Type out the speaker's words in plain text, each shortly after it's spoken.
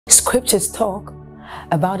Scriptures talk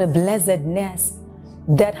about a blessedness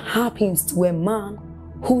that happens to a man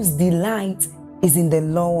whose delight is in the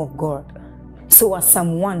law of God. So as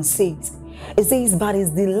Psalm 1 says, it says, but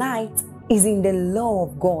his delight is in the law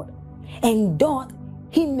of God, and doth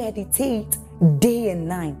he meditate day and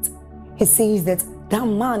night. He says that that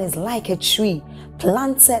man is like a tree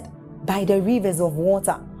planted by the rivers of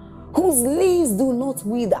water, whose leaves do not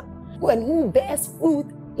wither, and who bears fruit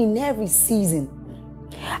in every season.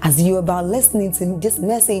 As you're about listening to this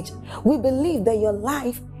message, we believe that your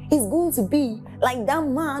life is going to be like that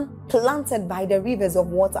man planted by the rivers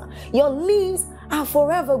of water. Your leaves are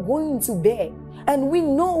forever going to bear. And we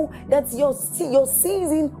know that your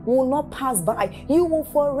season will not pass by. You will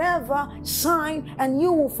forever shine and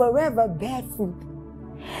you will forever bear fruit.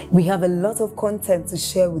 We have a lot of content to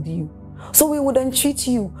share with you. So we would entreat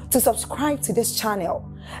you to subscribe to this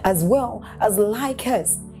channel, as well as like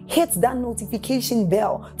us. Hit that notification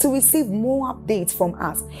bell to receive more updates from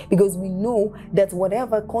us, because we know that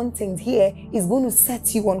whatever content here is going to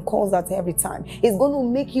set you on course at every time. It's going to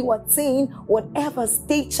make you attain whatever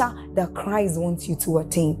stature that Christ wants you to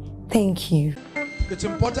attain. Thank you. It's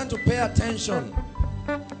important to pay attention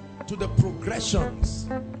to the progressions,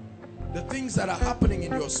 the things that are happening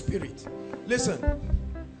in your spirit. Listen,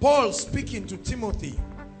 Paul speaking to Timothy,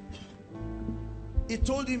 he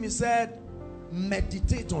told him, he said,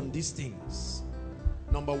 meditate on these things.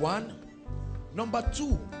 Number one. Number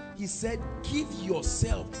two, he said, give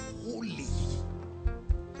yourself wholly.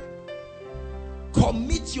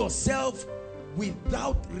 Commit yourself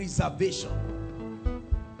without reservation.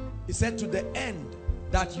 He said, to the end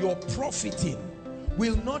that your profiting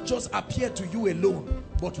will not just appear to you alone,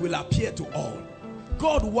 but will appear to all.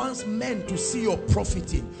 God wants men to see your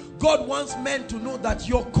profiting. God wants men to know that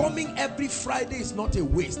your coming every Friday is not a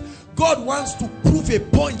waste. God wants to prove a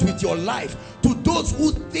point with your life to those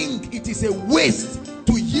who think it is a waste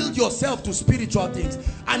to yield yourself to spiritual things.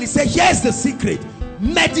 And he said, here's the secret.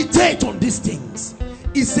 Meditate on these things.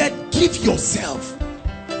 He said, give yourself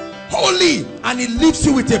wholly. And he leaves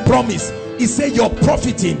you with a promise. He said, you're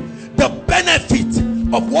profiting. The benefit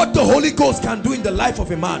of what the Holy Ghost can do in the life of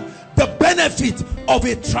a man, the benefit of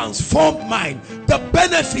a transformed mind, the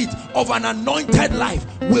benefit of an anointed life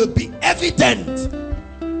will be evident,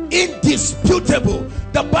 indisputable.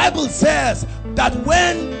 The Bible says that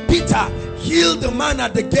when Peter healed the man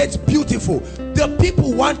at the gate, beautiful, the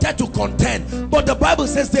people wanted to contend, but the Bible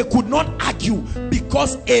says they could not argue,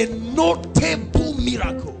 because a notable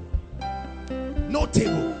miracle.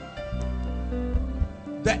 Notable.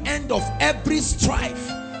 The end of every strife,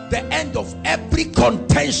 the end of every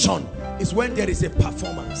contention is when there is a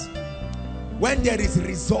performance, when there is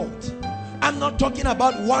result. I'm not talking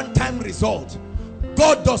about one-time result.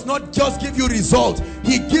 God does not just give you result,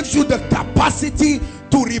 he gives you the capacity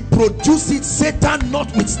to reproduce it, Satan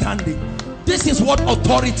notwithstanding. This is what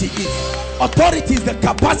authority is. Authority is the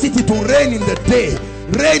capacity to reign in the day,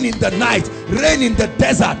 rain in the night, rain in the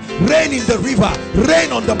desert, rain in the river,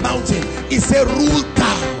 rain on the mountain. It's a rule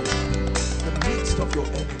down the midst of your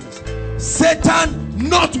enemies, Satan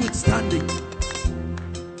notwithstanding.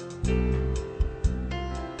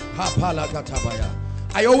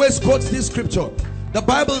 I always quote this scripture. The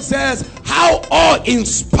Bible says, how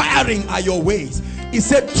awe-inspiring are your ways. It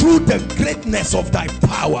said, through the greatness of thy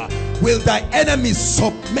power will thy enemies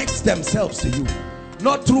submit themselves to you.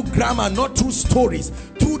 Not through grammar, not through stories,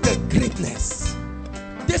 through the greatness.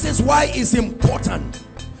 This is why it's important.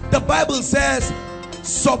 The Bible says,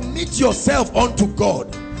 submit yourself unto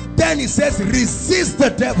God. Then it says, resist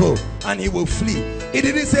the devil and he will flee. It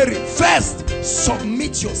didn't say, first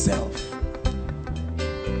submit yourself.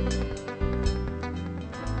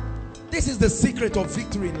 This is the secret of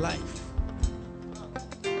victory in life.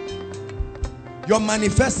 You're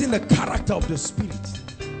manifesting the character of the Spirit.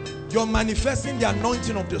 You're manifesting the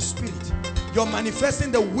anointing of the Spirit. You're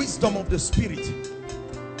manifesting the wisdom of the Spirit.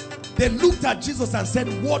 They looked at Jesus and said,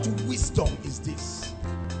 what wisdom is this?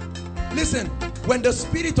 Listen, when the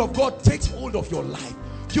Spirit of God takes hold of your life,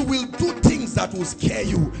 you will do things that will scare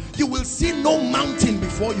you. You will see no mountain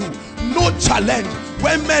before you, no challenge.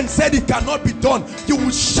 When men said it cannot be done, you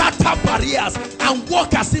will shatter barriers and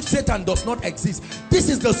walk as if Satan does not exist. This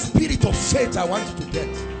is the spirit of faith I want you to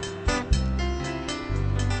get.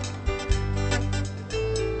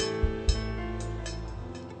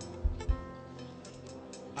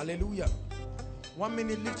 Hallelujah. 1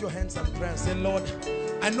 minute, lift your hands and pray and say, Lord,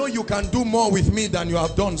 I know you can do more with me than you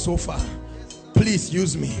have done so far. Please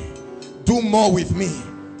use me. Do more with me.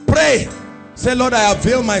 Pray. Say, Lord, I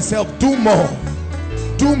avail myself. Do more.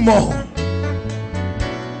 Do more.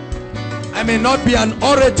 I may not be an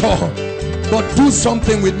orator, but do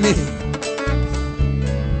something with me.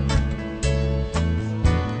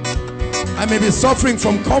 I may be suffering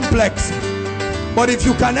from complex, but if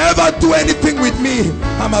you can ever do anything with me,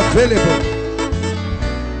 I'm available.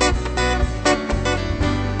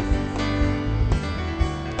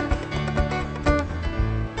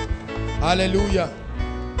 Hallelujah.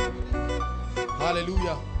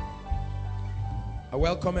 Hallelujah. I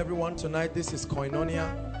welcome everyone tonight. This is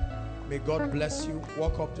Koinonia. May God bless you.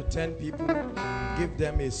 Walk up to 10 people, give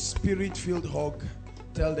them a spirit-filled hug,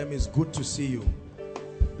 tell them it's good to see you.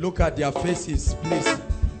 Look at their faces, please.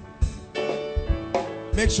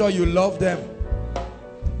 Make sure you love them.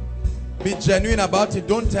 Be genuine about it.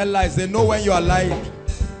 Don't tell lies. They know when you are lying.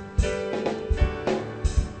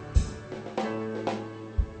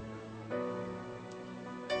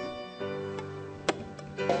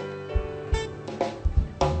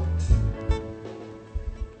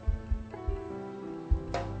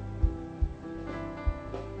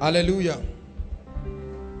 Hallelujah.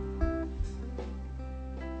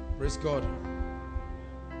 Praise God.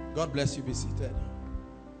 God bless you. Be seated.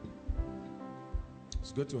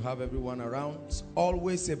 It's good to have everyone around. It's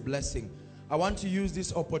always a blessing. I want to use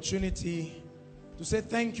this opportunity to say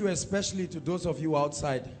thank you, especially to those of you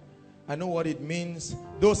outside. I know what it means.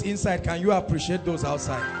 Those inside, can you appreciate those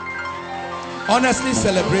outside? Honestly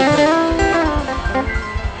celebrate them.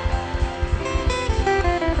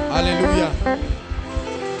 Hallelujah.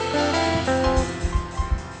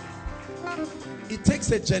 It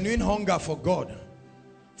takes a genuine hunger for God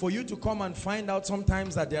for you to come and find out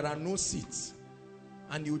sometimes that there are no seats,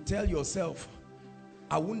 and you tell yourself,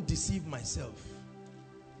 I won't deceive myself.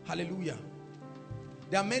 Hallelujah.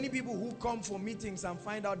 There are many people who come for meetings and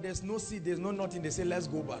find out there's no seat, there's no nothing. They say, let's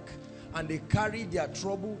go back. And they carry their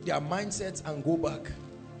trouble, their mindsets, and go back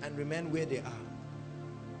and remain where they are.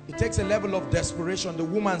 It takes a level of desperation. The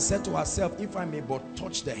woman said to herself, if I may but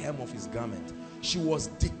touch the hem of his garment. She was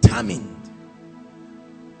determined.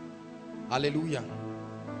 Hallelujah.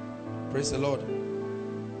 Praise the Lord.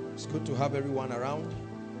 It's good to have everyone around.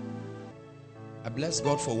 I bless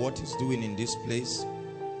God for what he's doing in this place.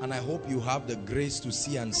 And I hope you have the grace to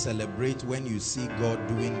see and celebrate when you see God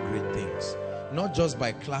doing great things. Not just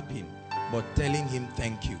by clapping, but telling him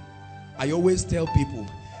thank you. I always tell people,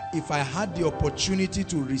 if I had the opportunity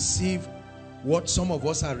to receive what some of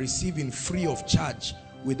us are receiving free of charge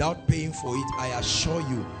without paying for it, I assure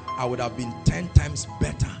you, I would have been 10 times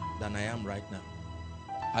better than I am right now.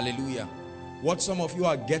 Hallelujah. What some of you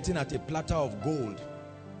are getting at a platter of gold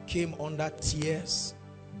came under tears,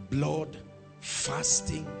 blood,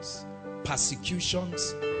 fastings,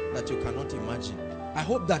 persecutions that you cannot imagine. I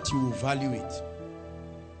hope that you will value it.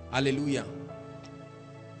 Hallelujah.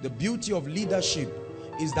 The beauty of leadership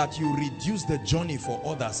is that you reduce the journey for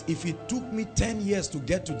others. If it took me 10 years to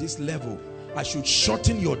get to this level, I should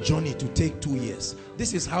shorten your journey to take 2 years.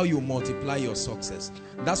 This is how you multiply your success.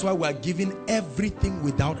 That's why we are giving everything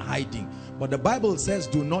without hiding. But the Bible says,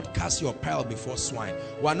 do not cast your pearl before swine.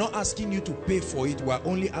 We are not asking you to pay for it. We are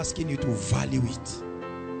only asking you to value it.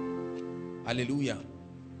 Hallelujah.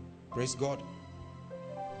 Praise God.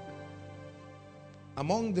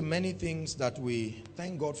 Among the many things that we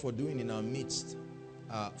thank God for doing in our midst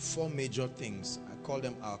are 4 major things. I call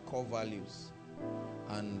them our core values.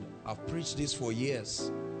 And I've preached this for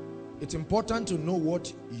years. It's important to know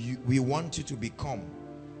what we want you to become.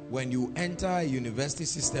 When you enter a university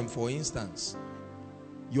system, for instance,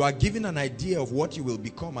 you are given an idea of what you will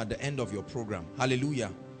become at the end of your program.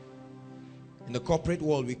 Hallelujah. In the corporate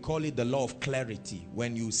world, we call it the law of clarity.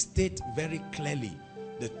 When you state very clearly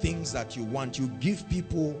the things that you want, you give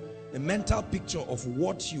people a mental picture of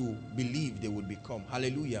what you believe they will become.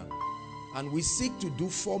 Hallelujah. And we seek to do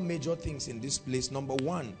 4 major things in this place. Number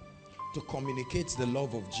 1, to communicate the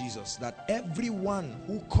love of Jesus. That everyone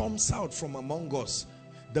who comes out from among us,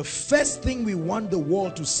 the first thing we want the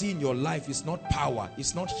world to see in your life is not power,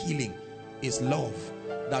 it's not healing, it's love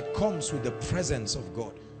that comes with the presence of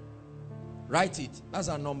God. Write it. That's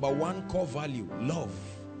our number 1 core value. Love.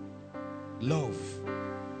 Love.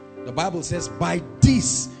 The Bible says, by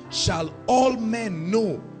this shall all men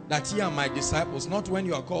know that ye are my disciples. Not when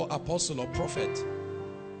you are called apostle or prophet.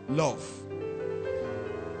 Love.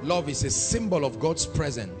 Love is a symbol of God's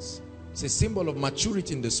presence. It's a symbol of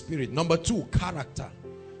maturity in the spirit. Number 2, character.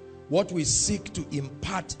 What we seek to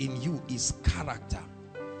impart in you is character.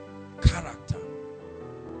 Character.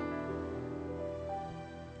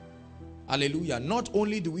 Hallelujah. Not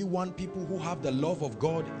only do we want people who have the love of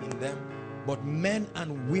God in them, but men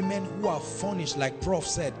and women who are furnished, like Prof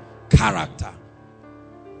said, character.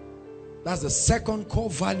 That's the second core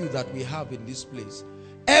value that we have in this place.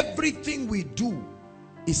 Everything we do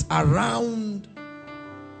is around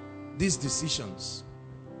these decisions.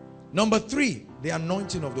 Number 3, the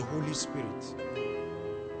anointing of the Holy Spirit.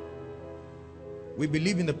 We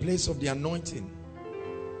believe in the place of the anointing.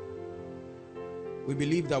 We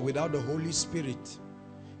believe that without the Holy Spirit,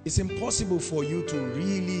 it's impossible for you to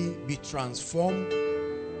really be transformed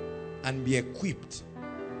and be equipped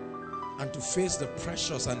and to face the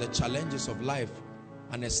pressures and the challenges of life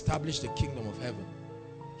and establish the kingdom of heaven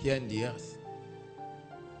here in the earth.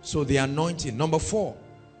 So the anointing. Number 4,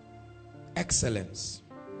 excellence.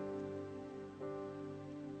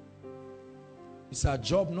 It's our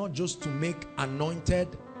job not just to make anointed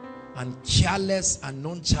and careless and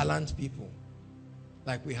nonchalant people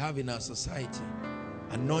like we have in our society.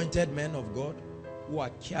 Anointed men of God who are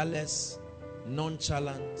careless,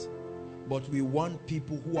 nonchalant, but we want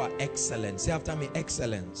people who are excellent. Say after me,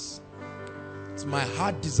 excellence. It's my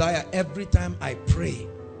heart desire every time I pray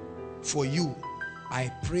for you.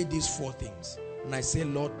 I pray these 4 things. And I say,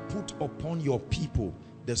 Lord, put upon your people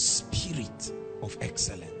the spirit of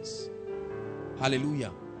excellence.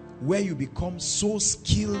 Hallelujah. Where you become so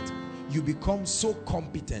skilled, you become so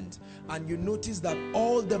competent, and you notice that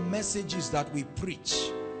all the messages that we preach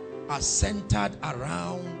are centered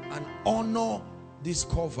around and honor these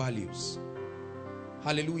core values.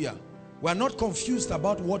 Hallelujah. We are not confused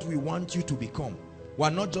about what we want you to become. We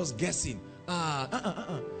are not just guessing.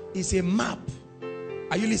 It's a map.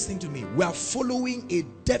 Are you listening to me? We are following a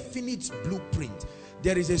definite blueprint.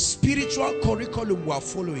 There is a spiritual curriculum we are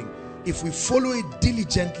following. If we follow it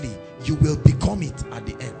diligently, you will become it at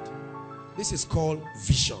the end. This is called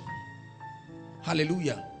vision.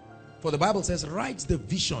 Hallelujah. For the Bible says, write the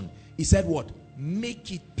vision. He said what?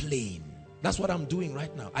 Make it plain. That's what I'm doing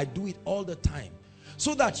right now. I do it all the time.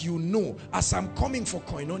 So that you know, as I'm coming for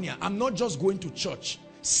Koinonia, I'm not just going to church.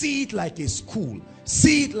 See it like a school.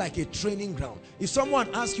 See it like a training ground. If someone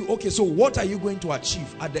asks you, okay, so what are you going to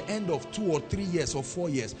achieve at the end of 2 or 3 years or 4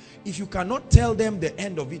 years? If you cannot tell them the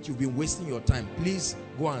end of it, you've been wasting your time. Please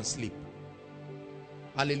go and sleep.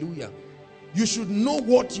 Hallelujah. You should know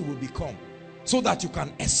what you will become so that you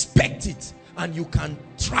can expect it and you can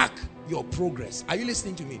track your progress. Are you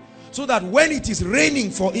listening to me? So that when it is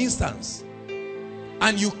raining, for instance,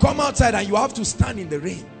 and you come outside and you have to stand in the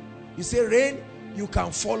rain, you say, rain, you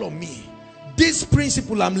can follow me. This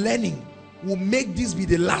principle I'm learning will make this be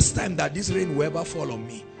the last time that this rain will ever fall on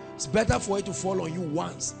me. It's better for it to fall on you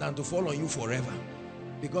once than to fall on you forever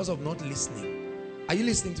because of not listening. Are you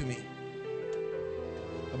listening to me?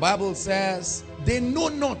 The Bible says, they know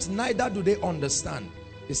not, neither do they understand.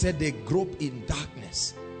 They said they grope in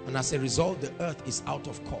darkness, and as a result the earth is out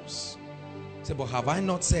of course. Say, but have I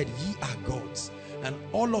not said ye are gods, and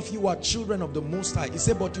all of you are children of the Most High? He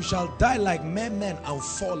said, but you shall die like mere men and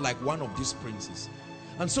fall like one of these princes.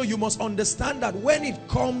 And so you must understand that when it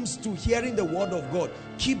comes to hearing the word of God,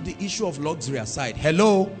 keep the issue of luxury aside.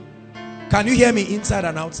 Hello? Can you hear me inside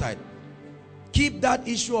and outside? Keep that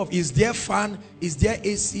issue of, is there fan, is there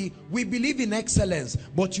AC? We believe in excellence,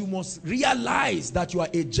 but you must realize that you are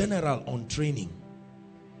a general on training.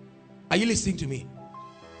 Are you listening to me?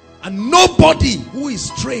 And nobody who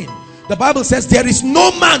is trained, the Bible says, there is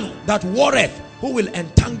no man that warreth who will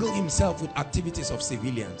entangle himself with activities of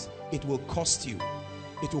civilians. It will cost you.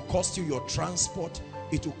 It will cost you your transport.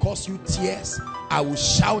 It will cost you tears. I will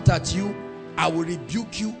shout at you. I will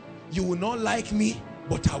rebuke you. You will not like me,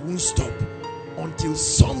 but I won't stop until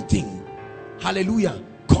something, hallelujah,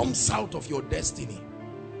 comes out of your destiny.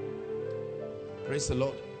 Praise the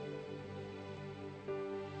Lord.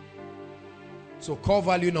 So core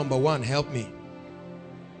value number 1, help me.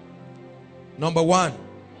 Number 1,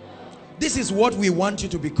 this is what we want you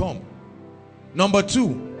to become. Number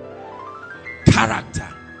 2, character.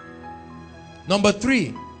 Number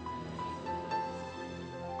 3,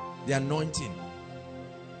 the anointing.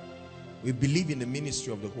 We believe in the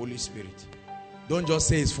ministry of the Holy Spirit. Don't just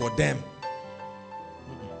say it's for them.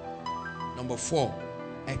 Number 4,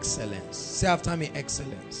 excellence. Say after me,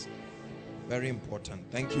 excellence. Very important.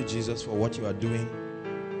 Thank you, Jesus, for what you are doing.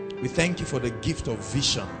 We thank you for the gift of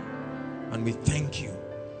vision. And we thank you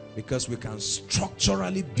because we can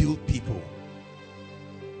structurally build people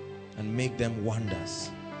and make them wonders,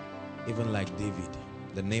 even like David.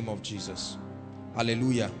 In the name of Jesus.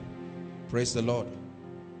 Hallelujah. Praise the Lord.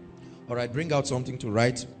 All right, bring out something to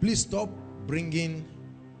write. Please stop bringing.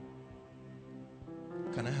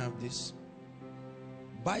 Can I have this?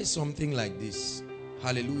 Buy something like this.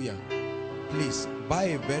 Hallelujah. Please buy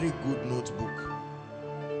a very good notebook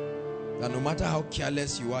that no matter how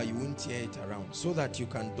careless you are, you won't tear it around, so that you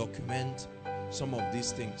can document some of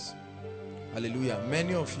these things. Hallelujah.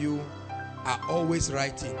 Many of you are always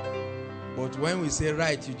writing. But when we say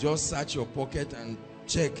right, you just search your pocket and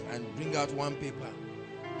check and bring out one paper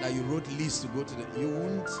that you wrote list to go to the, you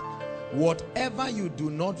won't, whatever you do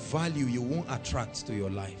not value, you won't attract to your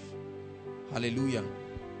life. Hallelujah.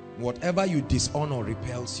 Whatever you dishonor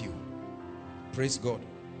repels you. Praise God.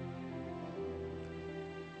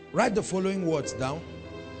 Write the following words down.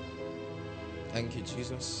 Thank you,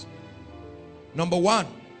 Jesus. Number one,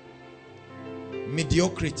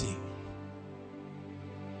 mediocrity.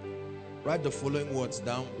 Write the following words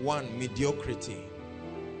down. One, mediocrity.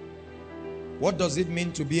 What does it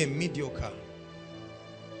mean to be a mediocre?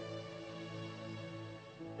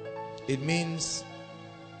 It means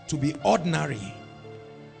to be ordinary.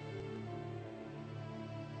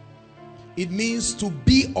 It means to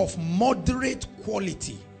be of moderate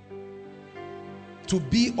quality. To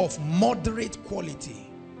be of moderate quality.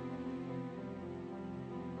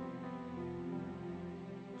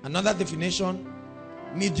 Another definition,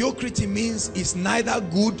 mediocrity means it's neither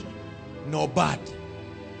good nor bad.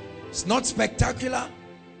 It's not spectacular,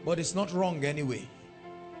 but it's not wrong anyway.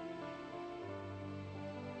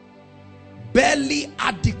 Barely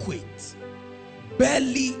adequate.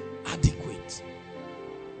 Barely adequate.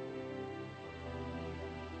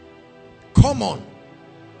 Common.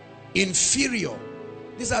 Inferior.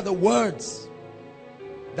 These are the words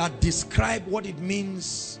that describe what it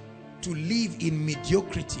means to live in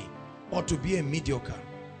mediocrity or to be a mediocre.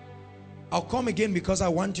 I'll come again because I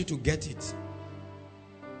want you to get it.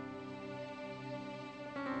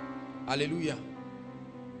 Hallelujah.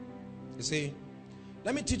 You see,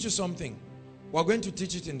 let me teach you something. We're going to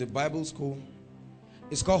teach it in the Bible school.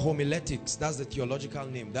 It's called homiletics. That's the theological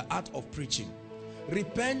name. The art of preaching.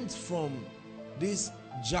 Repent from this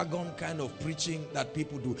jargon kind of preaching that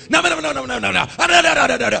people do. No. And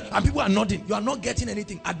people are nodding. You are not getting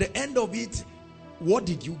anything. At the end of it, what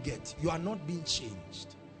did you get? You are not being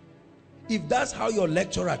changed. If that's how your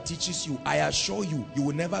lecturer teaches you, I assure you, you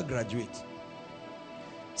will never graduate.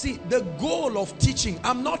 See, the goal of teaching,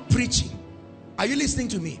 I'm not preaching. Are you listening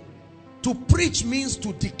to me? To preach means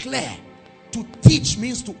to declare. To teach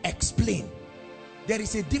means to explain. There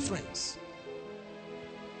is a difference.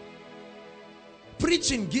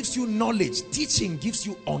 Preaching gives you knowledge. Teaching gives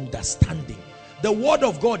you understanding. The word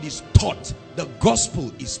of God is taught. The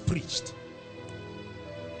gospel is preached.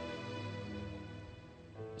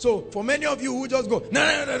 So for many of you who just go,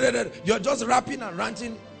 no, you're just rapping and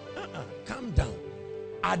ranting. Calm down.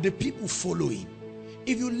 Are the people following?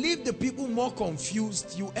 If you leave the people more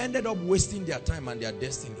confused, you ended up wasting their time and their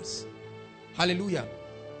destinies. Hallelujah.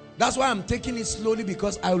 That's why I'm taking it slowly,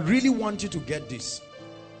 because I really want you to get this.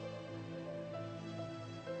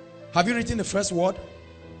 Have you written the first word?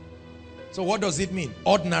 So what does it mean?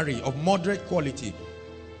 Ordinary, of moderate quality.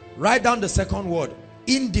 Write down the second word.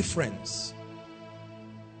 Indifference.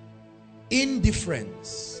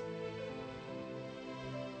 Indifference.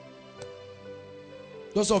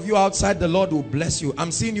 Those of you outside, the Lord will bless you.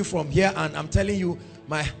 I'm seeing you from here, and I'm telling you,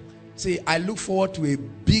 I look forward to a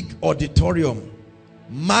big auditorium,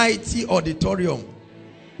 mighty auditorium,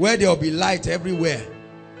 where there will be light everywhere.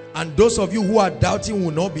 And those of you who are doubting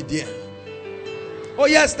will not be there. Oh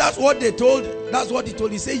yes, that's what they told. That's what he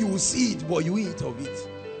told. He said you will see it, but you will eat of it.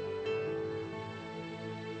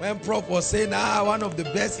 When Prof was saying, one of the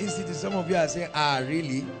best institutes, some of you are saying,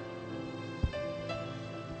 really?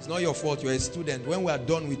 It's not your fault. You're a student. When we are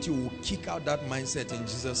done with you, we'll kick out that mindset in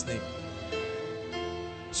Jesus' name.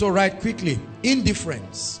 So write quickly.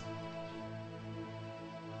 Indifference.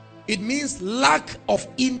 It means lack of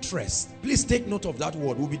interest. Please take note of that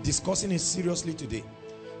word. We'll be discussing it seriously today.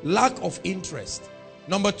 Lack of interest.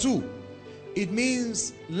 Number two, it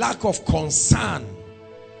means lack of concern.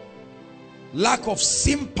 Lack of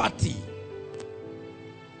sympathy.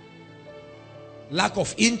 Lack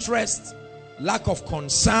of interest. Lack of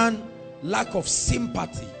concern. Lack of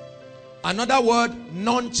sympathy. Another word,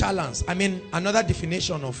 nonchalance. Another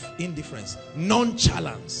definition of indifference.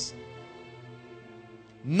 Nonchalance.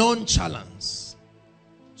 Nonchalance.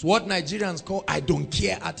 It's what Nigerians call I don't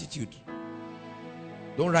care attitude.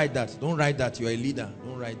 Don't write that. Don't write that. You're a leader.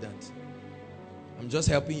 Don't write that. I'm just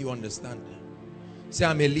helping you understand. Say,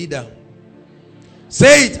 I'm a leader.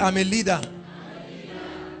 Say it, I'm a leader.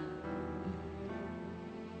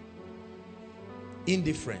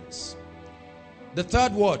 Indifference. The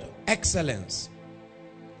third word, excellence.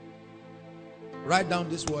 Write down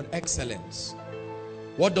this word, excellence.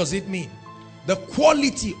 What does it mean? The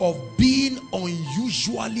quality of being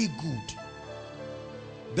unusually good.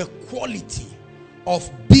 The quality of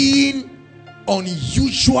being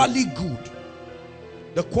unusually good.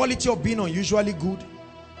 The quality of being unusually good.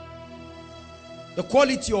 The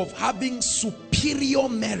quality of having superior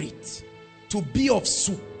merit. to be of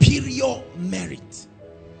superior merit,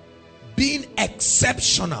 being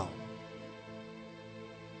exceptional,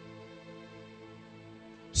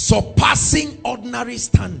 surpassing ordinary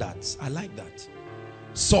standards. I like that.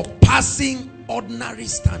 Surpassing ordinary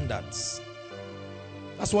standards.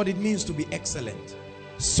 That's what it means to be excellent.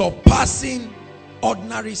 Surpassing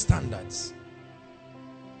ordinary standards.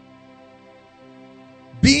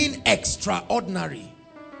 Being extraordinary.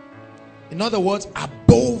 In other words,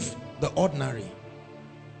 above the ordinary.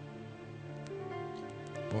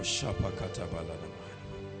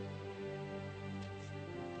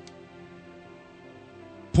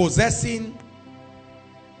 Possessing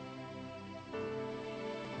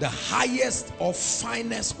the highest or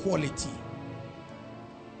finest quality.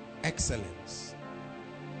 Excellence.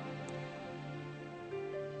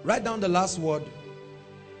 Write down the last word.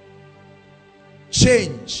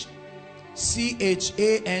 Change.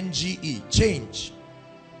 C-H-A-N-G-E. Change.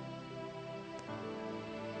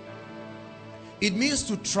 It means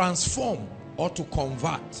to transform or to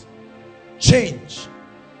convert. Change.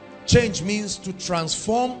 Change means to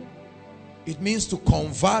transform. It means to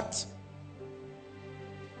convert.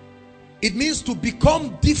 It means to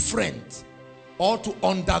become different or to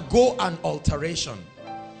undergo an alteration.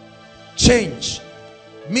 Change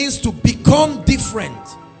means to become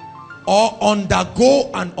different or undergo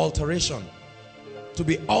an alteration. To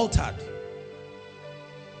be altered.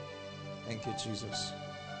 Thank you, Jesus.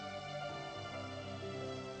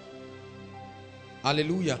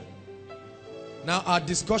 Hallelujah. Now our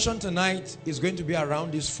discussion tonight is going to be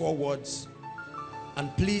around these 4 words.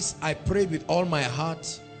 And please, I pray with all my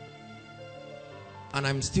heart, and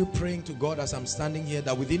I'm still praying to God as I'm standing here,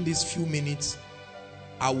 that within these few minutes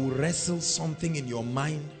I will wrestle something in your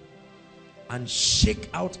mind and shake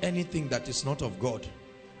out anything that is not of God.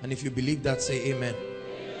 And if you believe that, say amen.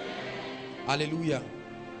 Hallelujah.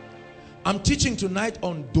 I'm teaching tonight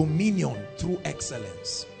on dominion through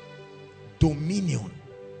excellence. Dominion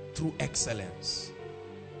through excellence.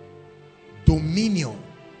 Dominion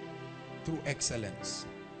through excellence.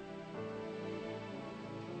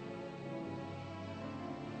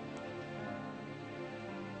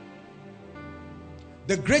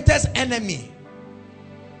 The greatest enemy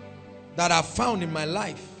that I've found in my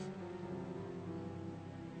life,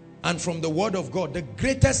 and from the word of God, the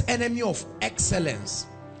greatest enemy of excellence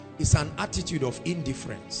is an attitude of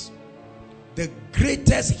indifference. The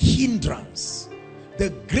greatest hindrance, the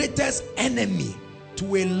greatest enemy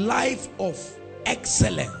to a life of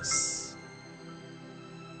excellence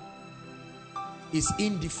is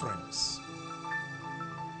indifference.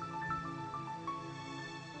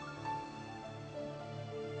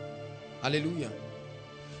 Hallelujah.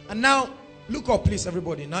 And now look up, please,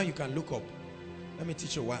 everybody. Now you can look up. Let me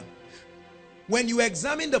teach you why. When you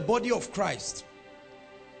examine the body of Christ,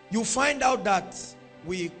 you find out that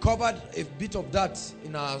we covered a bit of that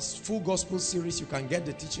in our full gospel series. You can get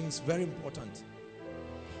the teachings, very important.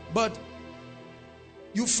 But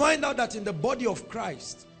you find out that in the body of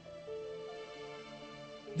Christ,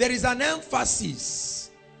 there is an emphasis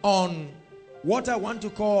on what I want to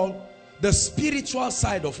call the spiritual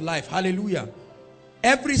side of life. Hallelujah.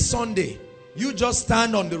 Every Sunday, you just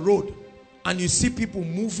stand on the road and you see people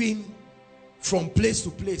moving from place to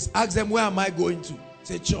place. Ask them, where am I going to?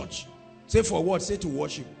 Say, church. Say, for what? Say, to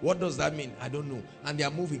worship. What does that mean? I don't know. And they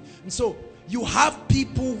are moving. And so you have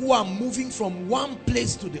people who are moving from one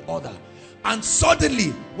place to the other. And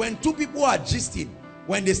suddenly, when two people are gisting,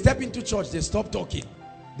 when they step into church, they stop talking.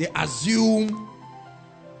 They assume,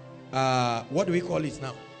 what do we call it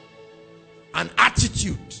now? An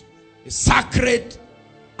attitude, a sacred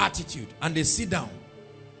attitude, and they sit down.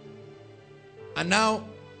 And now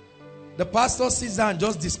the pastor sits down and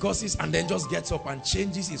just discusses, and then just gets up and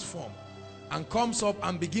changes his form and comes up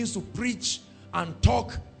and begins to preach and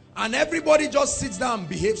talk, and everybody just sits down and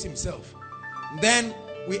behaves himself. Then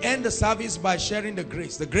we end the service by sharing the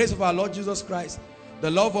grace of our Lord Jesus Christ,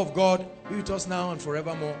 the love of God be with us now and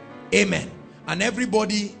forevermore. Amen. And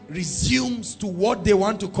everybody resumes to what they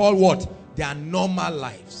want to call what? Their normal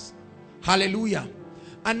lives. Hallelujah.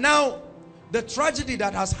 And now the tragedy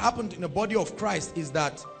that has happened in the body of Christ is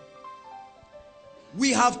that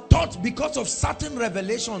we have taught, because of certain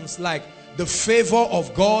revelations like the favor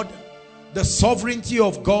of God, the sovereignty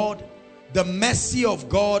of God, the mercy of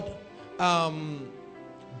God,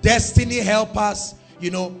 destiny helpers,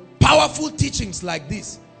 powerful teachings like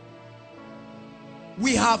this.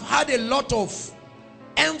 We have had a lot of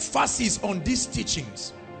emphasis on these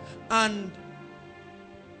teachings, and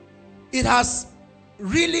it has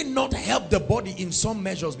really not helped the body in some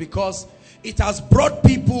measures, because it has brought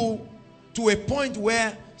people to a point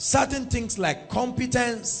where certain things like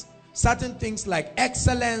competence, certain things like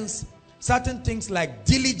excellence, certain things like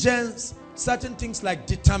diligence, certain things like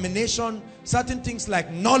determination, certain things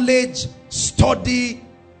like knowledge, study,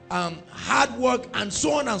 hard work, and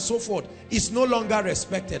so on and so forth is no longer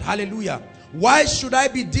respected. Hallelujah. Why should I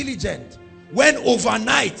be diligent when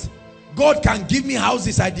overnight God can give me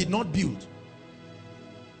houses I did not build?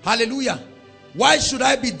 Hallelujah. Why should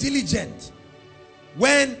I be diligent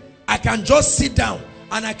when I can just sit down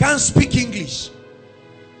and I can't speak English,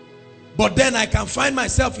 but then I can find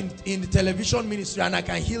myself in the television ministry and I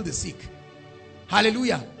can heal the sick?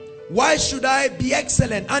 Hallelujah. Why should I be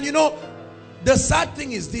excellent? And you know, the sad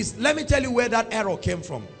thing is this. Let me tell you where that error came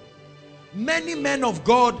from. Many men of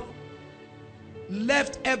God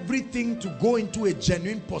left everything to go into a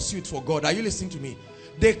genuine pursuit for God. Are you listening to me?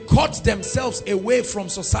 They cut themselves away from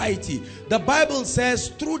society. The Bible says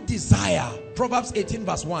through desire, Proverbs 18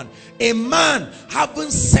 verse 1, a man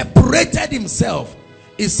having separated himself,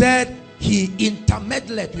 he said, he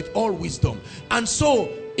intermeddled with all wisdom. And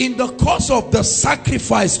so in the course of the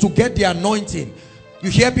sacrifice to get the anointing, you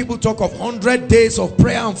hear people talk of 100 days of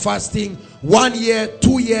prayer and fasting, 1 year,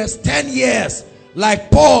 2 years, 10 years,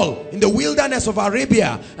 like Paul in the wilderness of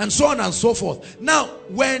Arabia, and so on and so forth. Now,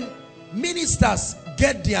 when ministers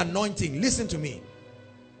get the anointing, listen to me,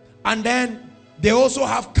 and then they also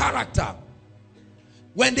have character.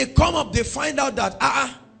 When they come up, they find out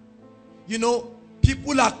that, you know,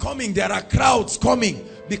 people are coming, there are crowds coming,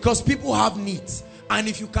 because people have needs. And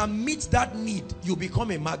if you can meet that need, you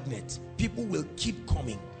become a magnet. People will keep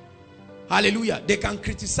coming. Hallelujah. They can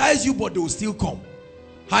criticize you, but they will still come.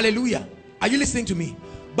 Hallelujah. Are you listening to me?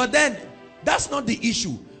 But then, that's not the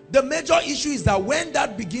issue. The major issue is that when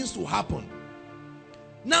that begins to happen,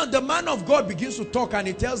 now the man of God begins to talk and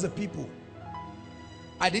he tells the people,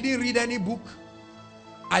 I didn't read any book.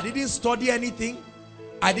 I didn't study anything.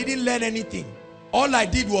 I didn't learn anything. All I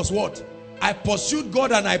did was what? I pursued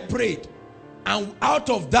God and I prayed. And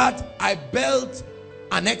out of that, I built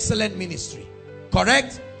an excellent ministry.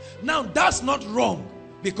 Correct? Now, that's not wrong,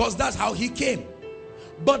 because that's how he came.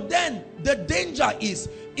 But then, the danger is,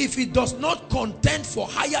 if he does not contend for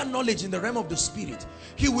higher knowledge in the realm of the spirit,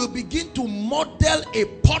 he will begin to model a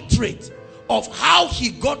portrait of how he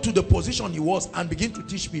got to the position he was and begin to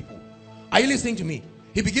teach people. Are you listening to me?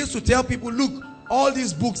 He begins to tell people, look, all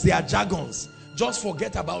these books, they are jargons. Just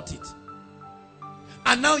forget about it.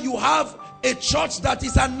 And now you have a church that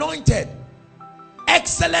is anointed,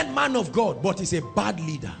 excellent man of God, but is a bad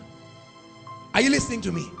leader. Are you listening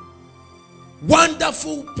to me?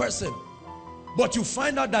 Wonderful person, but you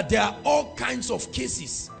find out that there are all kinds of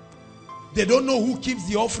cases. They don't know who keeps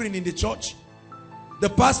the offering in the church. The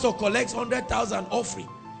pastor collects 100,000 offering.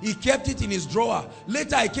 He kept it in his drawer.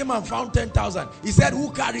 Later he came and found 10,000. He said,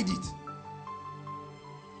 who carried it?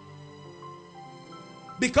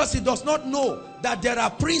 Because he does not know that there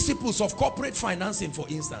are principles of corporate financing, for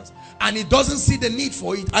instance, and he doesn't see the need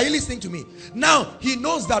for it. Are you listening to me? Now, he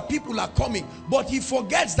knows that people are coming, but he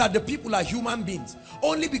forgets that the people are human beings.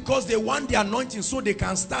 Only because they want the anointing so they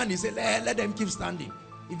can stand, he said, let them keep standing.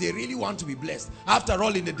 If they really want to be blessed. After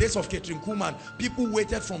all, in the days of Catherine Kuhlman, people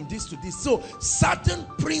waited from this to this. So, certain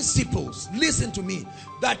principles, listen to me,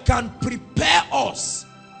 that can prepare us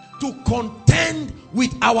to contend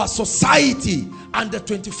with our society and the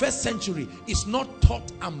 21st century is not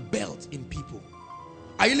taught and built in people.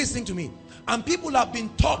 Are you listening to me? And people have been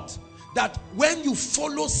taught that when you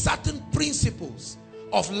follow certain principles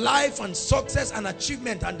of life and success and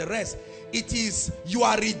achievement and the rest, it is, you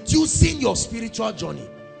are reducing your spiritual journey.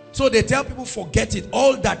 So they tell people, forget it.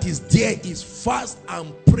 All that is there is fast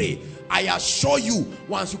and pray. I assure you,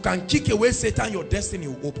 once you can kick away Satan, your destiny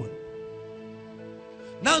will open.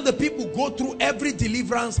 Now the people go through every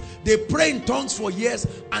deliverance, they pray in tongues for years,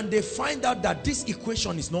 and they find out that this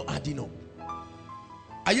equation is not adding up.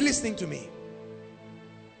 Are you listening to me?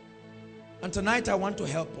 And tonight I want to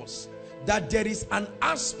help us that there is an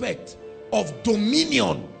aspect of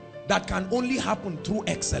dominion that can only happen through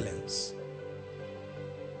excellence.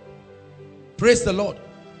 Praise the Lord.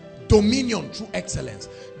 Dominion through excellence.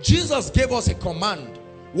 Jesus gave us a command,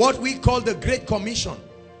 what we call the Great Commission.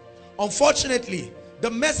 Unfortunately, the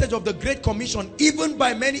message of the Great Commission, even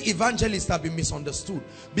by many evangelists, have been misunderstood.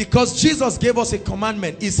 Because Jesus gave us a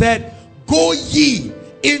commandment. He said, go ye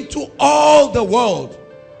into all the world.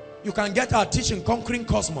 You can get our teaching, Conquering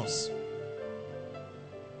Cosmos.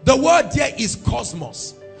 The word there is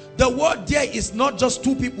cosmos. The word there is not just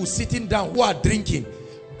two people sitting down who are drinking.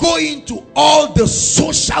 Go into all the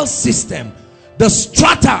social system, the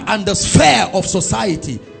strata and the sphere of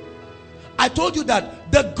society. I told you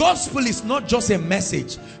that the gospel is not just a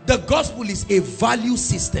message. The gospel is a value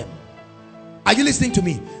system. Are you listening to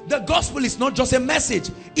me? The gospel is not just a message.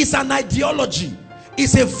 It's an ideology.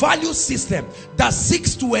 It's a value system that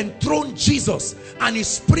seeks to enthrone Jesus and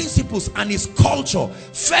his principles and his culture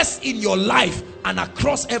first in your life and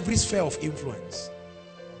across every sphere of influence.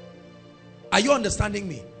 Are you understanding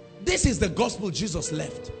me? This is the gospel Jesus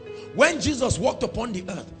left. When Jesus walked upon the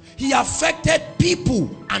earth, he affected people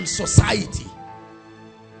and society.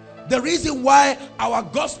 The reason why our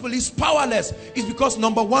gospel is powerless is because,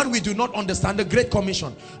 number one, we do not understand the Great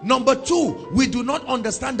Commission. Number two, we do not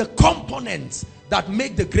understand the components that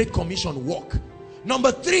make the Great Commission work.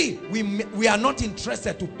 Number three, we are not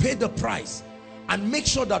interested to pay the price and make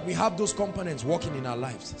sure that we have those components working in our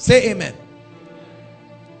lives. Say amen.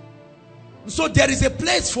 So there is a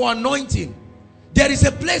place for anointing. There is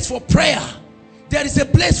a place for prayer. There is a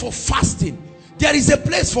place for fasting. There is a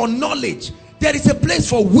place for knowledge. There is a place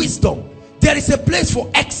for wisdom. There is a place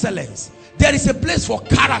for excellence. There is a place for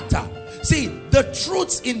character. See, the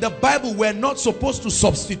truths in the Bible were not supposed to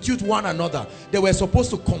substitute one another. They were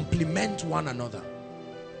supposed to complement one another.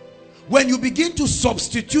 When you begin to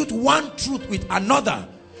substitute one truth with another,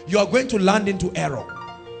 you are going to land into error.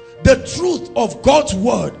 The truth of God's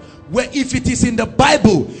word, where if it is in the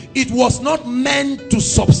Bible, it was not meant to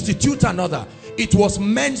substitute another. It was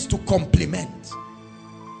meant to complement.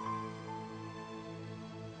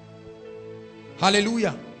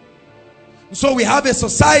 Hallelujah. So we have a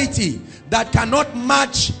society that cannot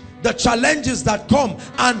match the challenges that come.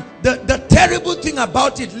 And the terrible thing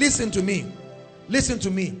about it, listen to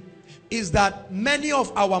me, is that many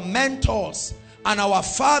of our mentors and our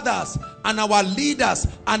fathers and our leaders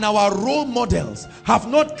and our role models have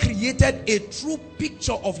not created a true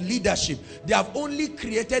picture of leadership. They have only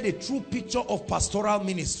created a true picture of pastoral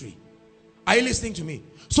ministry. Are you listening to me?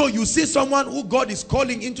 So you see someone who God is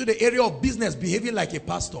calling into the area of business behaving like a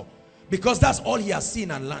pastor because that's all he has seen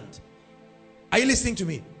and learned. Are you listening to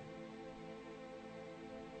me?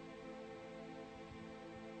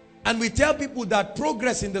 And we tell people that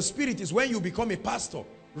progress in the spirit is when you become a pastor.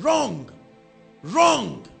 Wrong.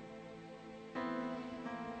 Wrong.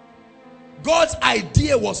 God's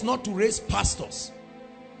idea was not to raise pastors.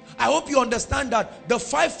 I hope you understand that the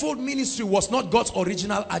fivefold ministry was not God's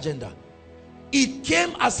original agenda. It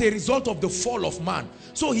came as a result of the fall of man.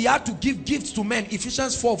 So he had to give gifts to men.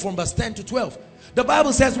 Ephesians 4 from verse 10 to 12. The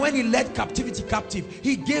Bible says when he led captivity captive,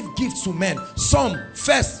 he gave gifts to men. Some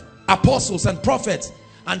first apostles and prophets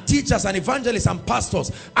and teachers and evangelists and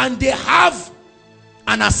pastors. And they have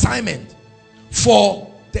an assignment for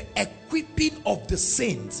the equipping of the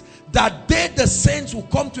saints, that they, the saints, will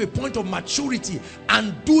come to a point of maturity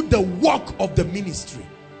and do the work of the ministry.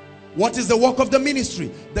 What is the work of the ministry?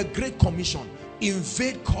 The Great Commission.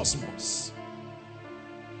 Invade cosmos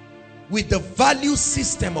with the value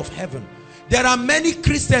system of heaven. There are many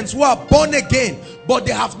Christians who are born again, but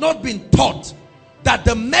they have not been taught that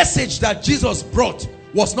the message that Jesus brought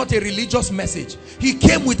was not a religious message. He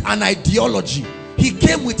came with an ideology. He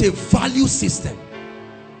came with a value system.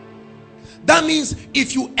 That means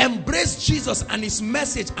if you embrace Jesus and his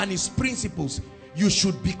message and his principles, you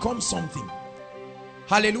should become something.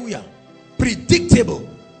 Hallelujah. Predictable.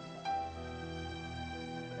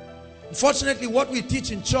 Unfortunately, what we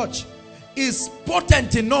teach in church is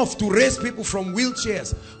potent enough to raise people from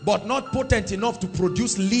wheelchairs, but not potent enough to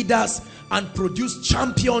produce leaders and produce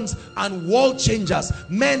champions and world changers,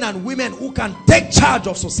 men and women who can take charge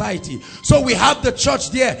of society. So we have the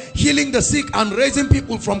church there healing the sick and raising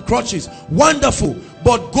people from crutches. Wonderful.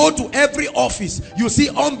 But go to every office, you see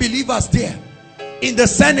unbelievers there. In the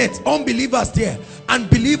Senate, unbelievers there, and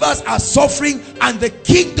believers are suffering, and the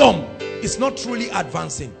kingdom is not truly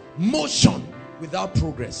advancing. Motion without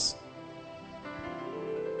progress.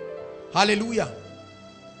 Hallelujah.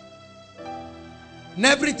 And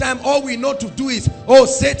every time all we know to do is, oh,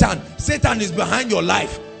 Satan is behind your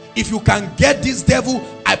life. If you can get this devil,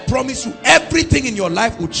 I promise you everything in your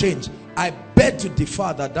life will change. I beg to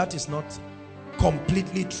differ that is not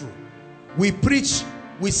completely true. We preach,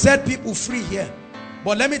 we set people free here,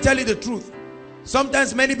 but let me tell you the truth.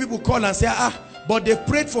 Sometimes many people call and say, but they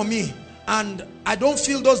prayed for me and I don't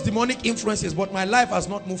feel those demonic influences, but my life has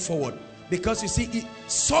not moved forward. Because you see,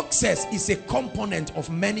 success is a component of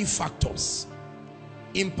many factors.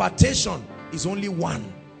 Impartation is only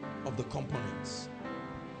one of the components.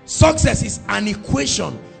 Success is an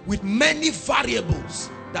equation with many variables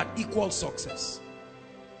that equal success.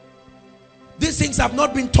 These things have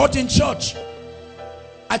not been taught in church.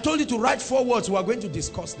 I told you to write 4 words. We are going to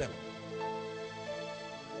discuss them.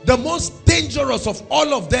 The most dangerous of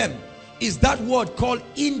all of them is that word called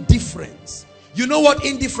indifference. You know what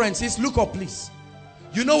indifference is? Look up, please.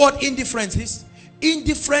 You know what indifference is?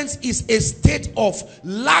 Indifference is a state of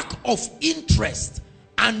lack of interest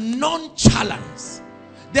and nonchalance.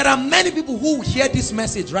 There are many people who hear this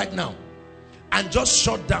message right now and just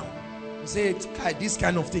shut down. Say, this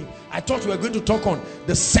kind of thing. I thought we were going to talk on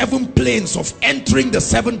the 7 planes of entering the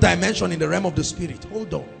 7th dimension in the realm of the spirit.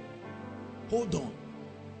 Hold on. Hold on.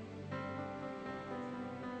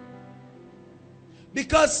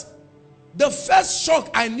 Because the first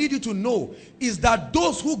shock I need you to know is that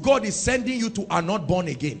those who God is sending you to are not born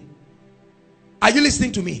again. Are you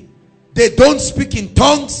listening to me? They don't speak in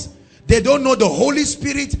tongues. They don't know the Holy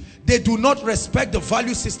Spirit. They do not respect the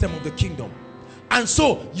value system of the kingdom. And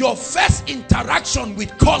so your first interaction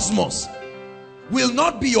with cosmos will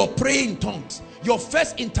not be your praying tongues. Your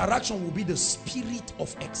first interaction will be the spirit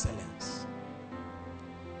of excellence.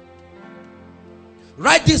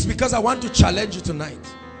 Write this, because I want to challenge you tonight.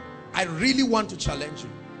 I really want to challenge you.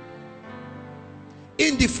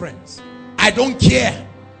 Indifference. I don't care.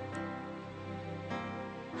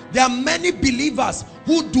 There are many believers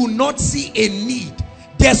who do not see a need.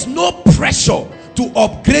 There's no pressure to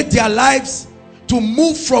upgrade their lives, to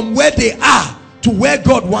move from where they are to where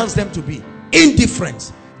God wants them to be.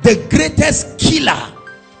 Indifference. The greatest killer.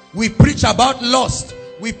 We preach about lust.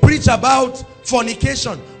 We preach about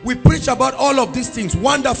fornication. We preach about all of these things.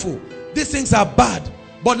 Wonderful. These things are bad.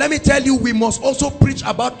 But let me tell you, we must also preach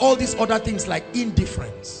about all these other things like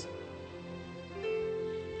indifference.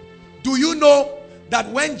 Do you know that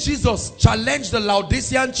when Jesus challenged the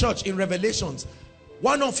Laodicean church in Revelations,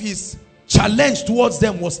 one of his challenge towards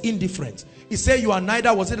them was indifference? He said, you are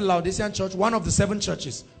neither, was it the Laodicean church? One of the 7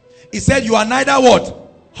 churches. He said, you are neither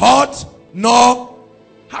what? Hot nor.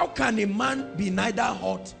 How can a man be neither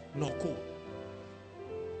hot nor cold?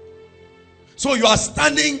 So you are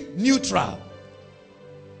standing neutral.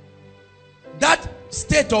 That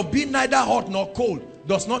state of being neither hot nor cold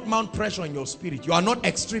does not mount pressure in your spirit. You are not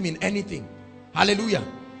extreme in anything. Hallelujah.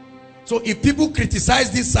 So if people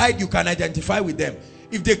criticize this side, you can identify with them.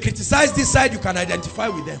 If they criticize this side, you can identify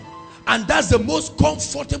with them. And that's the most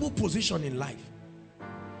comfortable position in life.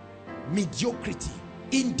 Mediocrity,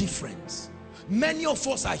 indifference. Many of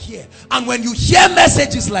us are here, and when you hear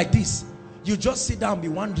messages like this, you just sit down and be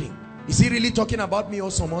wondering, is he really talking about me or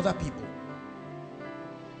some other people?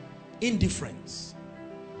 Indifference.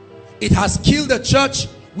 It has killed the church.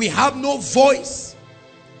 We have no voice.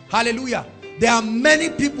 Hallelujah. There are many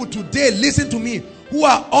people today, listen to me, who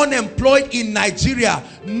are unemployed in Nigeria,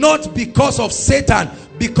 not because of Satan,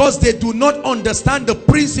 because they do not understand the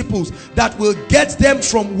principles that will get them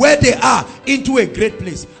from where they are into a great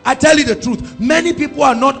place. I tell you the truth, many people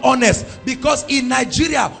are not honest because in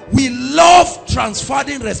Nigeria we love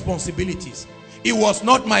transferring responsibilities. It was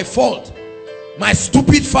not my fault. My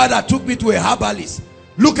stupid father took me to a herbalist.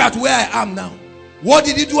 Look at where I am now. What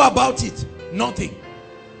did he do about it? Nothing.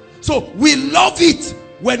 So we love it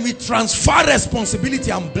when we transfer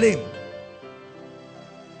responsibility and blame.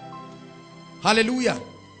 Hallelujah.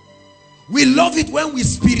 We love it when we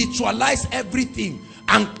spiritualize everything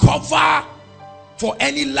and cover for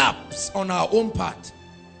any lapse on our own part.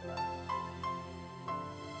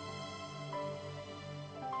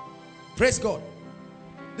 Praise God.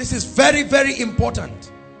 This is very, very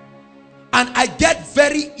important. And I get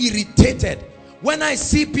very irritated when I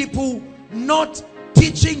see people not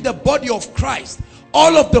teaching the body of Christ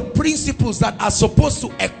all of the principles that are supposed to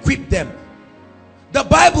equip them. The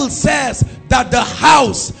Bible says that the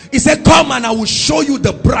house, it said, come and I will show you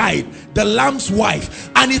the bride, the Lamb's wife.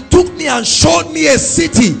 And he took me and showed me a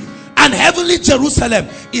city, and heavenly Jerusalem.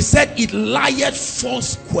 He said it lieth 4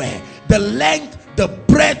 square. The length, the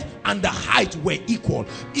breadth, and the height were equal.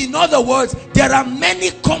 In other words, there are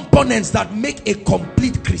many components that make a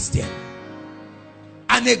complete Christian.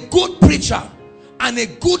 And a good preacher and a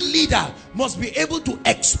good leader must be able to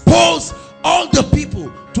expose all the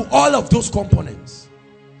people to all of those components,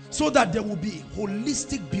 so that there will be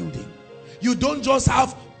holistic building. You don't just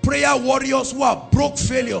have prayer warriors who are broke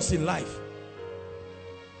failures in life,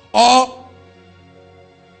 or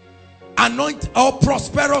anointed or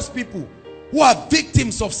prosperous people who are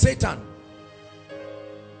victims of Satan,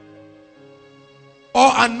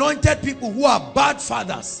 or anointed people who are bad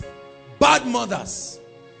fathers, bad mothers.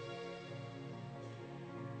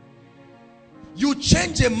 You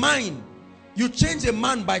change a mind. You change a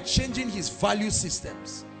man by changing his value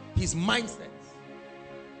systems, his mindsets.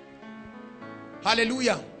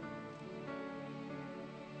 Hallelujah.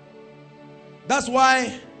 That's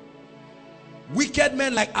why wicked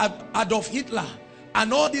men like Adolf Hitler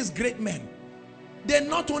and all these great men, they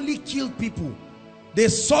not only killed people, they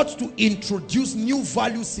sought to introduce new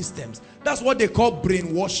value systems. That's what they call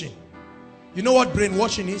brainwashing. You know what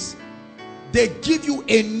brainwashing is? They give you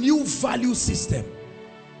a new value system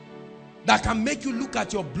that can make you look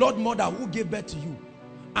at your blood mother who gave birth to you,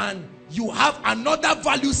 and you have another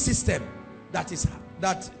value system that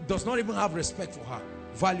does not even have respect for her.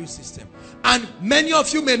 Value system. And many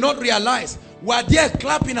of you may not realize we're there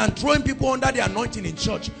clapping and throwing people under the anointing in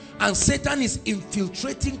church, and Satan is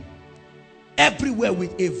infiltrating everywhere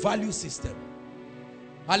with a value system.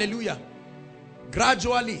 Hallelujah.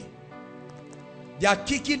 Gradually they are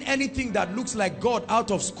kicking anything that looks like God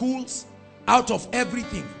out of schools, out of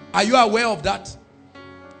everything. Are you aware of that?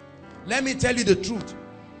 Let me tell you the truth.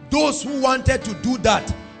 Those who wanted to do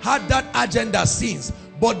that had that agenda since,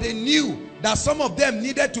 but they knew that some of them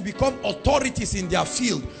needed to become authorities in their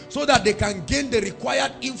field so that they can gain the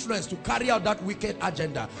required influence to carry out that wicked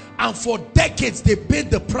agenda. And for decades they paid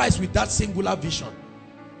the price with that singular vision.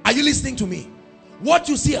 Are you listening to me? What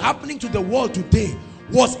you see happening to the world today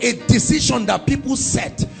was a decision that people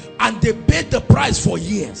set, and they paid the price for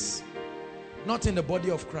years. Not in the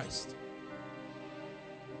body of Christ.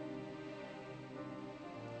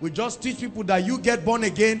 We just teach people that you get born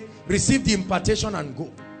again, receive the impartation and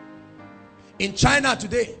go. In China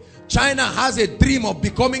today, China has a dream of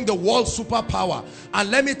becoming the world superpower.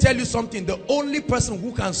 And let me tell you something, the only person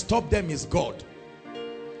who can stop them is God.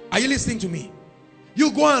 Are you listening to me?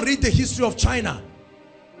 You go and read the history of China.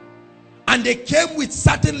 And they came with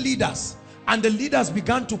certain leaders, and the leaders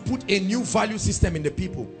began to put a new value system in the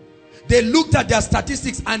people. They looked at their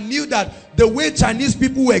statistics and knew that the way Chinese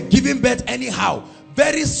people were giving birth anyhow,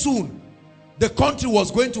 very soon the country was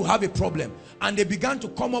going to have a problem. And they began to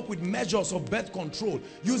come up with measures of birth control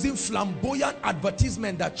using flamboyant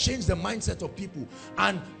advertisement that changed the mindset of people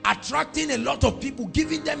and attracting a lot of people,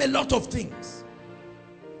 giving them a lot of things.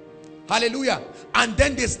 Hallelujah. And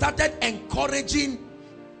then they started encouraging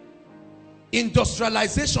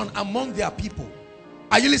industrialization among their people.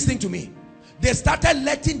 Are you listening to me? They started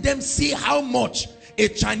letting them see how much a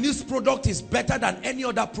Chinese product is better than any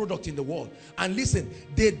other product in the world. And listen,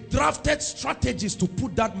 they drafted strategies to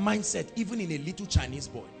put that mindset even in a little Chinese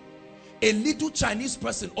boy. A little Chinese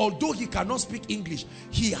person, although he cannot speak English,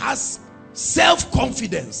 he has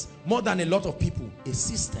self-confidence more than a lot of people. A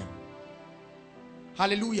system.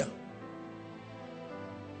 Hallelujah.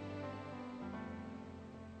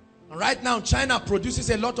 And right now China produces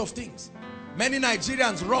a lot of things. Many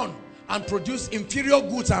Nigerians run and produce inferior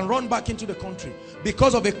goods and run back into the country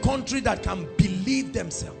because of a country that can believe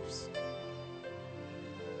themselves.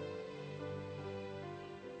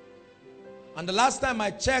 And the last time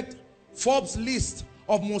I checked Forbes list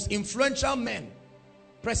of most influential men,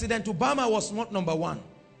 President Obama was not number one.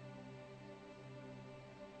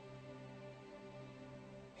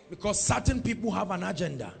 Because certain people have an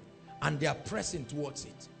agenda and they are pressing towards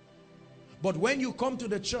it. But when you come to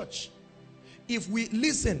the church, if we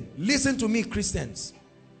listen to me, Christians.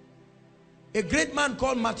 A great man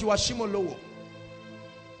called Matthew Ashimolowo,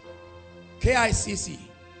 KICC,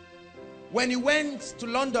 when he went to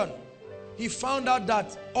London, he found out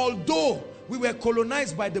that although we were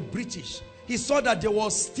colonized by the British, he saw that there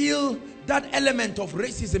was still that element of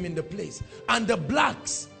racism in the place. And the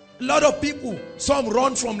blacks, a lot of people, some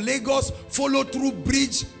run from Lagos, follow through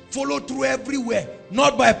bridge, follow through everywhere,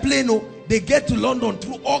 not by plane, no. They get to London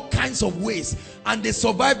through all kinds of ways, and they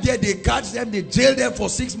survive there. They catch them, they jail them for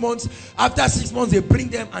 6 months. After 6 months, they bring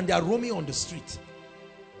them and they are roaming on the street.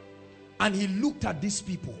 And he looked at these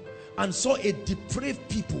people and saw a depraved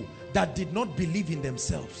people that did not believe in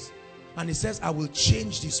themselves. And he says, I will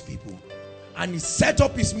change these people. And he set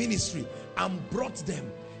up his ministry and brought them.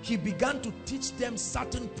 He began to teach them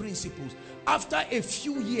certain principles. After a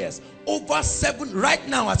few years, right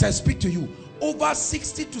now as I speak to you, over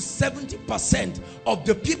 60 to 70% of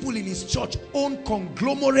the people in his church own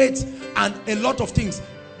conglomerates and a lot of things.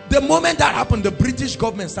 The moment that happened, the British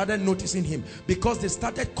government started noticing him because they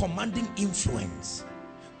started commanding influence.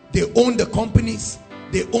 They own the companies,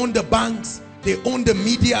 they own the banks, they own the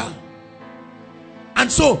media.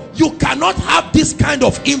 And so you cannot have this kind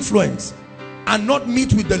of influence and not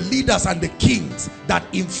meet with the leaders and the kings that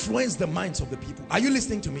influence the minds of the people. Are you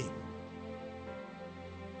listening to me?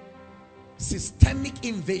 Systemic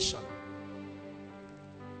invasion.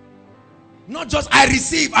 Not just I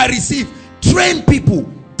receive. Train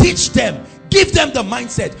people, teach them, give them the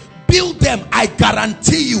mindset, build them. I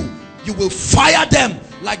guarantee you, you will fire them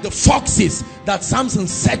like the foxes that Samson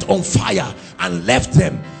set on fire and left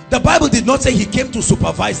them. The Bible did not say he came to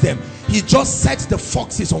supervise them. He just set the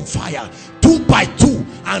foxes on fire 2 by 2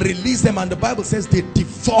 and released them. And the Bible says they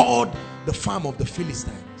devoured the farm of the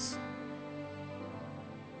Philistines.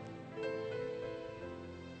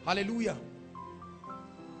 Hallelujah.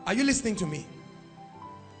 Are you listening to me?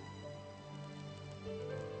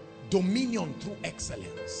 dominion through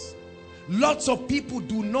excellence. Lots of people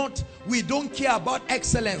we don't care about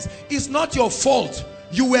excellence. It's not your fault.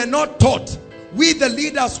 You were not taught. We, the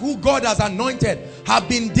leaders who God has anointed, have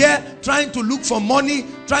been there trying to look for money,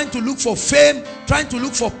 trying to look for fame, trying to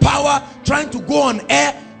look for power, trying to go on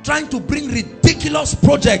air, trying to bring ridiculous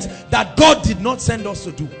projects that God did not send us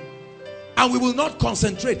to do. And we will not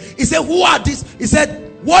concentrate. He said, who are these? He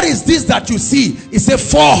said, what is this that you see? He said,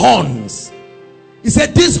 4 horns. He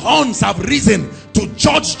said, these horns have risen to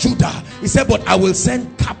judge Judah. He said, but I will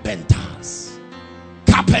send carpenters.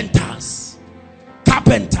 Carpenters.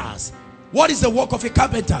 Carpenters. What is the work of a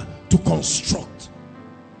carpenter? To construct.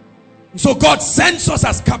 So God sends us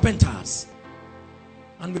as carpenters.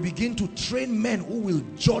 And we begin to train men who will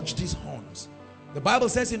judge these horns. The Bible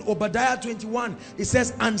says in Obadiah 21, it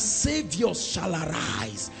says, and saviors shall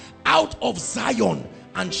arise out of Zion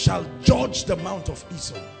and shall judge the mount of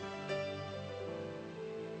Esau.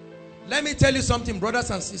 Let me tell you something,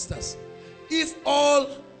 brothers and sisters. If all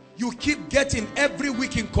you keep getting every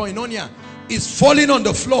week in Koinonia is falling on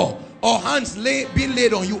the floor or hands being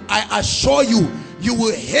laid on you, I assure you, you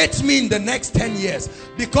will hate me in the next 10 years,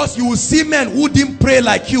 because you will see men who didn't pray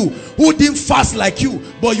like you, who didn't fast like you,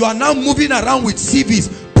 but you are now moving around with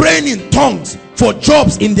CVs, praying in tongues for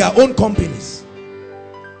jobs in their own companies.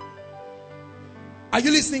 Are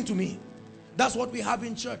you listening to me? That's what we have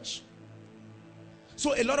in church.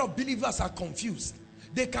 So a lot of believers are confused.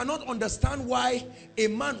 They cannot understand why a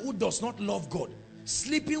man who does not love God,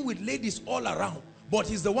 sleeping with ladies all around, but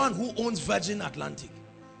he's the one who owns Virgin Atlantic.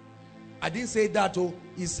 I didn't say that, oh,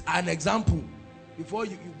 it's an example. Before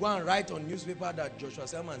you go and write on newspaper that Joshua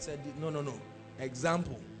Selman said, no.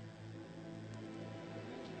 Example.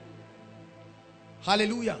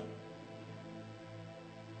 Hallelujah.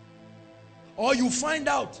 Or you find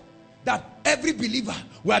out that every believer,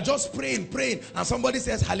 we are just praying, and somebody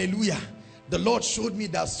says, hallelujah. The Lord showed me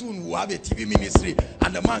that soon we'll have a TV ministry.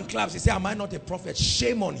 And the man claps. He says, am I not a prophet?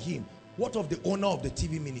 Shame on him. What of the owner of the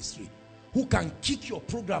TV ministry, who can kick your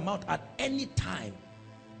program out at any time?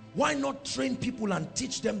 Why not train people and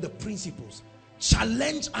teach them the principles?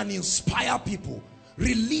 Challenge and inspire people.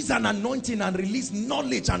 Release an anointing and release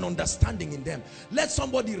knowledge and understanding in them. Let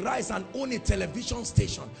somebody rise and own a television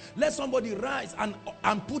station. Let somebody rise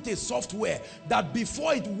and put a software that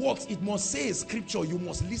before it works, it must say a scripture. You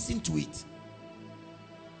must listen to it.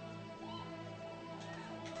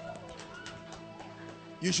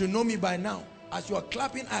 You should know me by now. As you are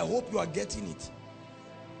clapping, I hope you are getting it.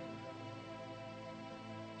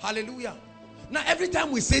 Hallelujah. Now, every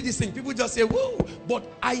time we say this thing, people just say, whoa, but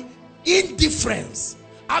indifference.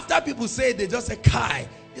 After people say it, they just say, Kai,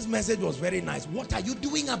 this message was very nice. What are you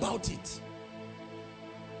doing about it?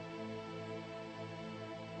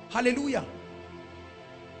 Hallelujah.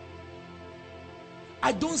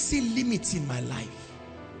 I don't see limits in my life.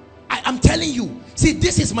 I'm telling you, see,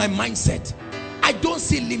 this is my mindset. I don't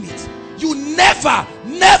see limits. You never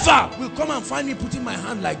will come and find me putting my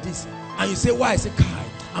hand like this. And you say, why? I say, Kai,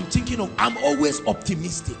 I'm always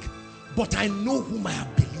optimistic. But I know whom I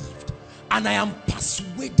have believed. And I am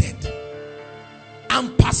persuaded.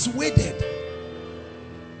 I'm persuaded.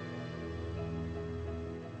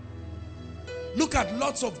 Look at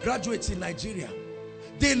lots of graduates in Nigeria.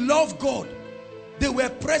 They love God. They were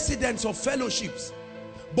presidents of fellowships.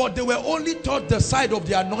 But they were only taught the side of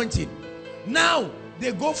the anointing. Now,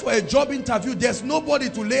 they go for a job interview. There's nobody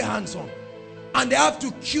to lay hands on. And they have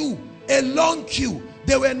to queue, a long queue.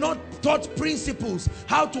 They were not taught principles,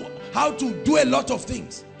 how to do a lot of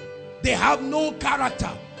things. They have no character.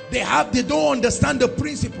 They don't understand the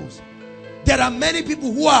principles. There are many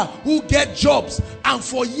people who get jobs, and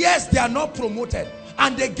for years they are not promoted,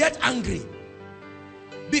 and they get angry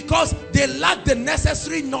because they lack the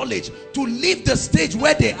necessary knowledge to leave the stage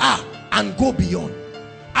where they are and go beyond.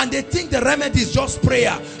 And they think the remedy is just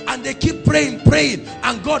prayer, and they keep praying,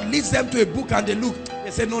 and God leads them to a book, and they look, they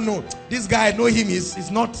say, no, this guy, I know him, is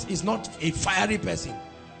not a fiery person.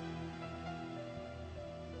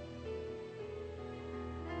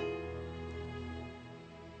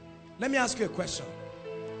 Let me ask you a question.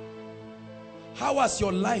 How has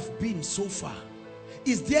your life been so far?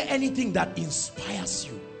 Is there anything that inspires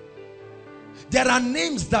you? There are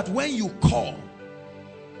names that when you call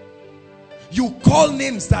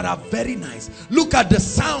names that are very nice. Look at the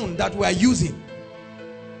sound that we are using.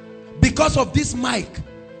 Because of this mic,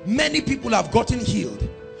 many people have gotten healed.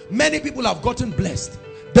 Many people have gotten blessed.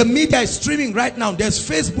 The media is streaming right now. There's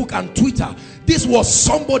Facebook and Twitter. This was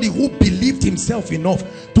somebody who believed himself enough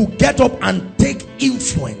to get up and take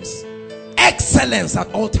influence. Excellence at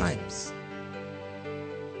all times.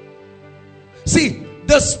 See,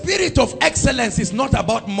 The spirit of excellence is not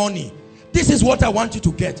about money. This is what I want you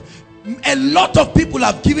to get. A lot of people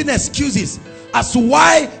have given excuses as to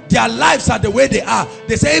why their lives are the way they are.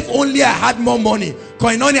 They say, if only I had more money.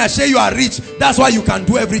 Koinonia, say you are rich, that's why you can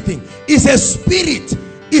do everything. It's a spirit,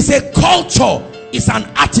 it's a culture, it's an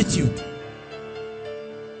attitude.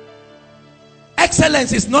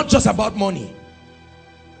 Excellence is not just about money.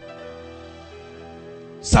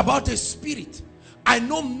 It's about a spirit. I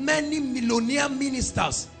know many millionaire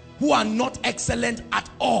ministers who are not excellent at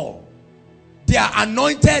all. They are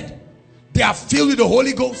anointed, they are filled with the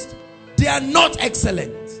Holy Ghost, they are not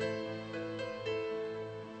excellent.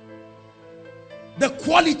 The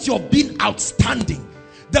quality of being outstanding,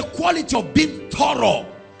 the quality of being thorough,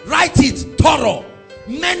 write it, thorough.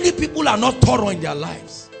 Many people are not thorough in their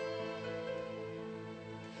lives.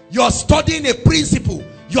 You are studying a principle,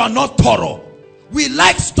 you are not thorough. We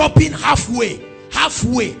like stopping halfway.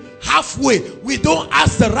 We don't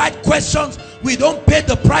ask the right questions. We don't pay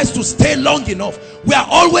the price to stay long enough. We are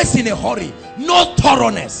always in a hurry. No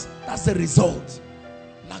thoroughness. That's the result.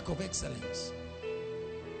 Lack of excellence.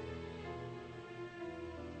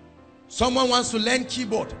 Someone wants to learn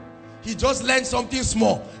keyboard. He just learned something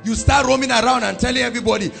small. You start roaming around and telling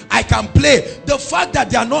everybody, I can play. The fact that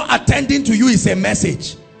they are not attending to you is a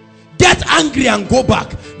message. Get angry and go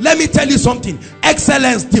back. Let me tell you something.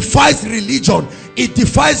 Excellence defies religion. It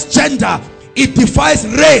defies gender. It defies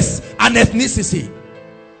race and ethnicity.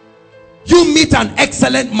 You meet an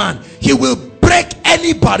excellent man, he will break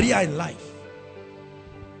any barrier in life.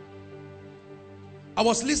 I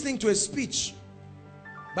was listening to a speech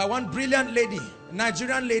by one brilliant lady, a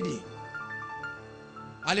Nigerian lady.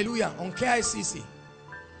 Hallelujah. On KICC.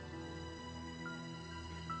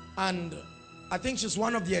 And I think she's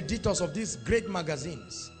one of the editors of these great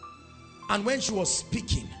magazines. And when she was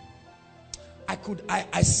speaking,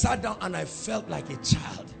 I sat down and I felt like a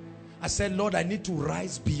child. I said, Lord, I need to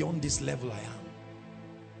rise beyond this level I am.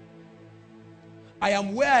 I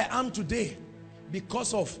am where I am today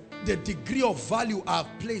because of the degree of value I've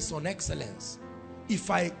placed on excellence. If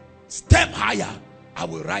I step higher, I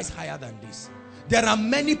will rise higher than this. There are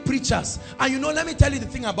many preachers. And you know, let me tell you the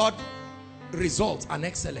thing about results and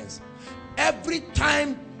excellence. Every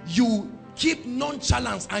time you keep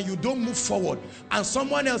nonchalance and you don't move forward and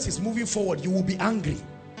someone else is moving forward, you will be angry.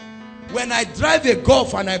 When I drive a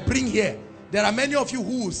Golf and I bring here, there are many of you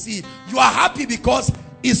who will see it. You are happy because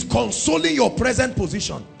it's consoling your present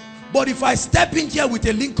position. But if I step in here with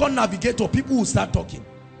a Lincoln Navigator, people will start talking.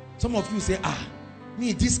 Some of you say,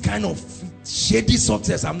 me, this kind of shady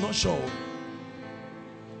success, I'm not sure.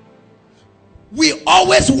 We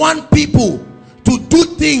always want people to do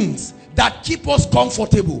things that keep us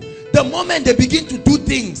comfortable. The moment they begin to do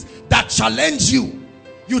things that challenge you,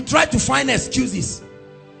 you try to find excuses.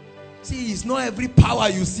 See, it's not every power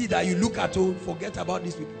you see that you look at, oh, forget about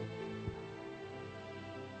these people.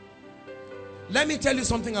 Let me tell you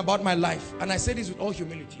something about my life, and I say this with all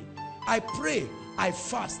humility. I pray, I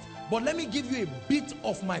fast, but let me give you a bit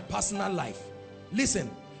of my personal life. Listen,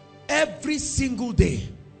 every single day,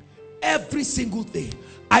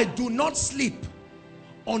 I do not sleep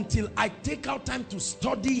until I take out time to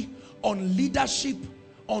study on leadership,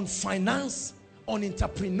 on finance, on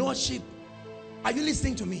entrepreneurship. Are you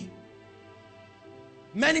listening to me?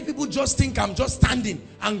 Many people just think I'm just standing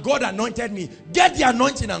and God anointed me. Get the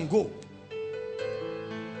anointing and go.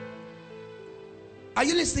 Are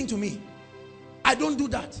you listening to me? I don't do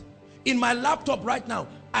that. In my laptop right now,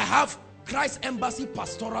 I have Christ Embassy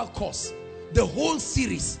Pastoral Course. The whole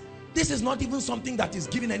series. This is not even something that is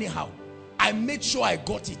given anyhow. I made sure I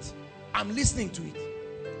got it. I'm listening to it.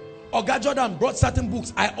 Oga Jordan brought certain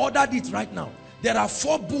books. I ordered it right now. There are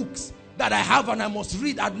 4 books that I have and I must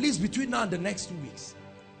read at least between now and the next 2 weeks.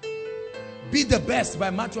 Be the Best by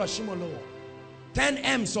Matthew Ashimolowo. 10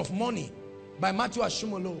 M's of Money by Matthew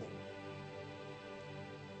Ashimolowo.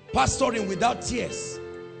 Pastoring Without Tears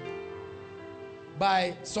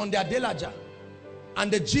by Sunday Adelaja. And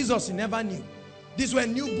the Jesus You Never Knew. These were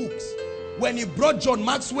new books. When he brought John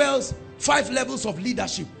Maxwell's 5 Levels of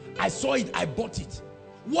Leadership, I saw it, I bought it.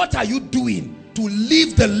 What are you doing to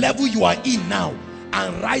leave the level you are in now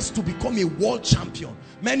and rise to become a world champion?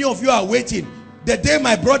 Many of you are waiting. The day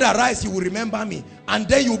my brother rise, he will remember me. And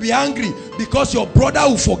then you'll be angry because your brother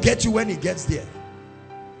will forget you when he gets there.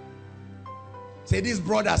 Say, this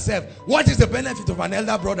brother self, what is the benefit of an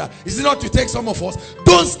elder brother? Is it not to take some of us?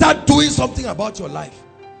 Don't start doing something about your life.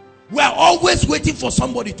 We are always waiting for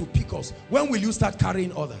somebody to pick us. When will you start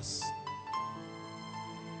carrying others?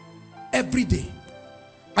 Every day.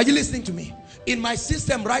 Are you listening to me? In my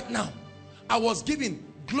system right now, I was given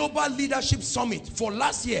Global Leadership Summit for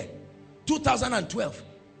last year, 2012.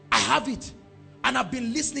 I have it. And I've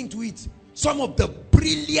been listening to it. Some of the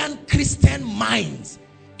brilliant Christian minds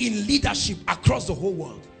in leadership across the whole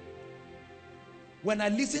world. When I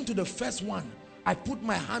listened to the first one, I put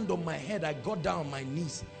my hand on my head. I got down on my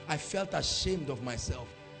knees. I felt ashamed of myself.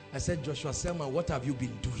 I said, Joshua Selman, what have you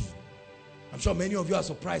been doing? I'm sure many of you are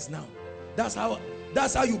surprised now. That's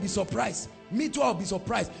how you'll be surprised. Me too, I'll be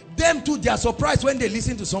surprised. Them too, they are surprised when they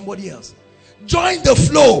listen to somebody else. Join the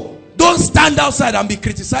flow. Don't stand outside and be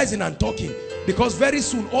criticizing and talking, because very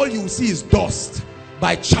soon all you will see is dust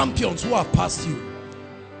by champions who have passed you.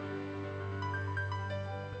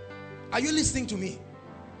 Are you listening to me?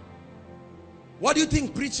 What do you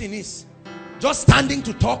think preaching is? Just standing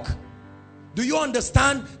to talk? Do you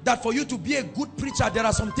understand that for you to be a good preacher, there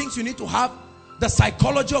are some things you need to have? The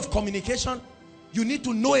psychology of communication. You need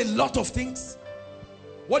to know a lot of things.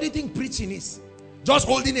 What do you think preaching is? Just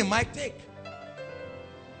holding a mic. Take.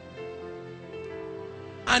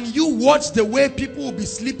 And you watch the way people will be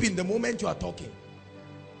sleeping the moment you are talking.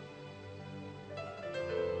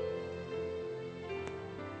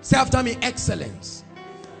 Say after me, excellence.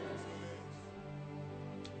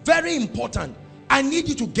 Very important. I need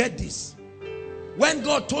you to get this. When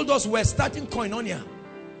God told us we're starting Koinonia,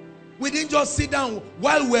 we didn't just sit down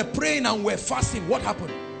while we're praying and we're fasting. What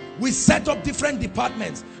happened? We set up different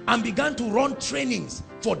departments and began to run trainings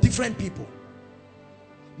for different people.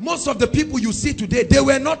 Most of the people you see today, they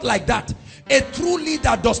were not like that. A true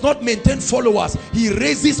leader does not maintain followers. He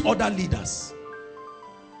raises other leaders.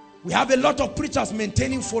 We have a lot of preachers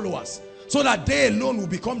maintaining followers so that they alone will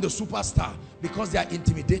become the superstar because they are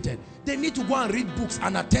intimidated. They need to go and read books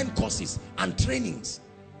and attend courses and trainings.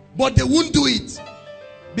 But they won't do it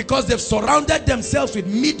because they've surrounded themselves with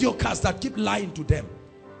mediocres that keep lying to them.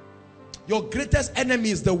 Your greatest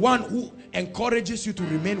enemy is the one who encourages you to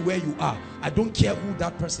remain where you are. I don't care who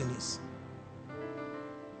that person is.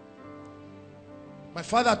 My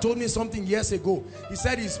father told me something years ago. He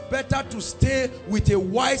said it's better to stay with a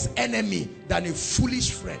wise enemy than a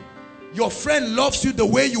foolish friend. Your friend loves you the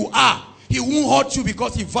way you are. He won't hurt you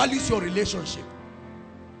because he values your relationship.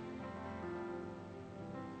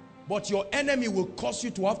 But your enemy will cause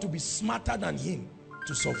you to have to be smarter than him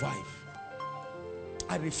to survive.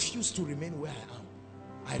 I refuse to remain where I am.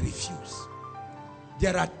 I refuse.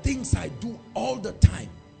 There are things I do all the time.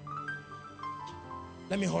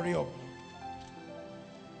 Let me hurry up.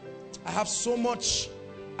 I have so much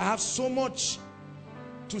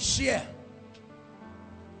to share.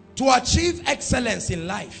 To achieve excellence in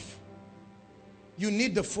life, you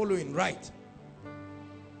need the following, right?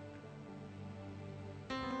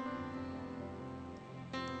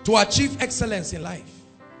 To achieve excellence in life,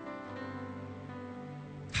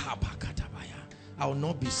 I will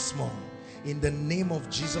not be small. In the name of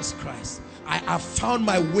Jesus Christ, I have found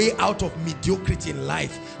my way out of mediocrity in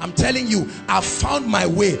life. I'm telling you, I've found my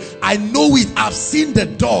way. I know it. I've seen the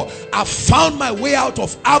door. I've found my way out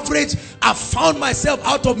of average. I've found myself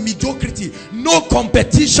out of mediocrity. No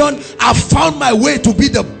competition. I've found my way to be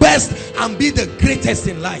the best and be the greatest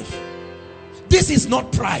in life. This is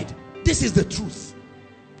not pride. This is the truth.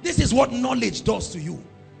 This is what knowledge does to you.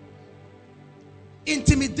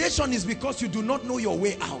 Intimidation is because you do not know your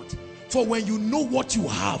way out. For when you know what you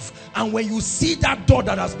have, and when you see that door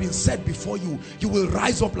that has been set before you, you will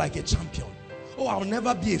rise up like a champion. Oh, I'll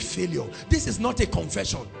never be a failure. This is not a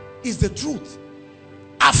confession. It's the truth.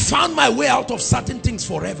 I found my way out of certain things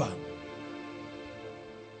forever.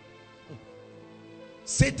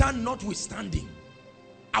 Satan notwithstanding,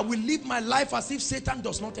 I will live my life as if Satan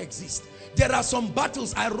does not exist. There are some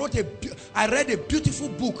battles. I read a beautiful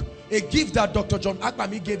book, a gift that Dr. John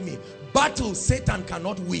Akpami gave me. Battles Satan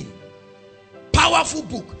cannot win. Powerful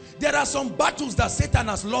book. There are some battles that Satan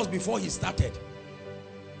has lost before he started.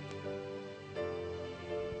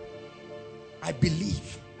 I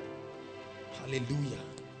believe. Hallelujah.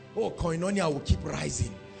 Oh, Koinonia will keep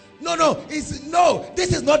rising. No, this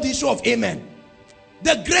is not the issue of amen.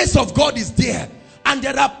 The grace of God is there. And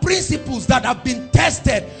there are principles that have been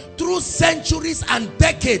tested through centuries and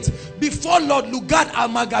decades. Before Lord Lugard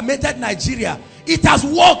amalgamated Nigeria, it has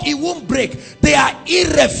worked. It won't break. They are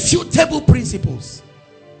irrefutable principles.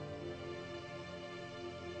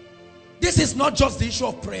 This is not just the issue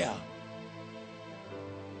of prayer.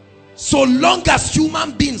 So long as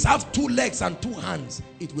human beings have 2 legs and 2 hands,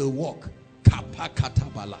 it will work.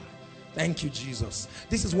 Thank you, Jesus.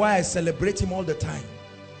 This is why I celebrate him all the time.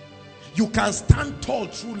 You can stand tall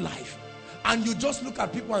through life, and you just look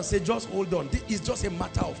at people and say, just hold on. It's just a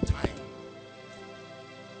matter of time.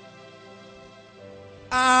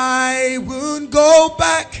 I won't go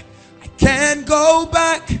back. I can't go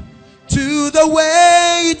back to the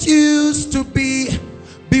way it used to be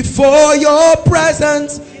before your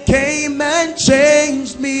presence came and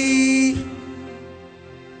changed me.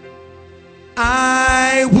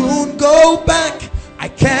 I won't go back. I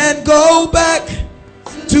can't go back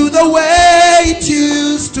to the way it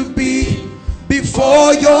used to be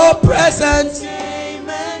before your presence came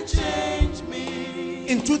and changed me.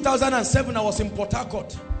 In 2007, I was in Port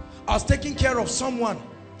Harcourt. I was taking care of someone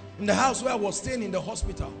in the house where I was staying in the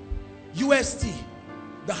hospital. UST,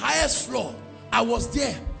 the highest floor. I was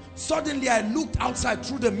there. Suddenly I looked outside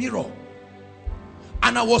through the mirror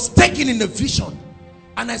and I was taken in the vision,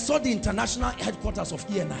 and I saw the international headquarters of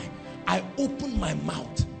ENI. I opened my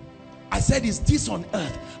mouth. I said, is this on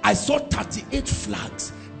earth? I saw 38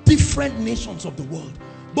 flags, different nations of the world.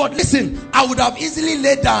 But listen, I would have easily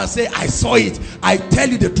laid down and say, I saw it. I tell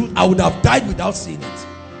you the truth, I would have died without seeing it.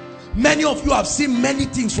 Many of you have seen many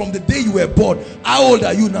things from the day you were born. How old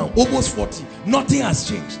are you now? Almost 40. Nothing has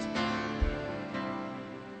changed.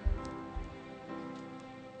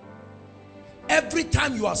 Every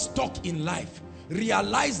time you are stuck in life,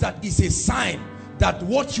 realize that it's a sign that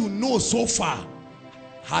what you know so far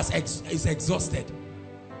is exhausted.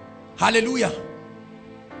 Hallelujah.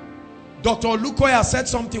 Dr. Olukoya said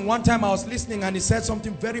something one time. I was listening and he said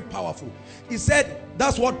something very powerful. He said,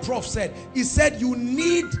 that's what Prof said. He said you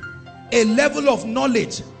need a level of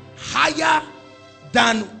knowledge higher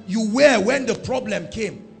than you were when the problem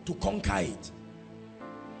came to conquer it.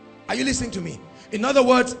 Are you listening to me? In other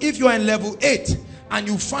words, if you are in level 8 and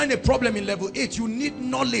you find a problem in level 8, you need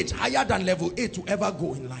knowledge higher than level 8 to ever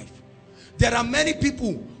go in life. There are many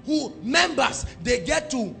people who, members, they get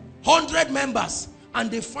to 100 members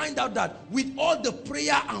and they find out that with all the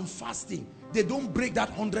prayer and fasting, they don't break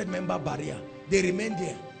that 100-member barrier. They remain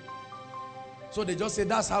there. So they just say,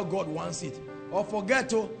 that's how God wants it. Or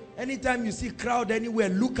forget, anytime you see crowd anywhere,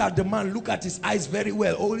 look at the man, look at his eyes very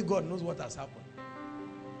well. Only God knows what has happened.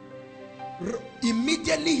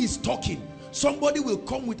 Immediately he's talking, somebody will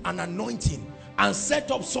come with an anointing and set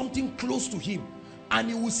up something close to him, and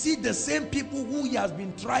you will see the same people who he has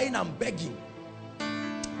been trying and begging.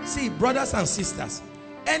 See, brothers and sisters,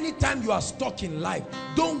 anytime you are stuck in life,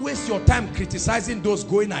 don't waste your time criticizing those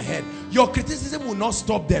going ahead. Your criticism will not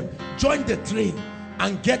stop them. Join the train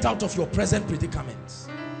and get out of your present predicaments.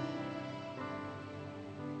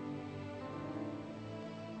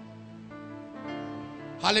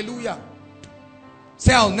 Hallelujah.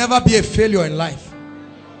 Say, I'll never be a failure in life.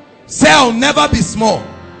 Say, I'll never be small.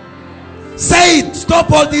 Say it. Stop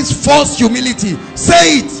all this false humility.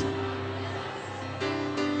 Say it.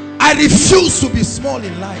 I refuse to be small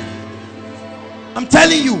in life. I'm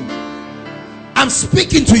telling you. I'm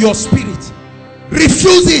speaking to your spirit.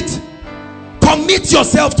 Refuse it. Commit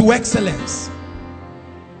yourself to excellence.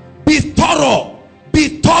 Be thorough.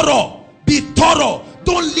 Be thorough. Be thorough.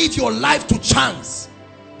 Don't leave your life to chance.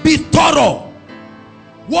 Be thorough.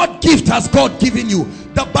 What gift has God given you?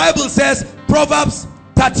 The Bible says, Proverbs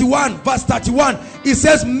 31 verse 31, it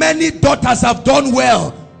says, many daughters have done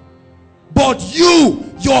well, but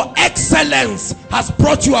you, your excellence has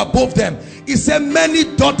brought you above them. It said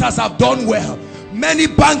many daughters have done well, many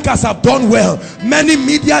bankers have done well, many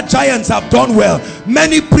media giants have done well,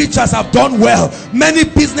 many preachers have done well, many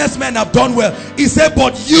businessmen have done well. He said,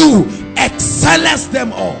 but you excellence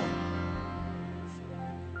them all.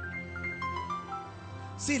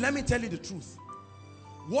 See, let me tell you the truth.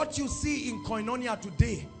 What you see in Koinonia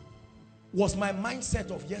today was my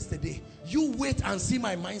mindset of yesterday. You wait and see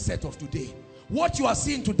my mindset of today. What you are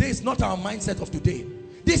seeing today is not our mindset of today.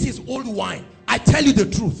 This is old wine. I tell you the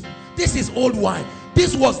truth. This is old wine.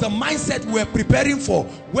 This was the mindset we were preparing for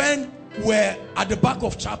when we were at the back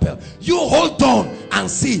of chapel. You hold on and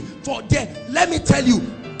see. For there, let me tell you,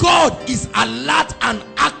 God is alert and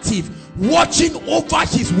active, watching over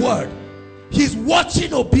his word. He's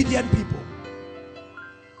watching obedient people.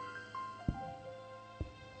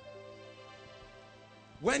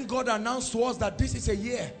 When God announced to us that this is a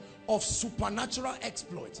year of supernatural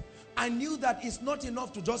exploits, I knew that it's not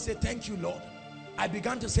enough to just say, thank you, Lord. I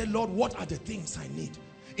began to say, Lord, what are the things I need?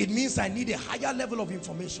 It means I need a higher level of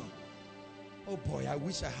information. Oh boy, I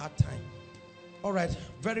wish I had time. All right,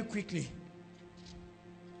 very quickly.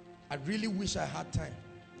 I really wish I had time.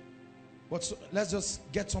 But so, let's just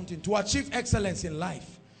get something. To achieve excellence in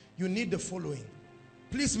life, you need the following.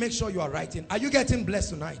 Please make sure you are writing. Are you getting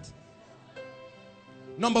blessed tonight?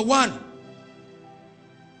 Number one,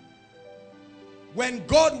 when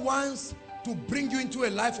God wants to bring you into a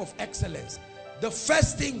life of excellence, the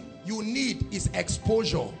first thing you need is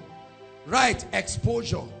exposure. Right?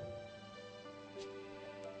 Exposure.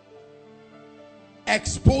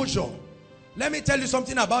 Exposure. Let me tell you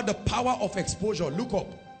something about the power of exposure. Look up.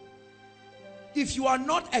 if you are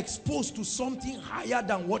not exposed to something higher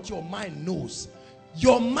than what your mind knows,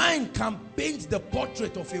 your mind can paint the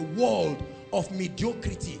portrait of a world of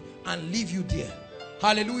mediocrity and leave you there.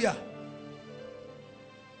 Hallelujah.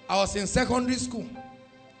 I was in secondary school.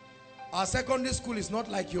 Our secondary school is not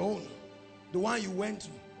like your own, the one you went to,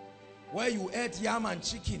 where you ate yam and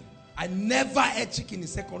chicken. I never ate chicken in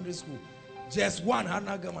secondary school. Just one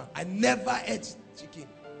hanagama. I never ate chicken.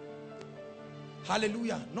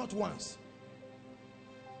 Hallelujah. Not once.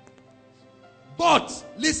 But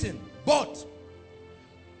listen, but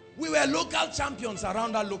we were local champions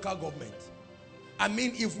around our local government. I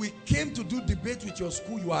mean, if we came to do debate with your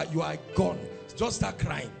school, you are gone. Just start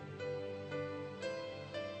crying.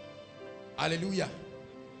 Hallelujah.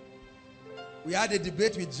 We had a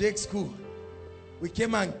debate with Jake's school. We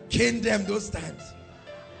came and caned them those times.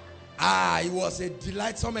 It was a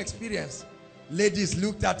delightsome experience. Ladies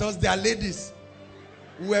looked at us. They are ladies.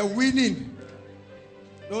 We were winning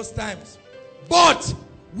those times. But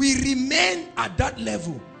we remained at that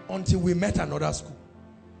level until we met another school.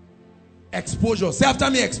 Exposure. Say after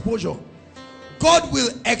me, exposure. God will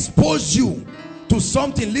expose you to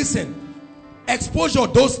something. Listen. Exposure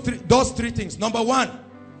does three things. Number one,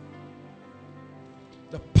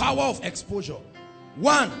 the power of exposure.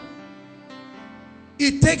 One,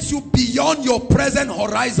 it takes you beyond your present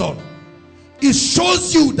horizon. It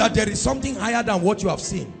shows you that there is something higher than what you have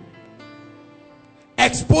seen.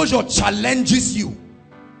 Exposure challenges you.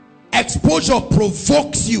 Exposure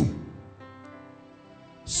provokes you.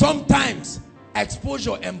 Sometimes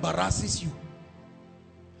exposure embarrasses you.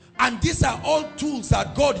 And these are all tools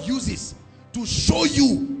that God uses to show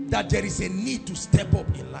you that there is a need to step up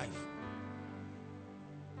in life.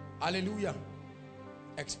 Hallelujah.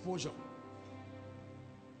 Exposure.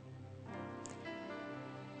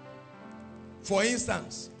 For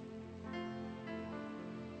instance,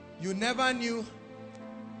 you never knew.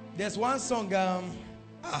 There's one song,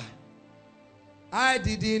 I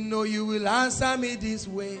didn't know you will answer me this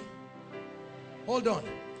way. Hold on.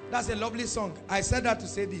 That's a lovely song. I said that to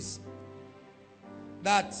say this.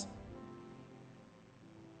 That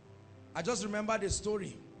I just remember the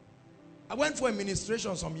story. I went for a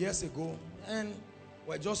ministration some years ago and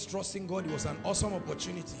we're just trusting God. It was an awesome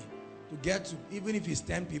opportunity to get to, even if it's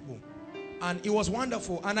 10 people. And it was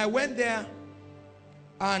wonderful. And I went there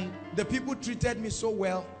and the people treated me so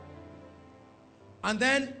well. And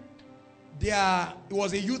then it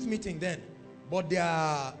was a youth meeting then. But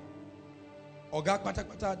their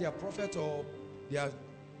their prophet or their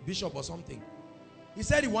bishop or something, he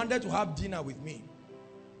said he wanted to have dinner with me.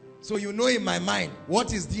 So you know in my mind,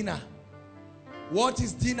 what is dinner? What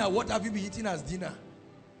is dinner? What have you been eating as dinner?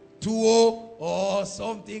 Tuwo or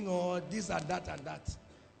something or this and that and that.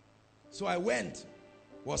 So I went,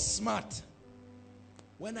 was smart.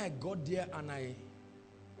 When I got there and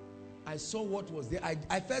I saw what was there,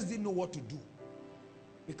 I first didn't know what to do.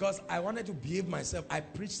 Because I wanted to behave myself. I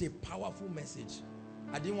preached a powerful message.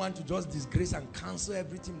 I didn't want to just disgrace and cancel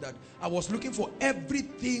everything that I was looking for,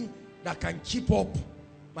 everything that can keep up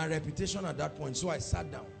my reputation at that point. So I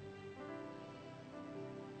sat down.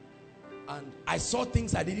 And I saw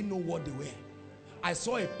things I didn't know what they were. I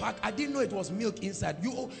saw a pack. I didn't know it was milk inside.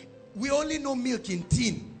 We only know milk in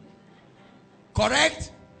tin.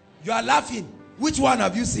 Correct? You are laughing. Which one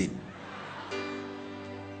have you seen?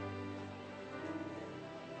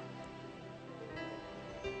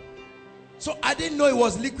 So I didn't know it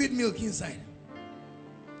was liquid milk inside.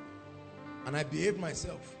 And I behaved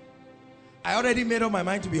myself. I already made up my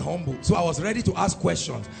mind to be humble. So I was ready to ask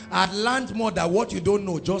questions. I had learned more that what you don't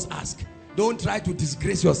know, just ask. Don't try to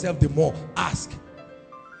disgrace yourself the more. Ask.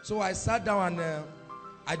 So I sat down and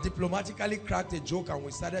I diplomatically cracked a joke and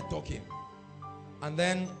we started talking. And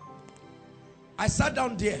then I sat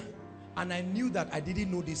down there and I knew that I didn't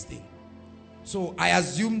know this thing. So I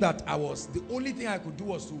assumed that the only thing I could do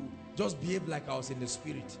was to just behave like I was in the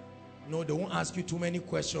spirit. No, they won't ask you too many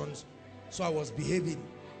questions. So I was behaving.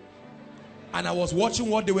 And I was watching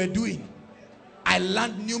what they were doing. I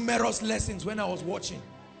learned numerous lessons when I was watching.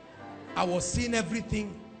 I was seeing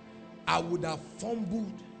everything. I would have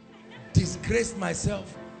fumbled, disgraced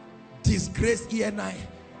myself, disgraced ENI,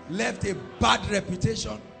 left a bad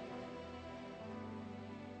reputation.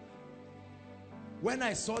 When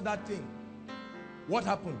I saw that thing, what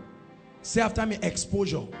happened? Say after me,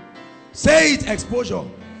 exposure. Say it, exposure.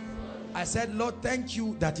 I said, Lord, thank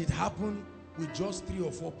you that it happened with just 3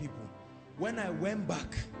 or 4 people. When I went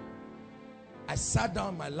back, I sat down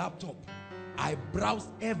on my laptop. I browsed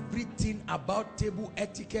everything about table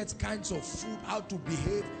etiquette, kinds of food, how to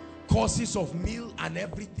behave, courses of meal and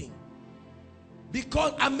everything.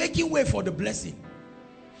 Because I'm making way for the blessing.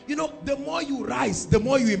 You know, the more you rise, the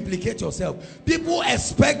more you implicate yourself. People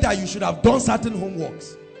expect that you should have done certain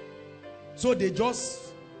homeworks. So they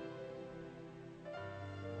just...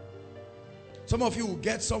 Some of you will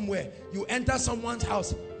get somewhere. You enter someone's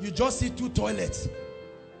house. You just see 2 toilets.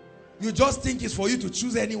 You just think it's for you to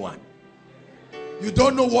choose anyone. You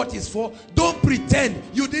don't know what it's for. Don't pretend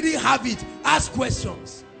you didn't have it. Ask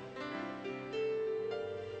questions.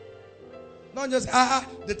 Not just,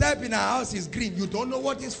 the type in our house is green. You don't know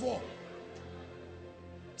what it's for.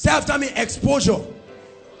 Say after me, exposure.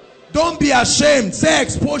 Don't be ashamed. Say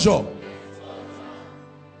exposure.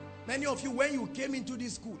 Many of you, when you came into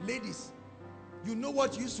this school, ladies, you know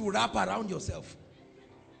what you used to wrap around yourself.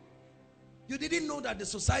 You didn't know that the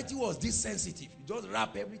society was this sensitive. You just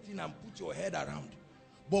wrap everything and put your head around.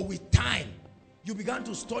 But with time, you began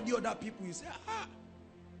to study other people. You say,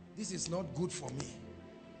 this is not good for me.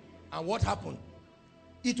 And what happened?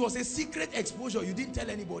 It was a secret exposure. You didn't tell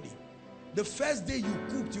anybody. The first day you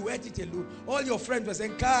cooked, you ate it alone. All your friends were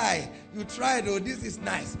saying, Kai, you tried, oh, this is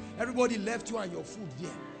nice. Everybody left you and your food there.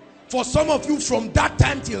 For some of you, from that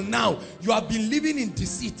time till now, you have been living in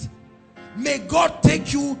deceit. May God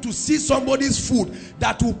take you to see somebody's food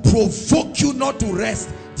that will provoke you not to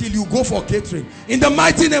rest till you go for catering. In the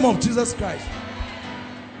mighty name of Jesus Christ.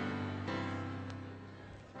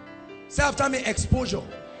 Say after me, exposure.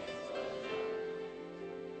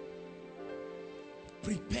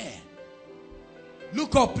 Prepare.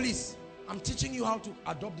 Look up, please. I'm teaching you how to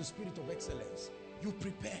adopt the spirit of excellence. You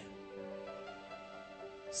prepare.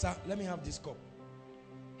 Sir, let me have this cup.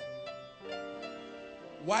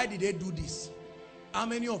 Why did they do this? How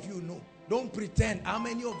many of you know? Don't pretend. How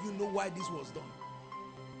many of you know why this was done?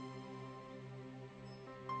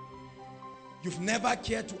 You've never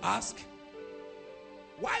cared to ask?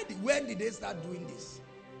 When did they start doing this?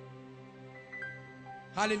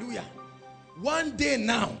 Hallelujah. One day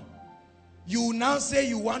now, you now say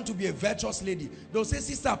you want to be a virtuous lady. They'll say,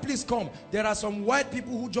 sister, please come. There are some white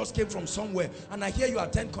people who just came from somewhere, and I hear you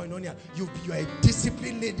attend Koinonia. You are a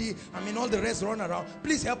disciplined lady. I mean, all the rest run around.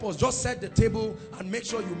 Please help us. Just set the table and make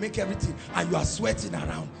sure you make everything. And you are sweating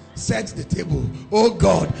around. Set the table. Oh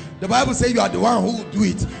God. The Bible says you are the one who will do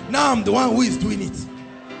it. Now I'm the one who is doing it.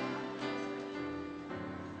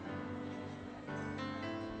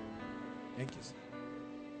 Thank you, sir.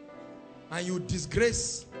 And you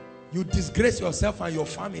disgrace yourself and your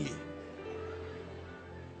family.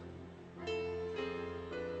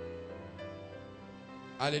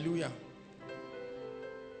 Hallelujah.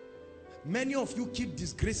 Many of you keep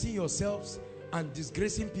disgracing yourselves and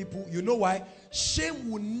disgracing people. You know why? Shame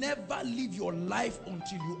will never leave your life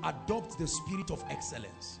until you adopt the spirit of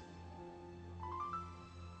excellence.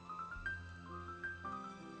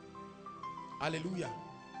 Hallelujah.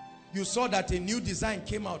 You saw that a new design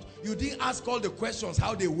came out. You didn't ask all the questions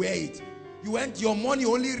how they wear it. You went, your money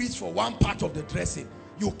only reached for one part of the dressing.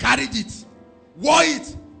 You carried it, wore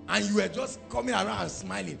it, and you were just coming around and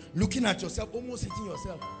smiling, looking at yourself, almost hitting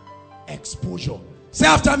yourself. Exposure. Say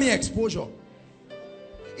after me, exposure.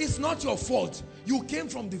 It's not your fault. You came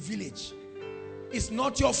from the village. It's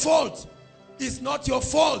not your fault. It's not your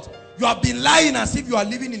fault. You have been lying as if you are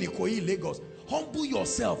living in Ikoyi, Lagos. Humble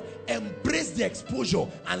yourself, embrace the exposure,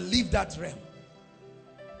 and leave that realm.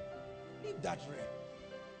 Leave that realm.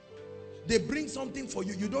 They bring something for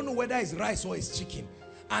you. You don't know whether it's rice or it's chicken.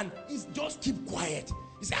 And it's just keep quiet.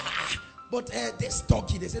 You say, but this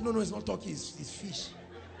turkey. They say, no, it's not turkey, it's fish.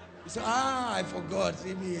 You say, I forgot.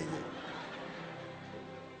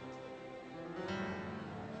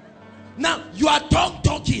 Now, you are tongue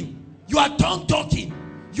talking. You are tongue talking.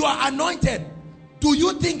 You are anointed. Do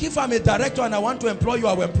you think if I'm a director and I want to employ you,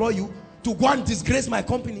 I will employ you to go and disgrace my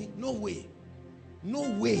company? No way. No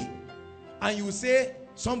way. And you say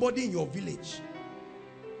somebody in your village.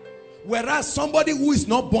 Whereas somebody who is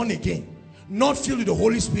not born again, not filled with the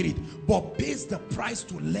Holy Spirit, but pays the price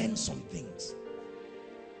to learn some things.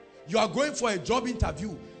 You are going for a job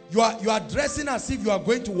interview. You are dressing as if you are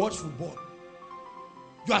going to watch football.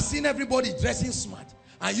 You are seeing everybody dressing smart.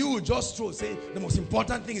 And you will just say, the most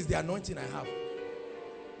important thing is the anointing I have.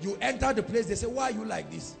 You enter the place, they say, why are you like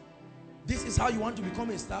this? This is how you want to become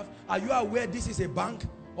a staff? Are you aware this is a bank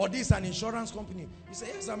or this is an insurance company? You say,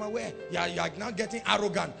 yes, I'm aware. You are now getting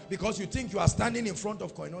arrogant because you think you are standing in front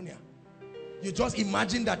of Koinonia. You just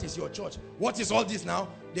imagine that is your church. What is all this now?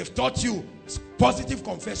 They've taught you positive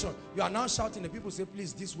confession. You are now shouting. The people say,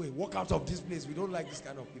 please, this way. Walk out of this place. We don't like this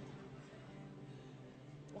kind of people.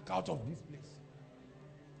 Walk out of this place.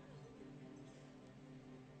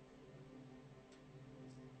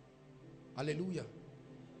 Hallelujah.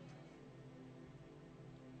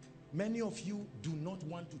 Many of you do not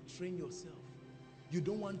want to train yourself You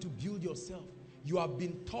don't want to build yourself. You have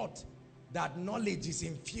been taught that knowledge is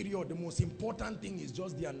inferior. The most important thing is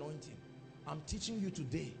just the anointing. I'm teaching you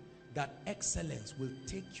today that excellence will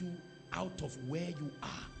take you out of where you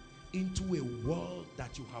are into a world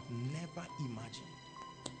that you have never imagined.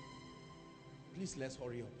 Please, let's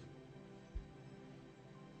hurry up.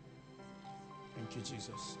 Thank you,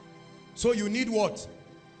 Jesus. So you need what?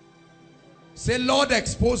 Say, Lord,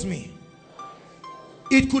 expose me.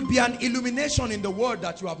 It could be an illumination in the word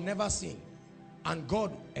that you have never seen, and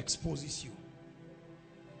God exposes you.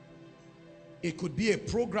 It could be a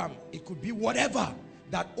program. It could be whatever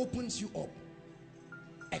that opens you up.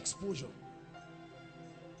 Exposure.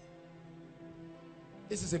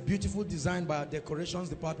 This is a beautiful design by our decorations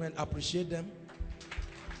department. Appreciate them.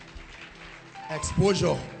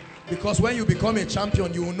 Exposure. Because when you become a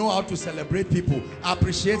champion, you will know how to celebrate people.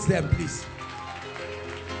 Appreciate them, please.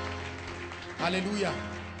 Hallelujah.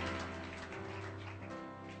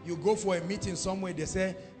 You go for a meeting somewhere, they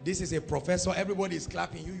say, this is a professor. Everybody is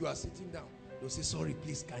clapping you. You are sitting down. They'll say, sorry,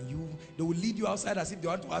 please, can you? They will lead you outside as if they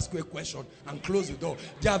want to ask you a question and close the door.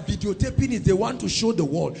 They are videotaping it. They want to show the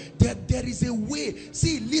world. There is a way.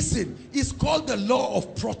 See, listen. It's called the law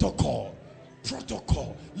of protocol.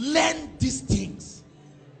 Protocol. Learn these things.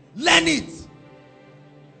 Learn it.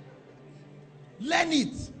 Learn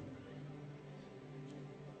it.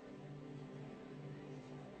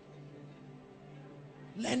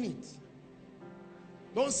 Learn it.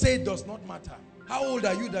 Don't say it does not matter. How old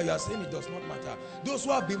are you that you are saying it does not matter? Those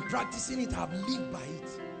who have been practicing it have lived by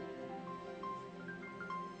it.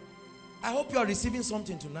 I hope you are receiving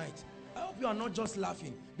something tonight. I hope you are not just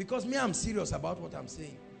laughing, because me, I'm serious about what I'm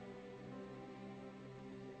saying.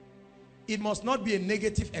 It must not be a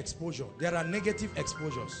negative exposure. There are negative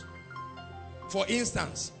exposures. For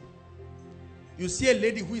instance, you see a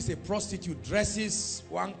lady who is a prostitute, dresses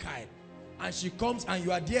one kind, and she comes and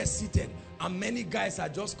you are there seated, and many guys are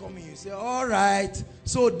just coming. You say, all right,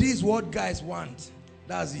 so this is what guys want.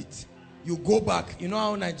 That's it. You go back. You know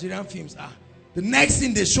how Nigerian films are. The next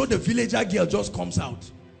thing they show, the villager girl just comes out.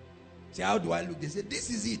 Say, how do I look? They say, this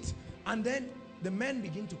is it. And then the men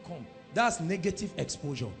begin to come. That's negative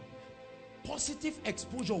exposure. Positive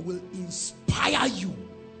exposure will inspire you.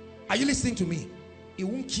 Are you listening to me? It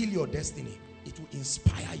won't kill your destiny. It will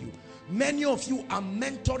inspire you. Many of you are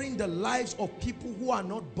mentoring the lives of people who are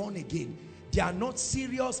not born again. They are not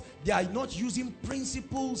serious. They are not using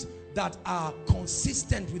principles that are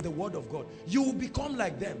consistent with the word of God. You will become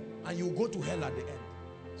like them and you will go to hell at the end.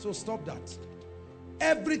 So stop that.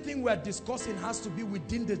 Everything we are discussing has to be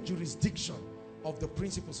within the jurisdiction of the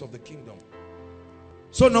principles of the kingdom.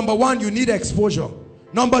 So number one, you need exposure.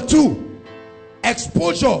 Number two,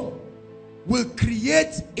 exposure will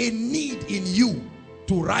create a need in you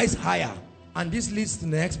to rise higher. And this leads to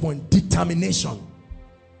the next point, determination.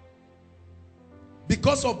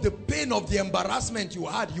 Because of the pain of the embarrassment you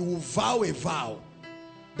had, you will vow a vow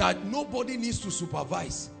that nobody needs to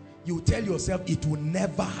supervise. You tell yourself it will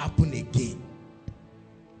never happen again.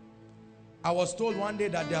 I was told one day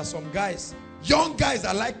that there are some guys, young guys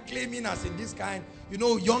that like claiming as in this kind. You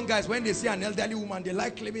know, young guys, when they see an elderly woman, they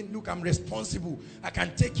like claiming, look, I'm responsible. I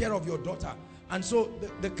can take care of your daughter. And so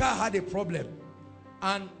the car had a problem.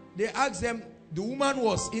 And they asked them, the woman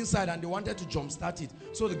was inside and they wanted to jumpstart it.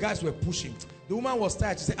 So the guys were pushing. The woman was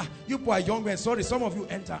tired. She said, you people are young men, sorry, some of you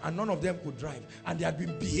enter. And none of them could drive. And they had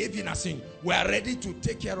been behaving as in, we are ready to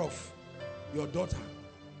take care of your daughter.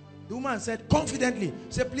 The woman said, confidently,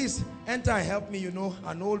 say, please enter and help me. You know,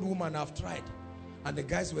 an old woman, I've tried. And the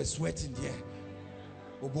guys were sweating there.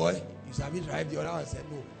 Oh boy, you said, have you drive? The other one said,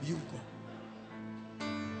 no, you go.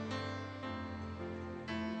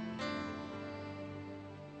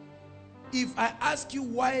 If I ask you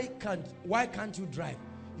why can't you drive,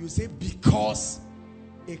 you say because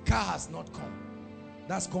a car has not come.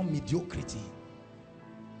 That's called mediocrity.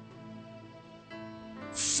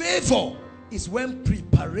 Favor is when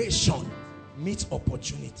preparation meets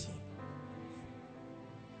opportunity.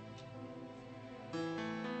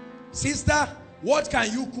 Sister, what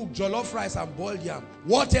can you cook? Jollof rice and boiled yam.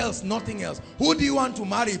 What else? Nothing else. Who do you want to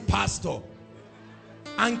marry? Pastor.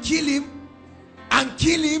 And kill him? And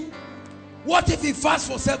kill him? What if he fasts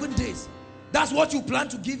for 7 days? That's what you plan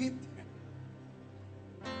to give him?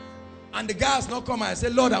 And the guy has not come and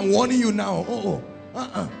said, Lord, I'm warning you now.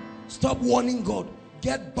 Stop warning God.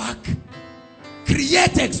 Get back.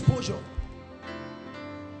 Create exposure.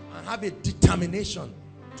 And have a determination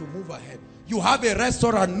to move ahead. You have a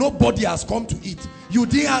restaurant, nobody has come to eat. You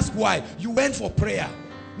didn't ask why. You went for prayer.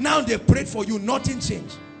 Now they prayed for you, nothing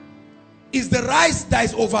changed. It's the rice that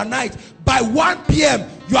is overnight. By 1 p.m.,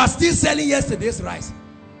 you are still selling yesterday's rice.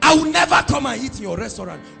 I will never come and eat in your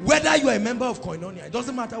restaurant. Whether you are a member of Koinonia, it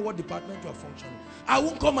doesn't matter what department you are functioning. I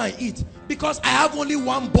won't come and eat because I have only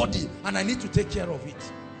one body and I need to take care of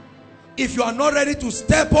it. If you are not ready to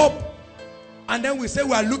step up, and then we say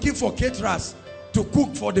we are looking for caterers to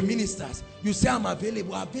cook for the ministers, you say I'm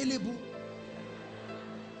available.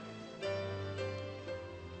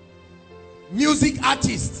 Music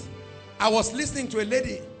artist. I was listening to a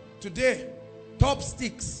lady today, Top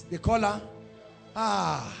Sticks, they call her.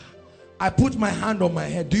 I put my hand on my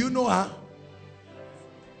head. Do you know her?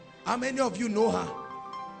 How many of you know her?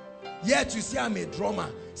 Yet you see I'm a drummer.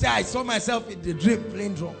 Say I saw myself in the dream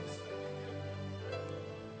playing drums.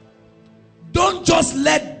 Don't just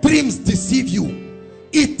let dreams deceive you.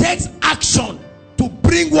 It takes action to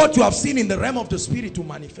bring what you have seen in the realm of the spirit to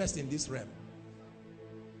manifest in this realm.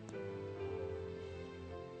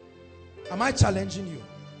 Am I challenging you?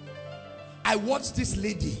 I watched this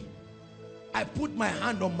lady. I put my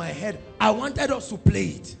hand on my head. I wanted us to play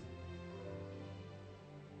it.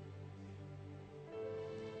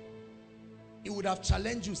 It would have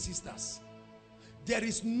challenged you, sisters. There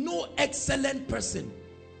is no excellent person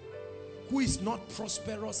who is not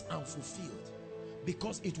prosperous and fulfilled,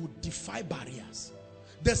 because it would defy barriers.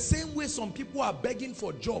 The same way some people are begging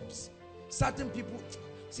for jobs. Certain people,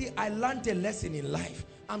 see, I learned a lesson in life.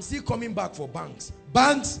 I'm still coming back for banks.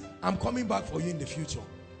 Banks, I'm coming back for you in the future.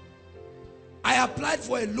 I applied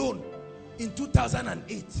for a loan in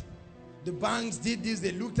 2008. The banks did this.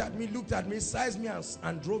 They looked at me, sized me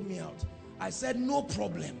and drove me out. I said, no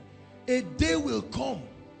problem. A day will come.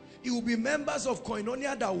 It will be members of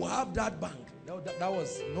Koinonia that will have that bank. That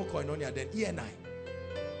was no Koinonia then, ENI.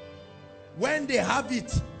 When they have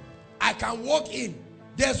it, I can walk in.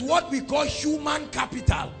 There's what we call human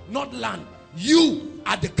capital, not land. You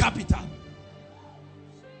are the capital.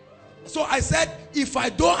 So I said, if I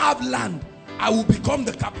don't have land, I will become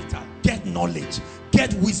the capital. Get knowledge,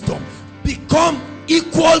 get wisdom, become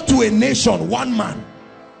equal to a nation, one man.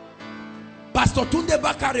 Pastor Tunde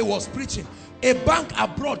Bakare was preaching. A bank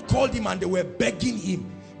abroad called him and they were begging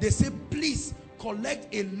him. They said, please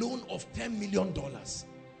collect a loan of $10 million.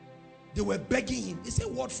 They were begging him. He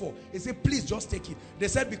said, what for? He said, please just take it. They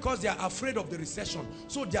said, because they are afraid of the recession.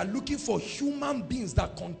 So they are looking for human beings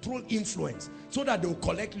that control influence so that they will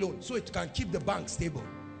collect loans so it can keep the bank stable.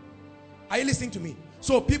 Are you listening to me?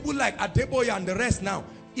 So people like Adeboye and the rest now,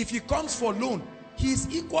 if he comes for loan, he's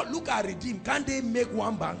equal. Look at Redeem. Can't they make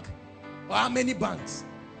one bank? Or how many banks?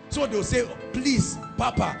 So they'll say, please,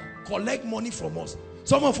 Papa, collect money from us.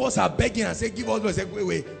 Some of us are begging and say, give us. I say,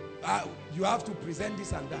 wait, you have to present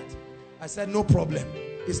this and that. I said, no problem.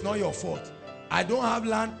 It's not your fault. I don't have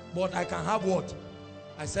land, but I can have what?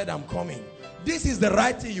 I said, I'm coming. This is the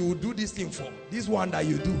right thing you will do this thing for. This one that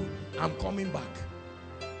you do, I'm coming back.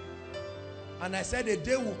 And I said, a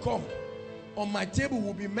day will come. On my table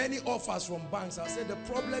will be many offers from banks. I said, the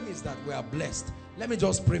problem is that we are blessed. Let me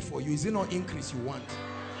just pray for you. Is it not increase you want?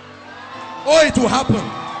 Oh, it will happen.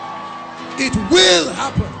 It will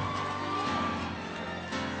happen.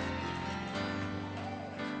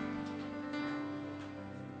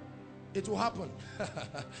 It will happen.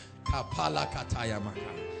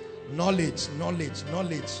 Knowledge, knowledge,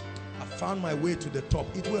 knowledge. I found my way to the top.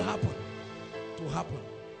 It will happen. It will happen.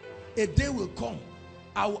 A day will come.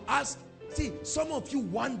 I will ask. See, some of you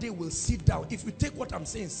one day will sit down. If you take what I'm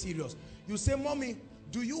saying serious, you say, Mommy,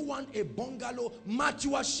 do you want a bungalow?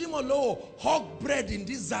 Matthew Ashimolo hog bread in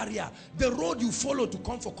this Zaria. The road you follow to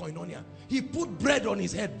come for Koinonia. He put bread on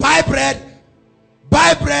his head. Buy bread.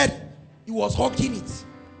 Buy bread. He was hawking it.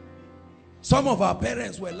 Some of our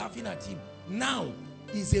parents were laughing at him. Now,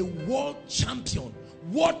 he's a world champion.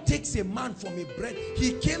 What takes a man from a bread?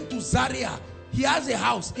 He came to Zaria. He has a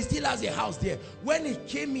house. He still has a house there. When he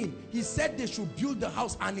came in, he said they should build the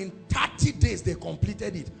house, and in 30 days they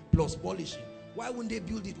completed it, plus polishing. Why wouldn't they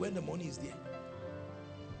build it when the money is there?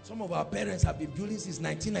 Some of our parents have been building since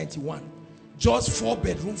 1991. Just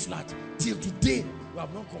 4-bedroom flat. Till today, we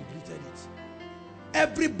have not completed it.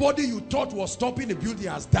 Everybody you thought was stopping the building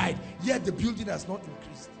has died, yet the building has not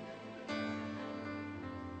increased.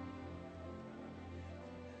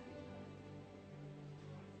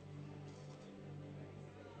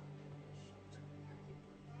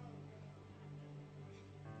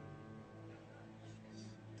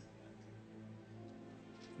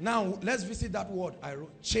 Now, let's visit that word I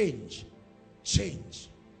wrote. Change. Change.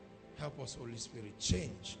 Help us, Holy Spirit.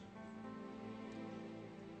 Change.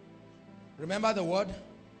 Remember the word?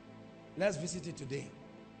 Let's visit it today.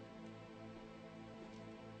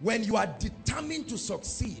 When you are determined to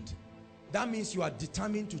succeed, that means you are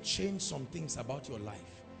determined to change some things about your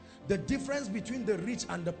life. The difference between the rich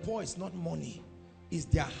and the poor is not money. is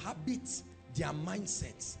their habits, their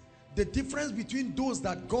mindsets. The difference between those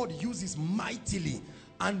that God uses mightily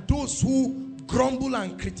and those who grumble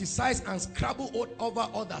and criticize and scrabble over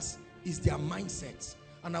others is their mindsets.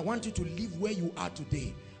 And I want you to live where you are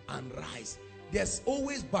today and rise. There's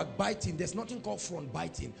always backbiting. There's nothing called front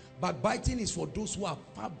biting. Backbiting is for those who are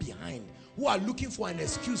far behind, who are looking for an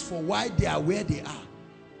excuse for why they are where they are.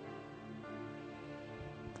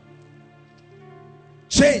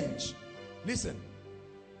 Change. Listen.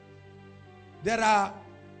 There are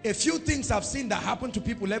a few things I've seen that happen to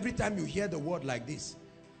people every time you hear the word like this.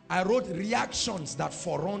 I wrote reactions that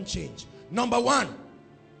forerun change. Number one,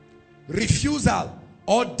 refusal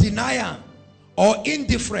or denial or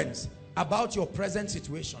indifference about your present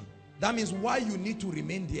situation. That means why you need to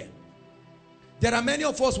remain there. There are many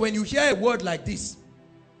of us, when you hear a word like this,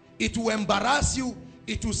 it will embarrass you,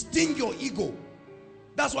 it will sting your ego.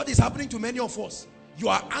 That's what is happening to many of us. You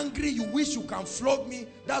are angry, you wish you can flog me.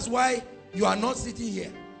 That's why you are not sitting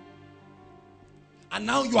here. And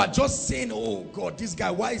now you are just saying, oh God, this guy,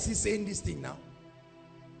 why is he saying this thing now?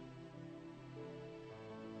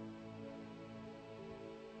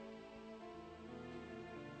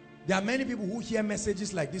 There are many people who hear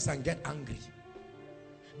messages like this and get angry.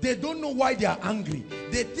 They don't know why they are angry.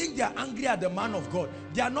 They think they are angry at the man of God.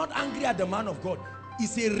 They are not angry at the man of God.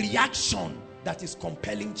 It's a reaction that is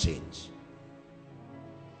compelling change.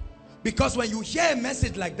 Because when you hear a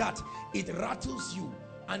message like that, it rattles you.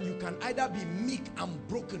 And you can either be meek and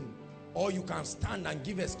broken, or you can stand and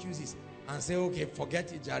give excuses and say, okay,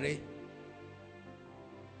 forget it, Jare.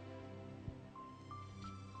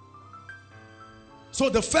 So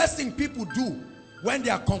the first thing people do when they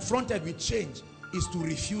are confronted with change is to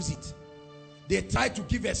refuse it. They try to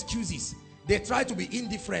give excuses. They try to be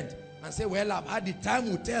indifferent and say, well, I've had the time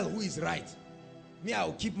will tell who is right. Me,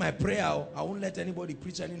 I'll keep my prayer. I won't let anybody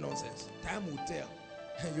preach any nonsense. Time will tell.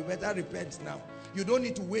 You better repent now. You don't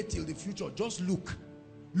need to wait till the future. Just look.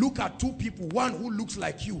 Look at two people, one who looks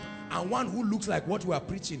like you and one who looks like what we are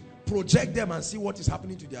preaching. Project them and see what is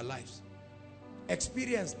happening to their lives.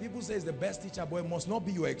 Experience, people say, is the best teacher, but it must not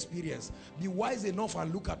be your experience. Be wise enough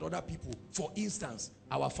and look at other people. For instance,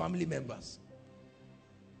 our family members.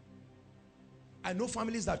 I know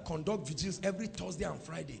families that conduct vigils every Thursday and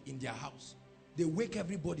Friday in their house. They wake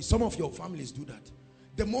everybody. Some of your families do that.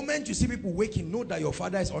 The moment you see people waking, know that your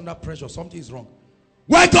father is under pressure. Something is wrong.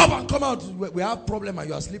 Wake up and come out. We have a problem and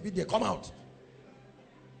you are sleeping there. Come out.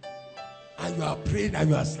 And you are praying and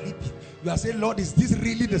you are sleeping. You are saying, Lord, is this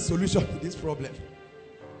really the solution to this problem?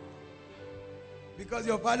 Because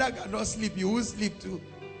your father cannot sleep, you will sleep too.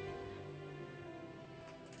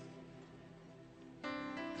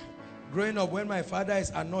 Growing up, when my father is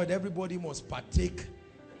annoyed, everybody must partake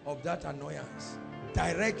of that annoyance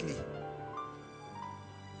directly.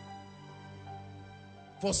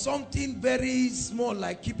 For something very small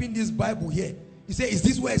like keeping this Bible here, you say, is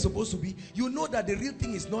this where it's supposed to be? You know that the real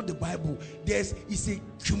thing is not the Bible. It's a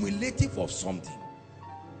cumulative of something.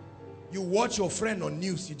 You watch your friend on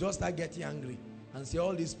news, you just start getting angry and say,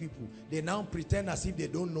 all these people, they now pretend as if they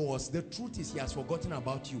don't know us. The truth is, he has forgotten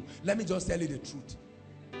about you. Let me just tell you the truth.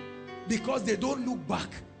 Because they don't look back.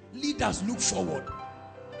 Leaders look forward.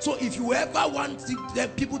 So if you ever want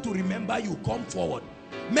people to remember you, come forward.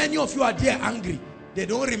 Many of you are there angry. They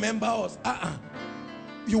don't remember us.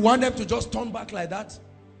 You want them to just turn back like that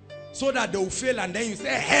so that they will fail, and then you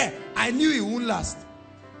say, hey, I knew it won't last.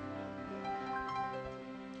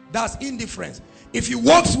 That's indifference. If he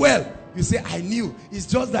works well, you say, I knew. It's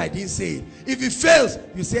just that I didn't say it. If he fails,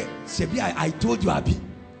 you say, Shebi, I told you, Abi.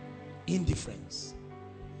 Indifference.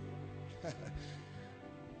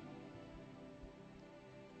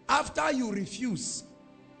 After you refuse,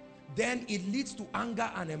 then it leads to anger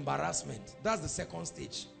and embarrassment. That's the second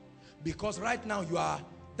stage. Because right now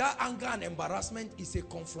that anger and embarrassment is a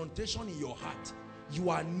confrontation in your heart. You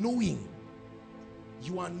are knowing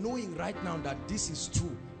right now that this is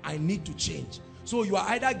true. I need to change. So you are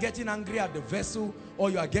either getting angry at the vessel or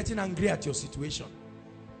you are getting angry at your situation.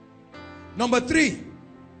 Number 3,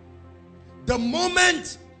 the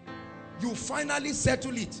moment you finally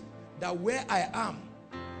settle it, that where I am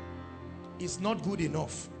is not good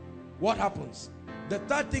enough, what happens? The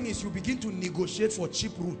third thing is you begin to negotiate for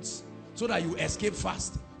cheap routes so that you escape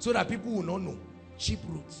fast, so that people will not know. Cheap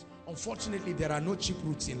routes. Unfortunately, there are no cheap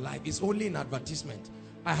routes in life. It's only in advertisement.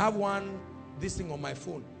 I have this thing on my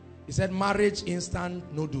phone. He said, marriage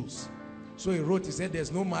instant noodles. So he wrote, he said,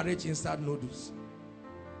 there's no marriage instant noodles.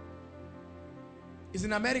 It's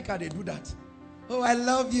in America they do that. Oh, I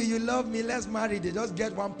love you, you love me, let's marry. They just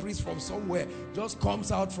get one priest from somewhere, just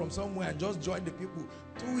comes out from somewhere and just join the people.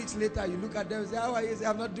 2 weeks later, you look at them and say, how are you? Say,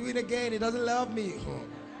 I'm not doing it again. He doesn't love me. Oh,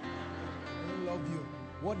 I don't love you.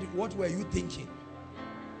 What were you thinking?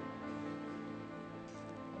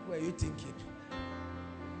 What were you thinking?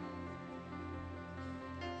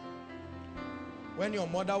 When your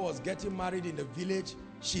mother was getting married in the village,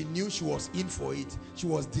 she knew she was in for it. She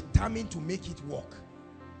was determined to make it work.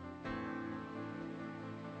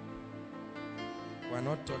 We're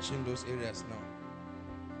not touching those areas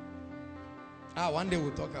now. One day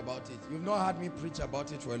we'll talk about it. You've not heard me preach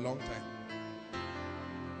about it for a long time.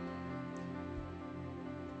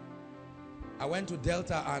 I went to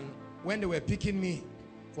Delta, and when they were picking me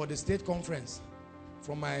for the state conference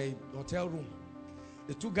from my hotel room,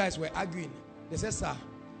 the two guys were arguing. They said, sir,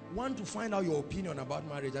 want to find out your opinion about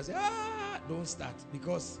marriage. I said, don't start,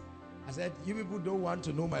 because I said, you people don't want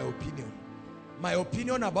to know my opinion. My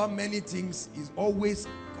opinion about many things is always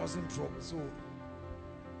causing trouble. So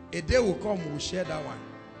a day will come, we'll share that one.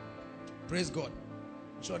 Praise God.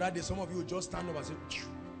 I'm sure that day some of you will just stand up and say, just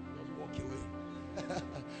walk away.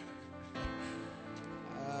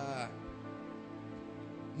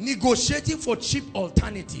 Negotiating for cheap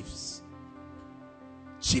alternatives.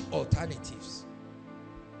 Cheap alternatives.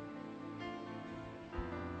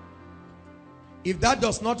 If that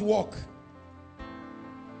does not work,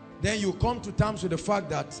 then you come to terms with the fact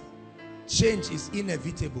that change is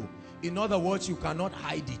inevitable. In other words, you cannot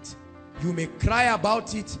hide it. You may cry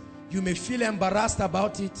about it, you may feel embarrassed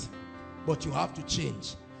about it, but you have to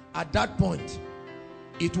change. At that point,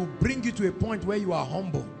 it will bring you to a point where you are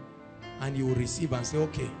humble and you will receive and say,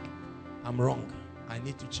 okay, I'm wrong, I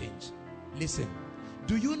need to change. Listen,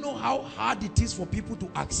 do you know how hard it is for people to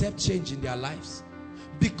accept change in their lives?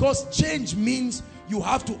 Because change means you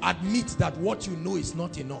have to admit that what you know is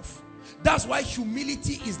not enough. That's why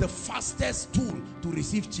humility is the fastest tool to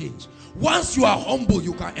receive change. Once you are humble,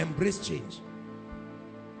 you can embrace change.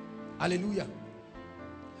 Hallelujah.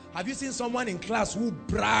 Have you seen someone in class who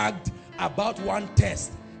bragged about one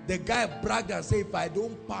test? The guy bragged and said, if I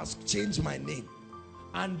don't pass, change my name.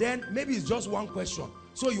 And then maybe it's just one question.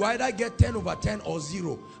 So you either get 10 over 10 or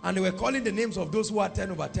 0. And they were calling the names of those who had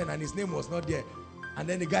 10 over 10 and his name was not there. And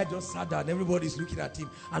then the guy just sat down, everybody's looking at him,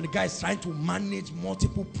 and the guy is trying to manage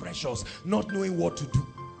multiple pressures, not knowing what to do.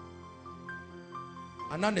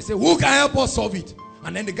 And then they say, who can help us solve it?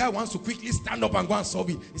 And then the guy wants to quickly stand up and go and solve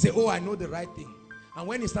it. He say, oh, I know the right thing. And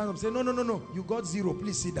when he stands up, say, no, you got 0,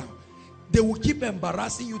 please sit down. They will keep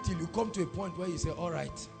embarrassing you till you come to a point where you say, all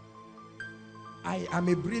right, I am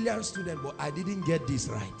a brilliant student, but I didn't get this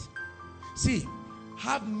right. See,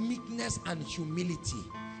 have meekness and humility.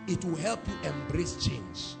 It will help you embrace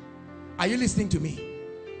change. Are you listening to me?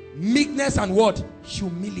 Meekness and what?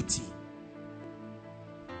 Humility.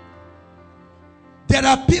 There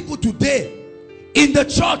are people today in the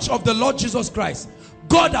church of the Lord Jesus Christ.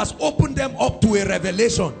 God has opened them up to a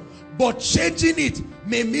revelation, but changing it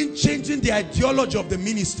may mean changing the ideology of the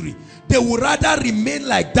ministry. They would rather remain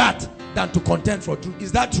like that than to contend for truth.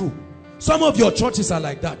 Is that true? Some of your churches are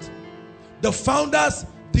like that. The founders,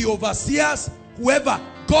 the overseers, whoever,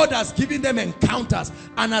 God has given them encounters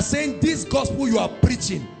and are saying, this gospel you are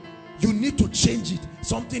preaching, you need to change it.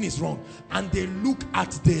 Something is wrong. And they look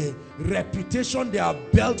at the reputation they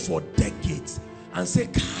have built for decades and say,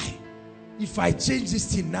 Kai, if I change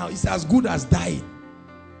this thing now, it's as good as dying.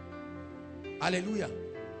 Hallelujah.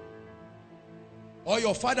 Or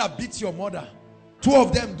your father beats your mother. Two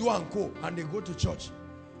of them do and go, and they go to church.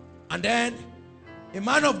 And then a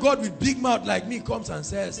man of God with big mouth like me comes and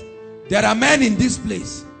says, there are men in this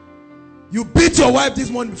place. You beat your wife this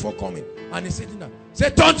morning before coming. And he's sitting down. Say,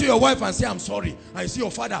 turn to your wife and say, I'm sorry. And you see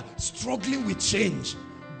your father struggling with change,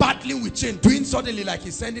 battling with change, doing suddenly like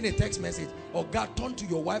he's sending a text message. Or God, turn to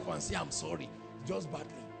your wife and say, I'm sorry. Just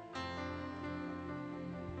battling.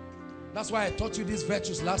 That's why I taught you these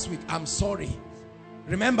virtues last week. I'm sorry.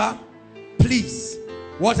 Remember? Please.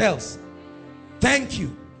 What else? Thank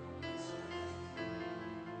you.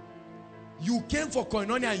 You came for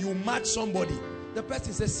koinonia and you match somebody. The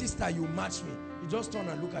person says, sister, you match me. You just turn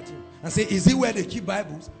and look at him and say, is it where they keep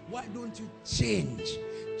Bibles? Why don't you change?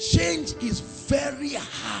 Change is very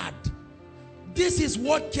hard. This is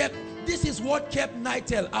what kept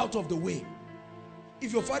Nitel out of the way.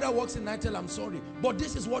 If your father works in Nitel, I'm sorry, but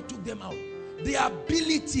this is what took them out. The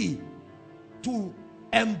ability to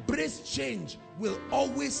embrace change will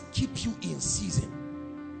always keep you in season.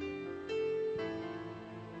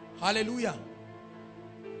 Hallelujah.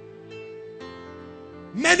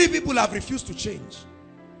 Many people have refused to change,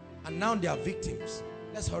 and now they are victims.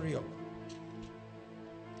 Let's hurry up.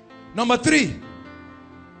 Number 3,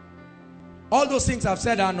 All those things I've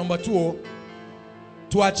said are number 2.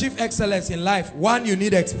 To achieve excellence in life, 1, you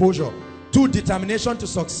need exposure. 2, determination to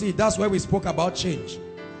succeed. That's where we spoke about change.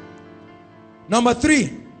 Number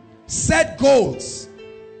 3, set goals.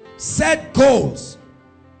 Set goals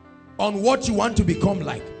on what you want to become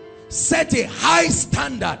like. Set a high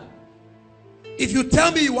standard. If you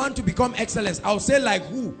tell me you want to become excellence, I'll say like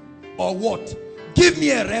who or what. Give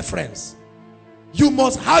me a reference. You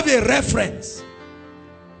must have a reference.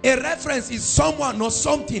 A reference is someone or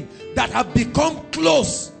something that have become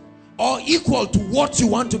close or equal to what you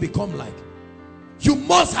want to become like. You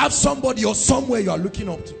must have somebody or somewhere you are looking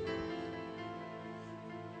up to.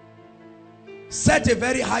 Set a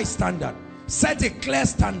very high standard. Set a clear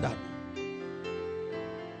standard.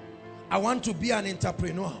 I want to be an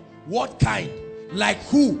entrepreneur. What kind? Like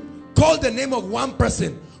who? Call the name of one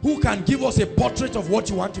person who can give us a portrait of what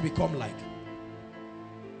you want to become like.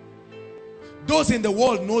 Those in the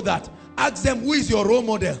world know that. Ask them, who is your role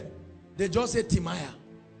model? They just say Timaya.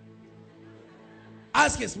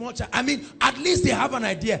 Ask a small child. I mean, at least they have an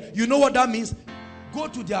idea. You know what that means? Go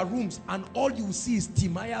to their rooms and all you see is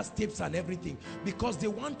Timaya's tapes and everything, because they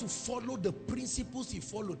want to follow the principles he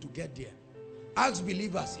followed to get there. Ask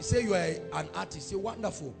believers. You say you are an artist. Say,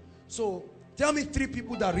 wonderful. So tell me 3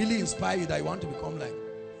 people that really inspire you that you want to become like.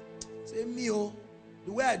 Say, me, oh,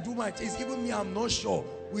 the way I do my things, even me, I'm not sure.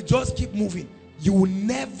 We just keep moving. You will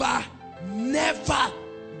never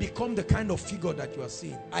become the kind of figure that you are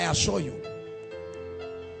seeing. I assure you.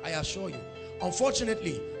 I assure you.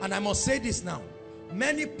 Unfortunately, and I must say this now,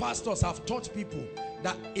 many pastors have taught people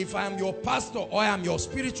that if I am your pastor or I am your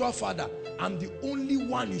spiritual father, I'm the only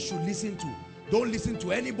one you should listen to. Don't listen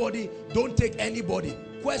to anybody. Don't take anybody.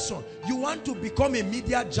 Question: you want to become a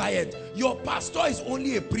media giant. Your pastor is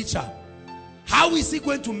only a preacher. How is he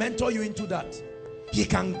going to mentor you into that? He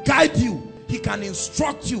can guide you. He can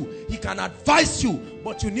instruct you. He can advise you.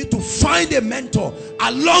 But you need to find a mentor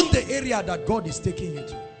along the area that God is taking you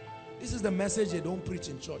to. This is the message they don't preach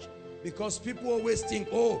in church. Because people always think,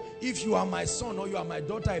 oh, if you are my son or you are my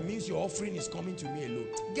daughter, it means your offering is coming to me alone.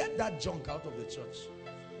 Get that junk out of the church.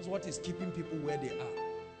 That's what is keeping people where they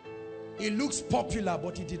are. It looks popular,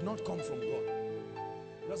 but it did not come from God.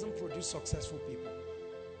 It doesn't produce successful people.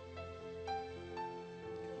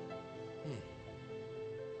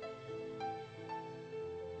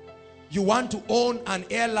 You want to own an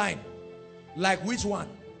airline. Like which one?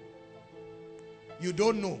 You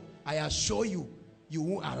don't know. I assure you, you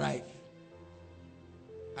won't arrive.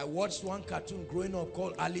 I watched one cartoon growing up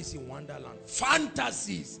called Alice in Wonderland.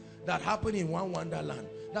 Fantasies that happen in one wonderland.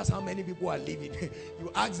 That's how many people are living.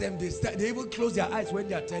 You ask them, they even close their eyes when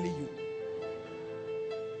they are telling you.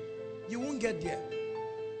 You won't get there.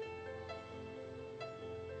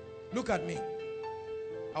 Look at me.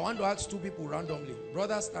 I want to ask 2 people randomly.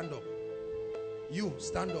 Brother, stand up. You,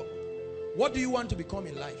 stand up. What do you want to become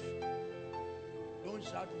in life? Don't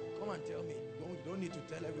shout. Come and tell me. Don't need to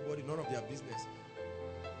tell everybody, none of their business.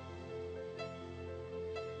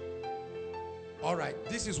 All right,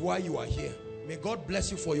 this is why you are here. May God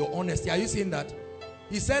bless you for your honesty. Are you seeing that?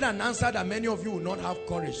 He said an answer that many of you will not have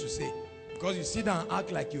courage to say, because you sit down and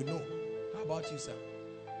act like you know. How about you, sir?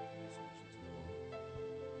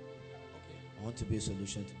 I want to be a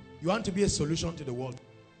solution. You want to be a solution to the world?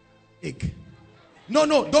 Egg. No,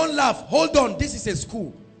 don't laugh. Hold on. This is a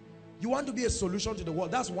school. You want to be a solution to the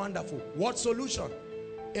world. That's wonderful. What solution?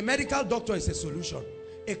 A medical doctor is a solution.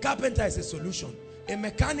 A carpenter is a solution. A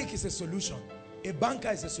mechanic is a solution. A banker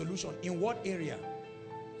is a solution. In what area?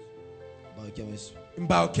 Biochemistry. In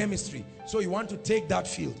biochemistry. So you want to take that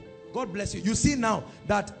field. God bless you. You see now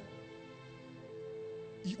that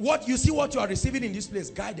what you are receiving in this place,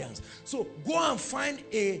 guidance. So go and find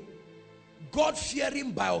a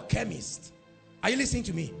God-fearing biochemist. Are you listening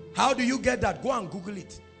to me? How do you get that? Go and Google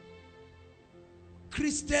it.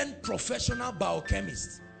 Christian professional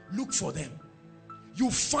biochemists. Look for them. You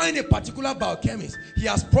find a particular biochemist. He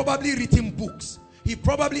has probably written books. He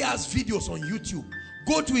probably has videos on YouTube.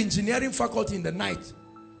 Go to engineering faculty in the night.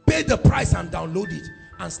 Pay the price and download it.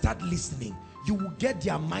 And start listening. You will get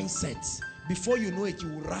their mindsets. Before you know it, you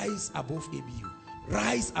will rise above ABU.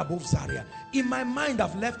 Rise above Zaria. In my mind,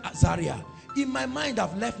 I've left Zaria. In my mind,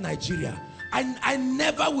 I've left Nigeria. I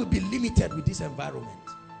never will be limited with this environment.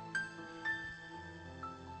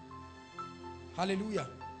 Hallelujah.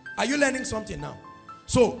 Are you learning something now?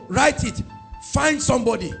 So write it. Find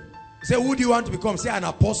somebody. Say, who do you want to become? Say an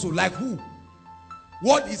apostle. Like who?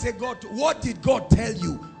 What did God tell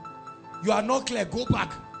you? You are not clear. Go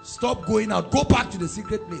back. Stop going out. Go back to the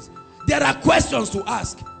secret place. There are questions to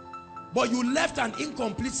ask. But you left an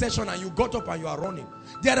incomplete session and you got up and you are running.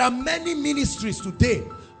 There are many ministries today.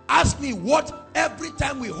 Ask me what, every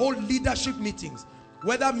time we hold leadership meetings,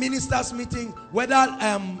 whether ministers meeting, whether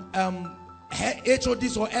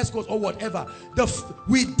HODs or ESCOs or whatever,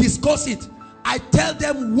 we discuss it. I tell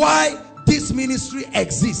them why this ministry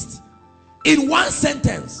exists. In one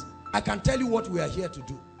sentence, I can tell you what we are here to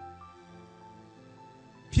do.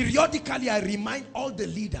 Periodically, I remind all the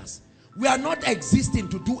leaders, we are not existing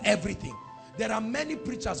to do everything. There are many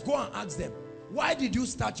preachers, go and ask them, why did you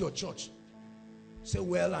start your church? Say,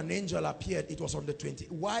 well, an angel appeared, it was on the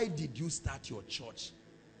 20th. Why did you start your church?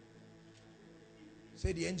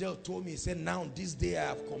 Say, the angel told me, he said, now this day I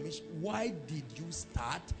have commissioned. Why did you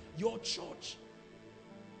start your church?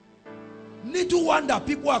 Little wonder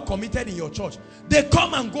people are committed in your church. They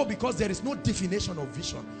come and go because there is no definition of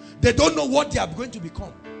vision. They don't know what they are going to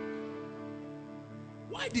become.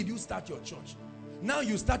 Why did you start your church? Now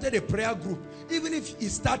you started a prayer group. Even if it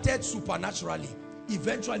started supernaturally,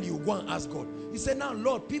 eventually you go and ask God. He said, now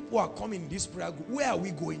Lord, people are coming in this prayer group. Where are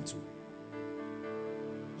we going to?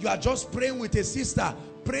 You are just praying with a sister.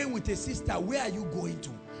 Praying with a sister. Where are you going to?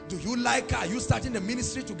 Do you like her? Are you starting a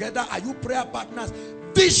ministry together? Are you prayer partners?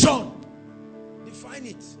 Vision. Define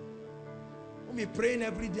it. We'll be praying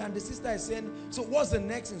every day and the sister is saying, so what's the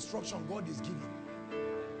next instruction God is giving?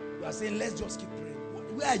 You are saying, let's just keep praying.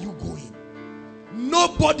 Where are you going?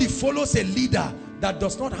 Nobody follows a leader that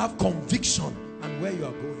does not have conviction and where you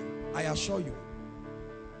are going. I assure you.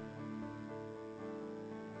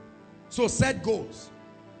 So set goals.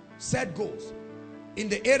 Set goals. In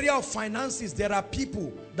the area of finances, there are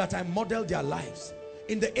people that I model their lives.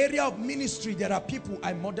 In the area of ministry, there are people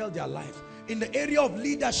I model their lives. In the area of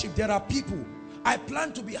leadership, there are people I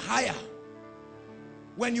plan to be higher.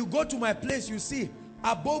 When you go to my place, you see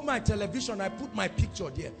above my television, I put my picture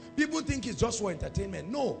there. People think it's just for entertainment.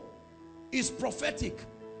 No, it's prophetic.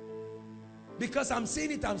 Because I'm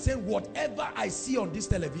saying it, I'm saying whatever I see on this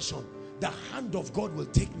television, the hand of God will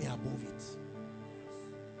take me above it.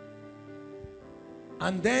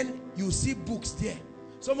 And then you see books there.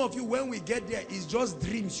 Some of you, when we get there, it's just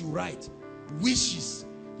dreams you write. Wishes,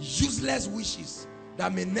 useless wishes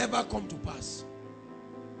that may never come to pass.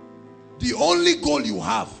 The only goal you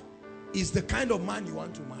have is the kind of man you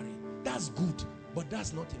want to marry. That's good, but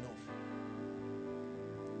that's not enough.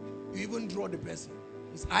 You even draw the person.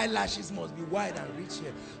 His eyelashes must be wide and rich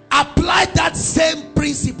here. Apply that same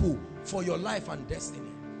principle for your life and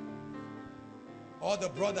destiny. Or the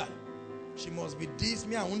brother, she must be this,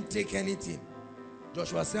 me, I won't take anything.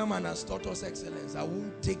 Joshua Selman has taught us excellence. I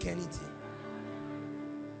won't take anything.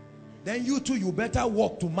 Then you too, you better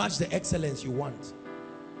work to match the excellence you want.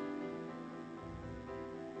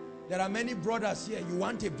 There are many brothers here. You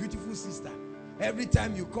want a beautiful sister. Every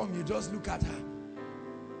time you come, you just look at her.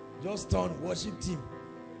 Just turn, worship team.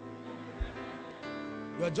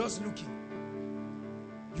 You are just looking.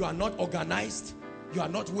 You are not organized. You are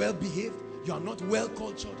not well behaved. You are not well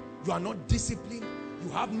cultured. You are not disciplined. You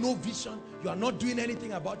have no vision. You are not doing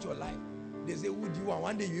anything about your life. They say, who do you want?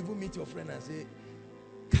 One day you even meet your friend and say,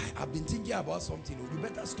 I've been thinking about something. You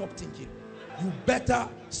better stop thinking. You better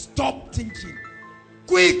stop thinking.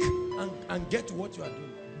 Quick and get to what you are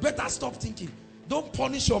doing. Better stop thinking. Don't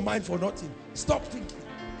punish your mind for nothing. Stop thinking.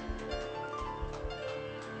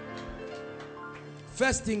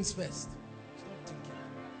 First things first. Stop thinking.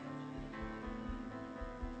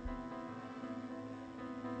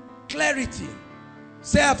 Clarity.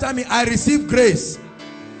 Say after me, I receive grace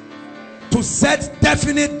to set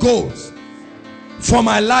definite goals for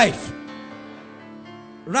my life.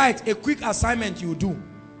 Write a quick assignment you do.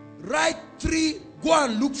 Write go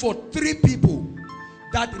and look for 3 people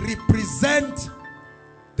that represent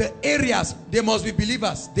the areas. They must be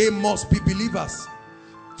believers. They must be believers.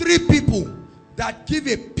 3 people that give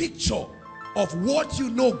a picture of what you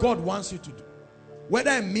know God wants you to do.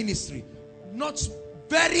 Whether in ministry, not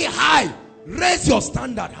very high. Raise your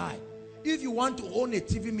standard high. If you want to own a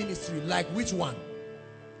TV ministry, like which one?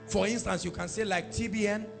 For instance, you can say like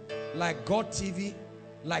TBN, like God TV,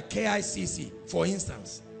 like KICC, for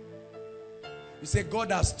instance. You say, God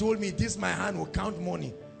has told me this my hand will count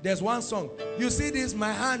money. There's one song. You see this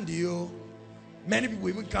my hand, you. Many people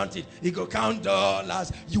even count it. You go count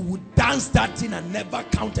dollars. You would dance that thing and never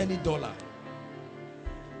count any dollar.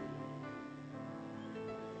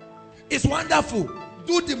 It's wonderful.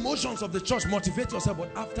 Do the motions of the church. Motivate yourself.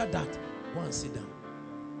 But after that, go and sit down.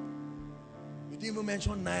 You didn't even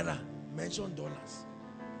mention naira. Mention dollars.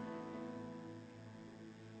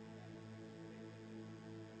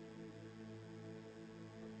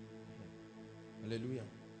 Hallelujah.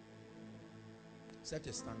 Set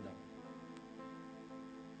a standard.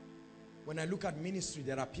 When I look at ministry,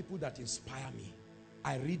 there are people that inspire me.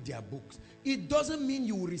 I read their books. It doesn't mean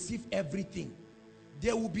you will receive everything.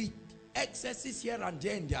 There will be excesses here and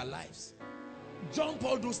there in their lives. Jump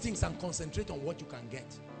all those things and concentrate on what you can get.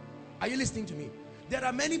 Are you listening to me? There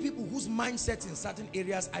are many people whose mindsets in certain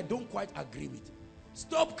areas I don't quite agree with.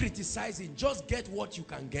 Stop criticizing. Just get what you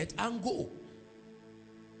can get and go.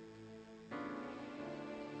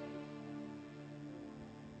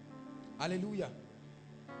 Hallelujah.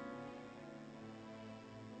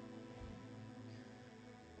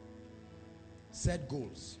 Set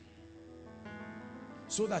goals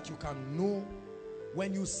so that you can know.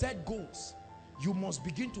 When you set goals, you must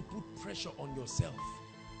begin to put pressure on yourself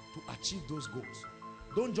to achieve those goals.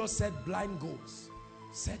 Don't just set blind goals.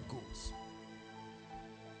 Set goals.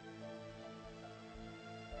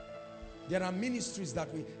 There are ministries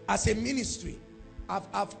that we, as a ministry,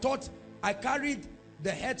 I've taught, I carried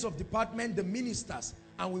the heads of department, the ministers,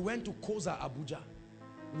 and we went to Koza, Abuja.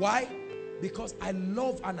 Why? Because I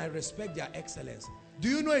love and I respect their excellence. Do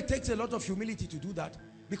you know it takes a lot of humility to do that?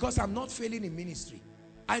 Because I'm not failing in ministry.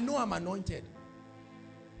 I know I'm anointed.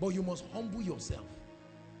 But you must humble yourself.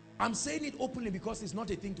 I'm saying it openly because it's not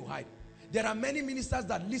a thing to hide. There are many ministers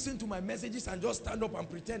that listen to my messages and just stand up and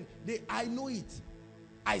pretend. I know it.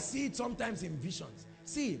 I see it sometimes in visions.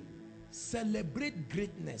 See, celebrate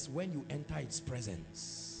greatness when you enter its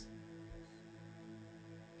presence.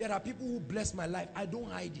 There are people who bless my life. I don't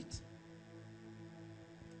hide it.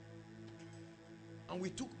 And we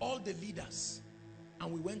took all the leaders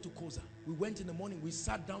and we went to Koza. We went in the morning. We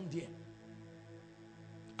sat down there.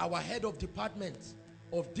 Our head of departments,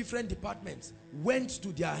 of different departments, went to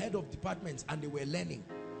their head of departments and they were learning.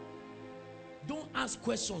 Don't ask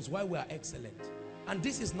questions why we are excellent. And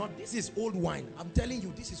this is not, this is old wine. I'm telling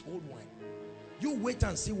you, this is old wine. You wait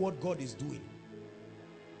and see what God is doing.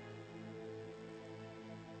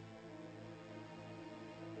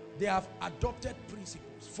 They have adopted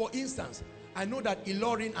principles. For instance, I know that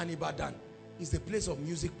Ilorin and Ibadan is the place of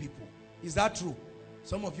music people. Is that true?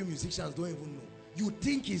 Some of you musicians don't even know. You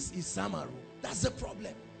think it's Samaru. That's the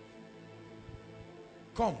problem.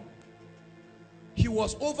 Come. He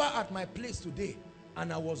was over at my place today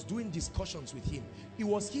and I was doing discussions with him. It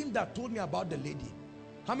was him that told me about the lady.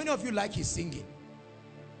 How many of you like his singing?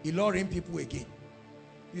 Ilorin people again.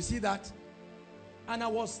 You see that? And I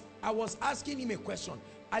was asking him a question.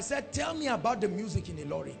 I said, tell me about the music in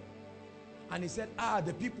Ilorin. And he said,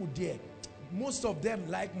 the people there, most of them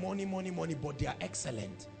like money, money, money, but they are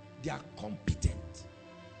excellent. They are competent.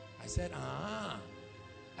 I said,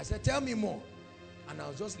 I said, tell me more. And I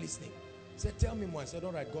was just listening. He said, tell me more. I said,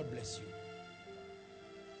 all right, God bless you.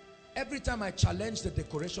 Every time I challenge the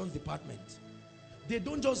decorations department, they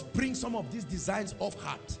don't just bring some of these designs off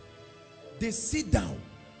heart. They sit down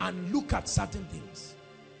and look at certain things.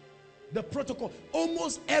 The protocol,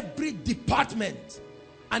 almost every department.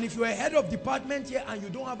 And if you're a head of department here and you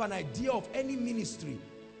don't have an idea of any ministry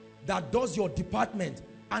that does your department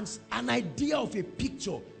and an idea of a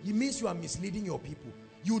picture, it means you are misleading your people.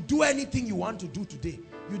 You do anything you want to do today.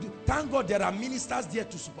 You do. Thank God there are ministers there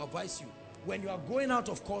to supervise you. When you are going out,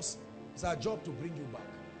 of course, it's our job to bring you back.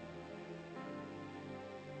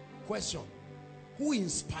 Question: who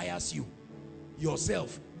inspires you?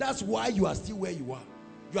 Yourself. That's why you are still where you are.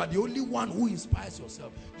 You are the only one who inspires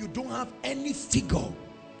yourself. You don't have any figure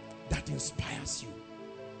that inspires you.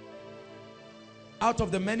 Out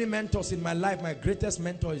of the many mentors in my life, my greatest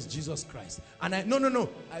mentor is Jesus Christ. And I know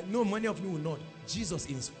many of you will not. Jesus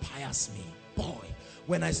inspires me. Boy,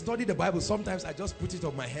 when I study the Bible, sometimes I just put it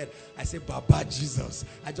on my head. I say, Baba Jesus.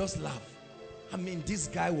 I just laugh. I mean, this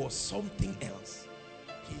guy was something else.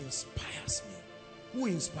 He inspires me. Who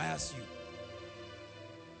inspires you?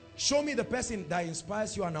 Show me the person that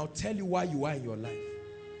inspires you and I'll tell you why you are in your life.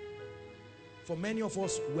 For many of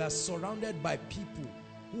us, we are surrounded by people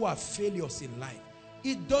who are failures in life.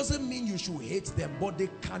 It doesn't mean you should hate them, but they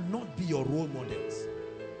cannot be your role models.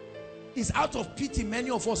 It's out of pity many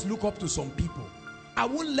of us look up to some people. I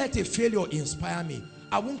won't let a failure inspire me.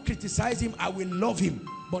 I won't criticize him. I will love him.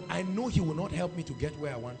 But I know he will not help me to get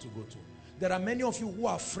where I want to go to. There are many of you who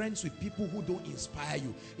are friends with people who don't inspire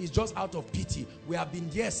you. It's just out of pity. We have been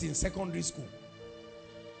there since secondary school.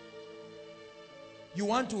 You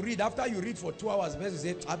want to read, after you read for 2 hours, you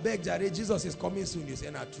say, I beg Jared, Jesus is coming soon. You say,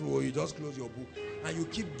 not true, or you just close your book. And you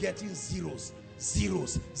keep getting zeros,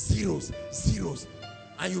 zeros, zeros, zeros.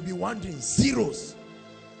 And you'll be wondering, zeros.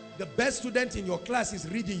 The best student in your class is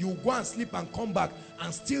reading. You go and sleep and come back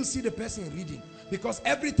and still see the person reading. Because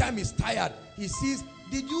every time he's tired, he sees,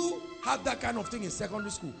 did you have that kind of thing in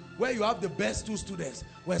secondary school? Where you have the best 2 students.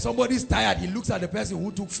 When somebody's tired, he looks at the person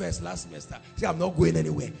who took first last semester. Say, I'm not going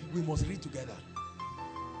anywhere. We must read together.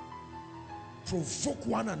 Provoke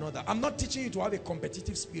one another. I'm not teaching you to have a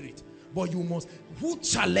competitive spirit, but you must. Who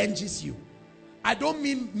challenges you? I don't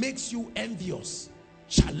mean makes you envious.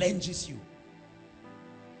 Challenges you.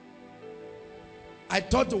 I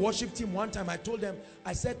taught the worship team one time, I told them,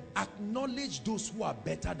 I said, acknowledge those who are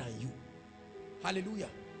better than you. Hallelujah.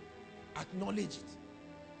 Acknowledge it.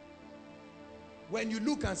 When you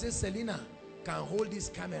look and say, Selena can hold this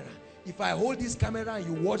camera. If I hold this camera and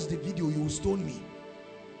you watch the video, you will stone me.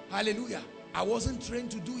 Hallelujah. I wasn't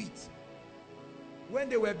trained to do it. When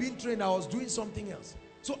they were being trained, I was doing something else.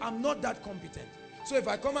 So I'm not that competent. So if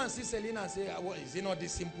I come and see Selena and say, well, is it not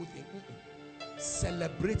this simple thing?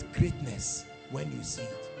 Celebrate greatness when you see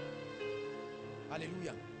it.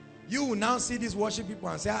 Hallelujah. You will now see these worship people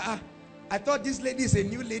and say, I thought this lady is a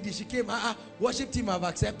new lady. She came, worship team have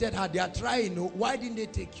accepted her. They are trying. Why didn't they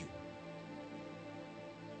take you?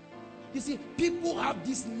 You see, people have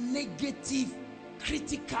this negative,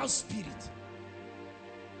 critical spirit.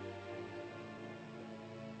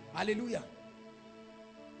 Hallelujah.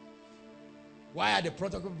 Why are the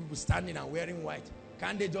protocol people standing and wearing white?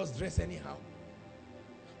 Can't they just dress anyhow?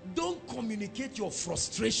 Don't communicate your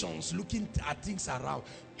frustrations looking at things around.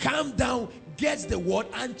 Calm down, get the word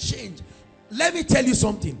and change. Let me tell you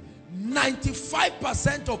something.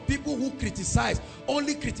 95% of people who criticize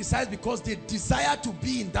only criticize because they desire to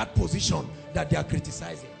be in that position that they are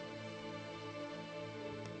criticizing.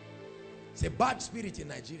 It's a bad spirit in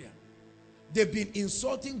Nigeria. They've been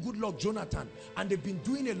insulting Goodluck Jonathan and they've been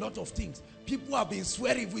doing a lot of things. People have been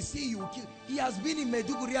swearing, if we see you, kill. He has been in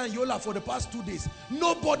Maiduguri and Yola for the past 2 days.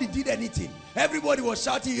 Nobody did anything. Everybody was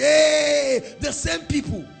shouting, hey, the same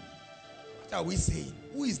people. What are we saying?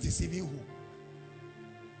 Who is deceiving who?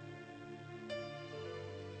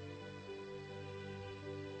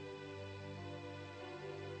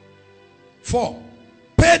 Four,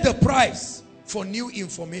 pay the price for new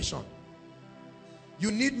information.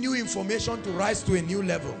 You need new information to rise to a new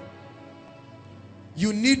level.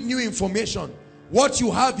 You need new information. What you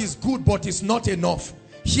have is good, but it's not enough.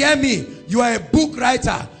 Hear me. You are a book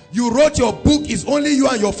writer. You wrote your book. It's only you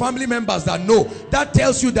and your family members that know. That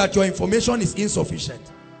tells you that your information is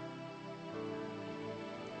insufficient.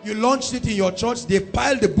 You launched it in your church. They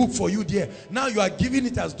piled the book for you there. Now you are giving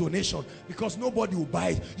it as donation because nobody will buy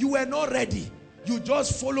it. You were not ready. You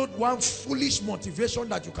just followed one foolish motivation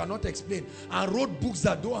that you cannot explain and wrote books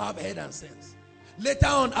that don't have head and sense. Later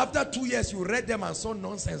on, after 2 years, you read them and saw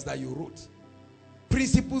nonsense that you wrote.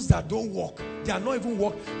 Principles that don't work. They are not even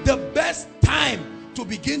work. The best time to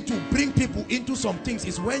begin to bring people into some things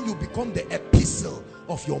is when you become the epistle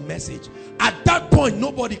of your message. At that point,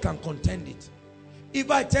 nobody can contend it. If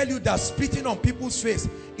I tell you that spitting on people's face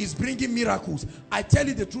is bringing miracles, I tell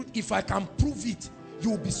you the truth, if I can prove it,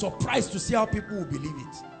 you will be surprised to see how people will believe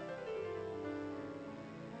it.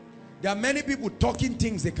 There are many people talking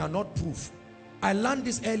things they cannot prove. I learned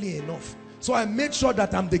this early enough. So I made sure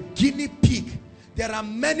that I'm the guinea pig. There are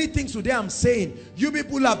many things today I'm saying. You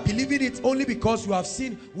people are believing it only because you have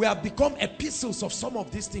seen we have become epistles of some of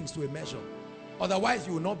these things to a measure. Otherwise,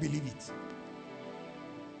 you will not believe it.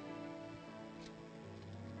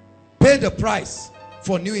 Pay the price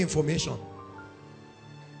for new information.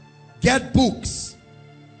 Get books.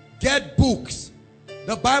 Get books.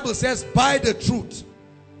 The Bible says, buy the truth.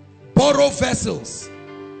 Borrow vessels.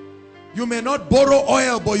 You may not borrow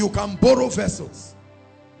oil, but you can borrow vessels.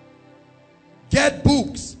 Get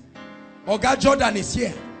books. Oga Jordan is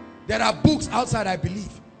here. There are books outside, I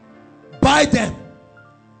believe. Buy them.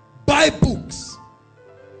 Buy books.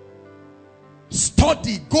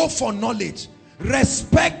 Study. Go for knowledge.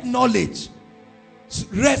 Respect knowledge.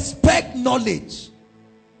 Respect knowledge.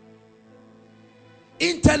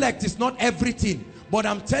 Intellect is not everything, but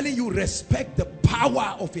I'm telling you, respect the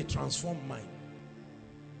power of a transformed mind.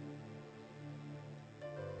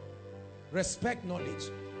 Respect knowledge.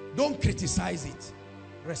 Don't criticize it.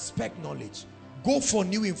 Respect knowledge. Go for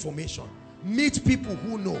new information. Meet people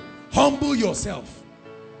who know. Humble yourself.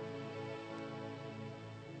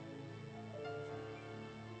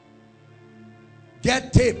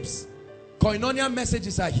 Get tapes. Koinonia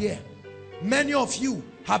messages are here. Many of you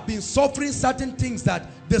have been suffering certain things that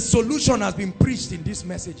the solution has been preached in these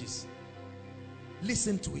messages.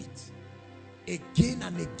 Listen to it again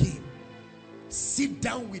and again. Sit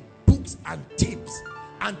down with books and tapes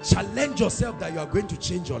and challenge yourself that you are going to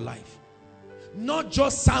change your life. Not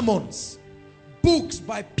just sermons, books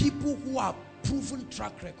by people who have proven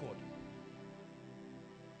track record.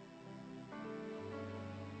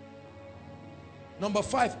 Number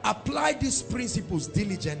 5, apply these principles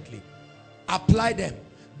diligently. Apply them.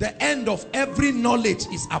 The end of every knowledge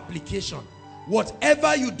is application.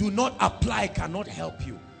 Whatever you do not apply cannot help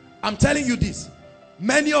you. I'm telling you this.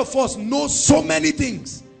 Many of us know so many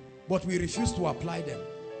things, but we refuse to apply them.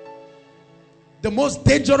 The most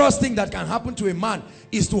dangerous thing that can happen to a man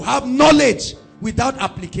is to have knowledge without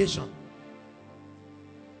application.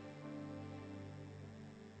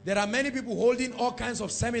 There are many people holding all kinds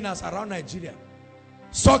of seminars around Nigeria.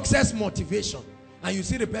 Success motivation. And you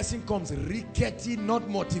see the person comes rickety, not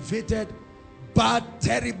motivated, bad,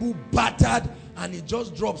 terrible, battered, and he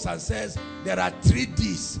just drops and says, there are 3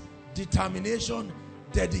 D's: determination,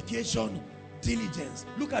 dedication, diligence.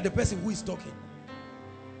 Look at the person who is talking.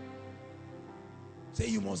 Say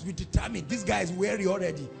you must be determined. This guy is weary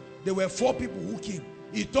already. There were 4 people who came.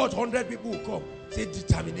 He thought 100 people would come. Say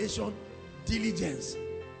determination, diligence.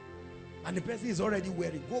 And the person is already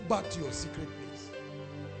weary. Go back to your secret place.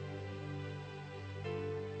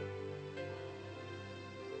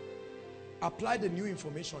 Apply the new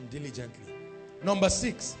information diligently. Number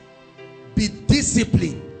 6, be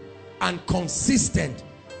disciplined and consistent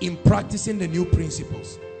in practicing the new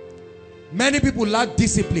principles. Many people lack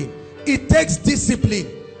discipline. It takes discipline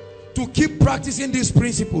to keep practicing these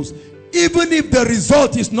principles. Even if the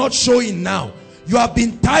result is not showing now. You have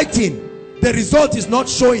been tithing. The result is not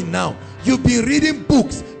showing now. You've been reading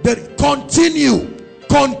books. Continue.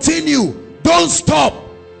 Continue. Don't stop.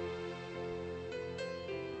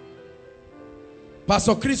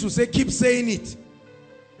 Pastor Chris will say, keep saying it.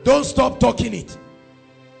 Don't stop talking it.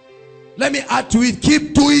 Let me add to it.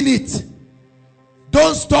 Keep doing it.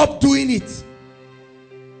 Don't stop doing it.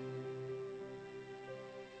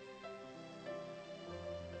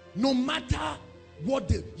 No matter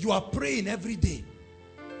what you are praying every day.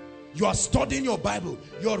 You are studying your Bible.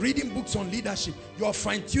 You are reading books on leadership. You are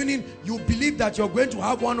fine-tuning. You believe that you're going to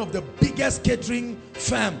have one of the biggest catering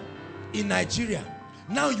firm in Nigeria.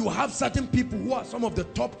 Now you have certain people who are some of the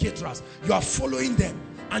top caterers. You are following them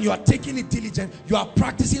and you are taking it diligent. You are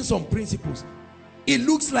practicing some principles. It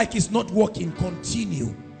looks like it's not working.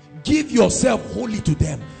 Continue. Give yourself wholly to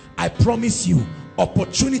them. I promise you,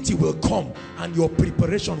 opportunity will come and your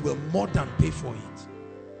preparation will more than pay for it.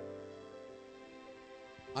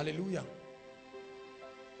 Hallelujah.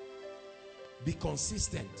 Be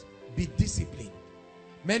consistent. Be disciplined.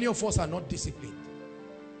 Many of us are not disciplined.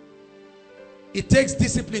 It takes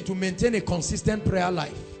discipline to maintain a consistent prayer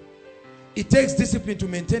life. It takes discipline to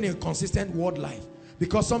maintain a consistent word life.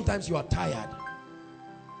 Because sometimes you are tired.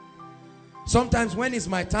 Sometimes when it's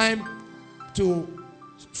my time to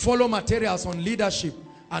follow materials on leadership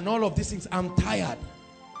and all of these things, I'm tired.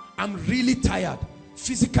 I'm really tired.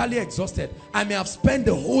 Physically exhausted. I may have spent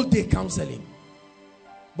the whole day counseling.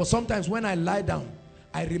 But sometimes when I lie down,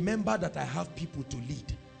 I remember that I have people to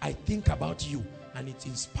lead. I think about you and it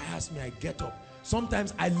inspires me. I get up.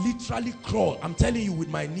 Sometimes I literally crawl. I'm telling you, with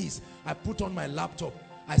my knees. I put on my laptop.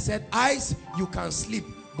 I said, eyes, you can sleep,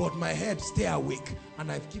 but my head, stay awake.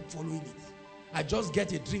 And I keep following it. I just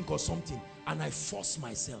get a drink or something and I force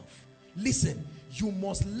myself. Listen, you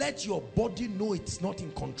must let your body know it's not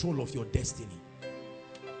in control of your destiny.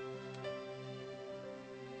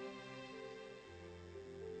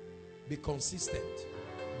 Be consistent.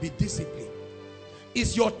 Be disciplined.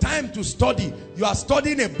 It's your time to study. You are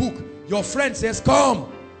studying a book. Your friend says,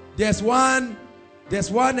 come. There's one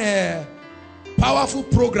powerful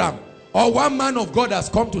program. Or one man of God has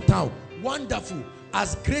come to town. Wonderful.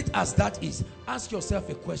 As great as that is, ask yourself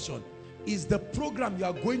a question. Is the program you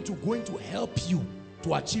are going to help you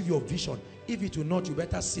to achieve your vision? If it will not, you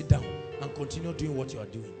better sit down and continue doing what you are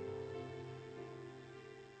doing.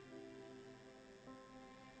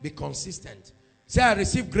 Be consistent. Say, I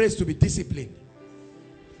receive grace to be disciplined.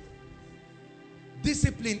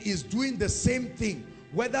 Discipline is doing the same thing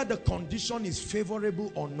whether the condition is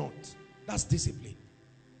favorable or not. That's discipline.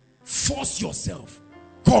 Force yourself.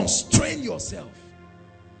 Constrain yourself.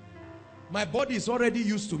 My body is already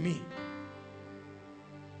used to me.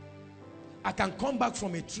 I can come back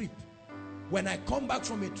from a trip. When I come back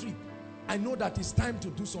from a trip, I know that it's time to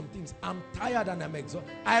do some things. I'm tired and I'm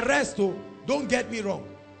exhausted. I rest, oh, don't get me wrong.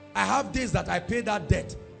 I have days that I pay that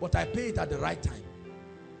debt, but I pay it at the right time.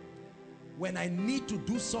 When I need to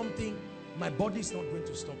do something, my body is not going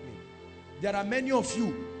to stop me. There are many of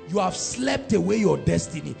you, you have slept away your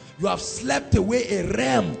destiny. You have slept away a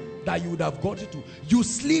realm that you would have got into. You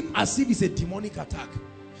sleep as if it's a demonic attack.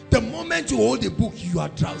 The moment you hold a book, you are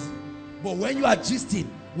drowsy. But when you are gisting,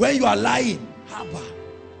 when you are lying, haba.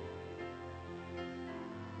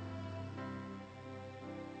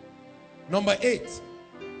 Number 8,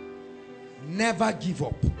 never give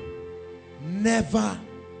up. Never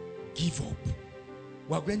give up.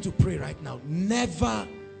 We are going to pray right now. Never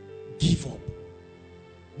give up.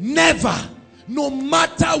 Never. No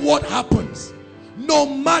matter what happens, No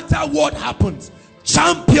matter what happens,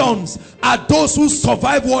 champions are those who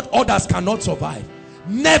survive what others cannot survive.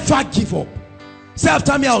 Never give up. Say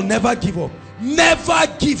after me, I'll never give up. Never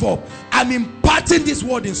give up. I'm imparting this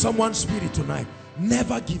word in someone's spirit tonight.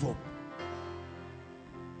 Never give up.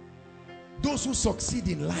 Those who succeed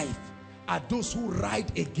in life are those who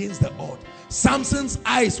ride against the odds. Samson's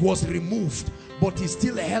eyes was removed, but he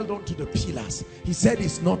still held on to the pillars. He said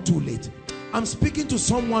it's not too late. I'm speaking to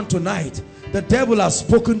someone tonight. The devil has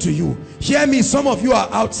spoken to you. Hear me, some of you are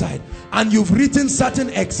outside and you've written certain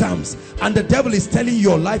exams and the devil is telling you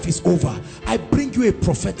your life is over. I bring you a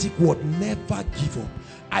prophetic word. Never give up.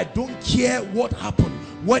 I don't care what happened,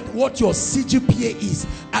 what your CGPA is.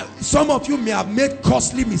 Some of you may have made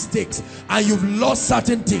costly mistakes and you've lost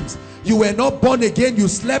certain things. You were not born again, you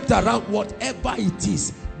slept around, whatever it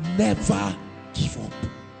is. Never give up.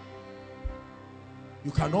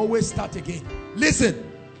 You can always start again.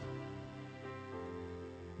 Listen,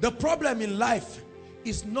 the problem in life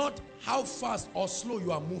is not how fast or slow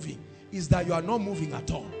you are moving, is that you are not moving at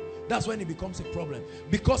all. That's when it becomes a problem.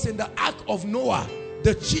 Because in the ark of Noah,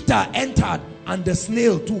 the cheetah entered and the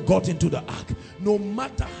snail too got into the ark. No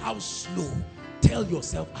matter how slow, tell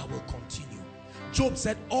yourself, I will continue. Job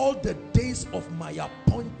said, all the days of my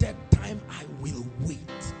appointed time I will wait.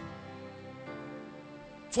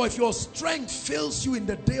 For if your strength fails you in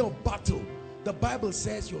the day of battle, the Bible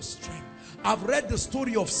says your strength. I've read the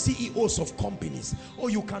story of CEOs of companies. Oh,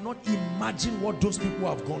 you cannot imagine what those people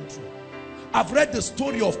have gone through. I've read the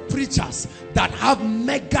story of preachers that have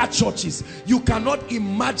mega churches. You cannot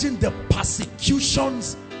imagine the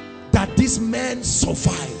persecutions that these men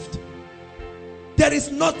survived. There is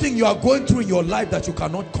nothing you are going through in your life that you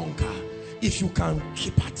cannot conquer if you can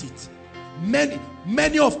keep at it.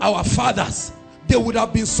 Many of our fathers, they would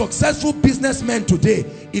have been successful businessmen today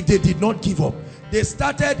if they did not give up. They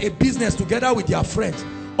started a business together with their friends.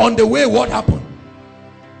 On the way, what happened?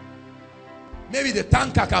 Maybe the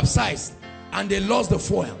tanker capsized and they lost the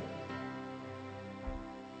fuel.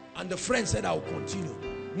 And the friend said, I will continue.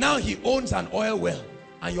 Now he owns an oil well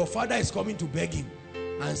and your father is coming to beg him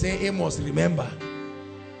and say, Amos, remember.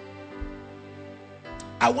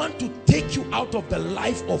 I want to take you out of the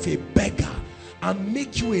life of a beggar and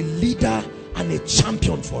make you a leader and a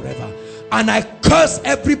champion forever. And I curse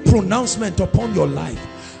every pronouncement upon your life.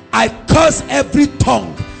 I curse every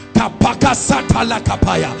tongue. I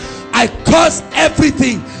curse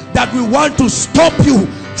everything that will want to stop you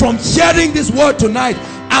from hearing this word tonight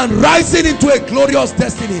and rising into a glorious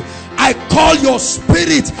destiny. I call your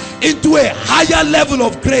spirit into a higher level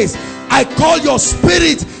of grace. I call your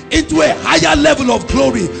spirit into a higher level of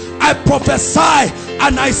glory. I prophesy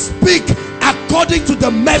and I speak according to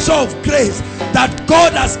the measure of grace that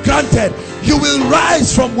God has granted. You will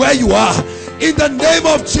rise from where you are in the name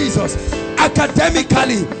of Jesus.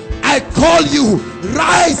 Academically, I call you,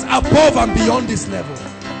 rise above and beyond this level.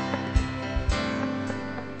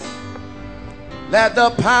 Let the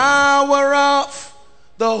power of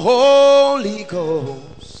the Holy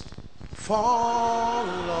Ghost fall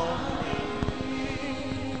on me.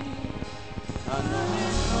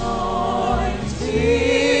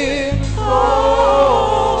 Anointing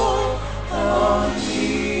fall on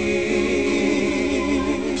me.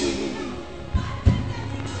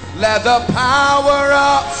 Let the power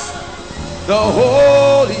of the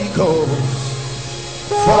Holy Ghost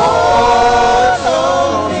fall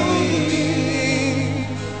on me.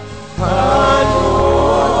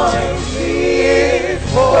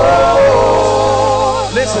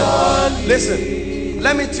 Listen,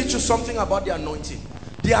 let me teach you something about the anointing.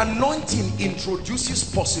 The anointing introduces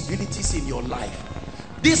possibilities in your life.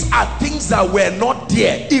 These are things that were not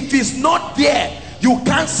there. If it's not there, you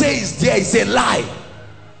can't say it's there. It's a lie.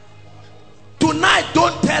 Tonight,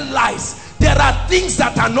 don't tell lies. There are things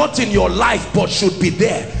that are not in your life but should be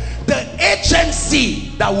there. The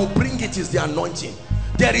agency that will bring it is the anointing.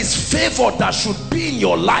 There is favor that should be in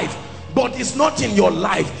your life, but it's not in your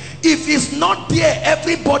life. If it's not there,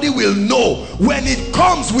 everybody will know. When it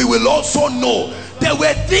comes, we will also know. There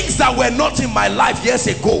were things that were not in my life years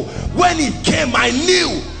ago. When it came, I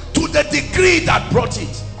knew to the degree that brought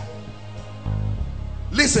it.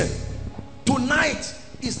 Listen, tonight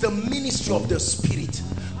is the ministry of the Spirit.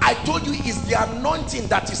 I told you it's the anointing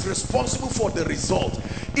that is responsible for the result.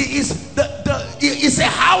 It is a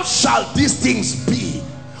how shall these things be?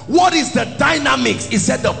 What is the dynamics? It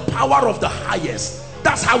said the power of the highest.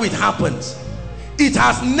 That's how it happens. It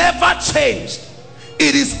has never changed.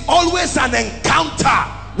 It is always an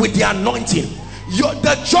encounter with the anointing.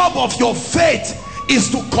 The job of your faith is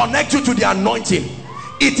to connect you to the anointing.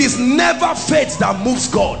 It is never faith that moves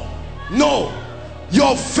God. No,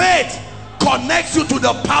 your faith connects you to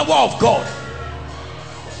the power of God.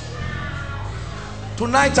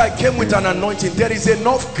 Tonight I came with an anointing. There is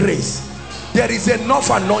enough grace. There is enough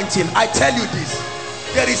anointing. I tell you this.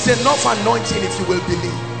 There is enough anointing if you will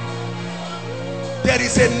believe. There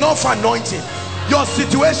is enough anointing. Your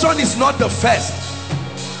situation is not the first.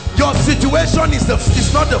 Your situation is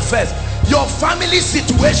not the first. Your family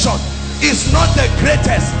situation is not the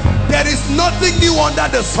greatest. There is nothing new under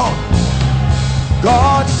the sun.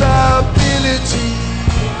 God's ability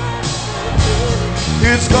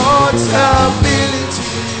is God's ability.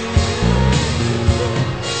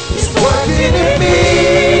 It's working in me.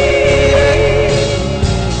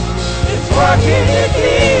 It's working in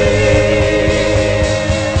me.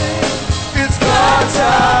 It's God's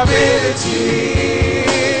ability.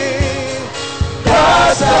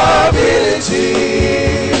 God's ability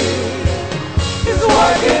is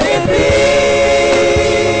working in me.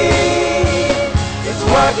 It's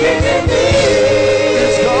working in me.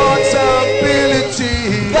 It's God's ability.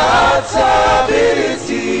 God's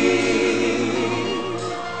ability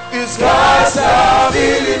is God's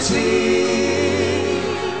ability.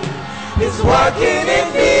 It's working in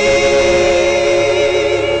me.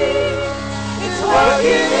 It's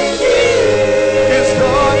working in me. It's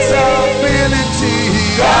God's ability.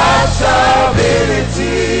 God's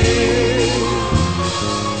ability.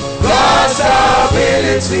 God's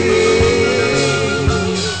ability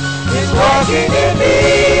is working in me.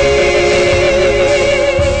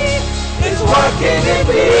 It's working in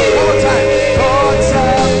me. One more time. God's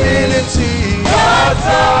ability. God's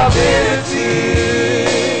ability.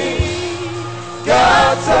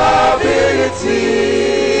 God's ability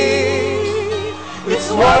is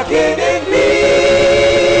working in me.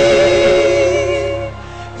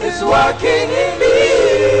 It's working in me.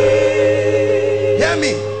 Hear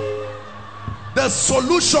me. The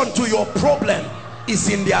solution to your problem is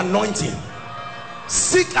in the anointing.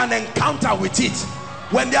 Seek an encounter with it.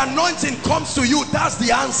 When the anointing comes to you, that's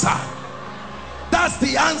the answer. That's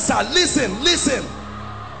the answer. Listen, listen.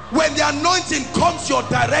 When the anointing comes your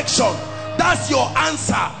direction, that's your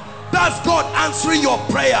answer. That's God answering your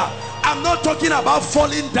prayer. I'm not talking about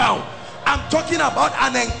falling down. I'm talking about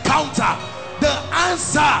an encounter. The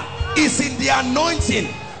answer is in the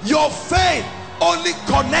anointing. Your faith only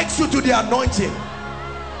connects you to the anointing.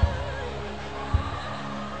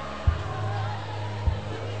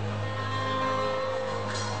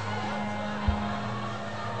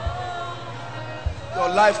 Your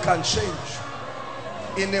life can change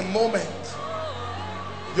in a moment.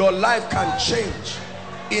 Your life can change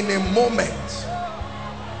in a moment.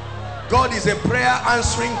 God is a prayer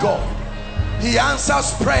answering God. He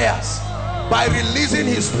answers prayers by releasing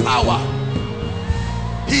his power.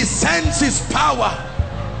 He sends his power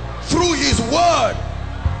through his word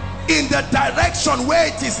in the direction where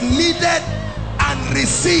it is needed and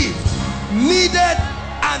received. Needed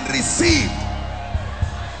and received.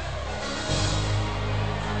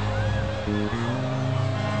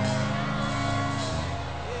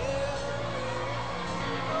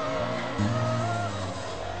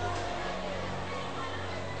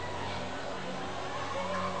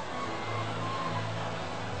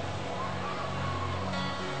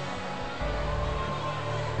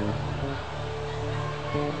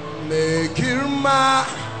 Make it my,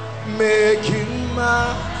 make it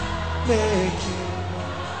my, make it.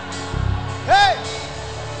 Hey!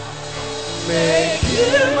 Make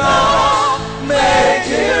it my, make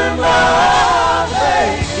it my,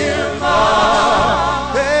 make it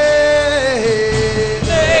my. Hey!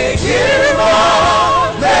 Make it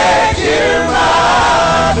my, make it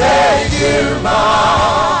my, make it my.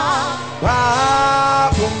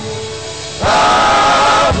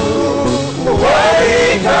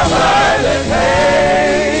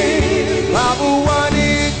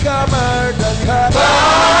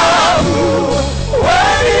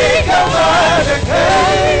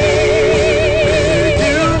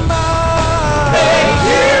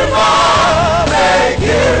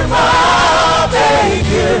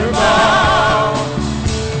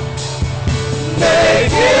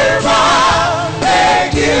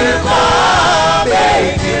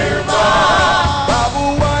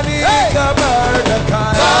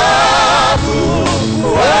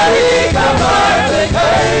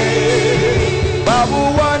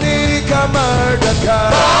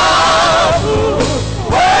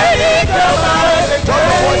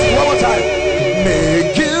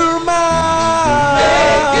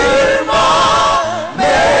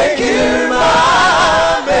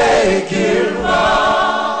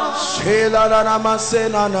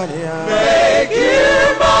 Make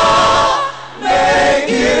it more, make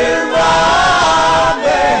it more,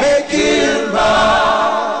 make it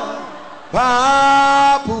more.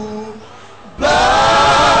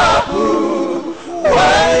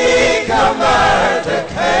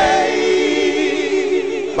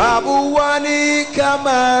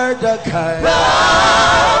 Mordecai.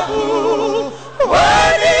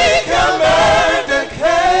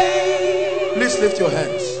 Please lift your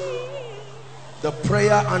hands. The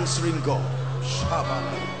prayer answering God.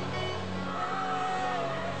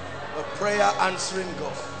 The prayer answering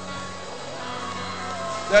God.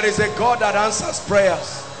 There is a God that answers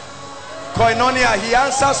prayers. Koinonia, he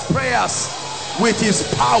answers prayers with his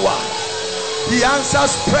power. He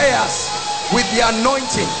answers prayers with the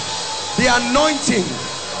anointing. The anointing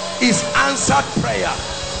is answered prayer.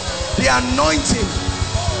 The anointing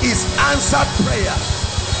is answered prayer.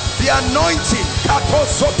 The anointing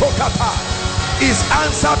is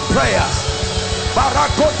answered prayers.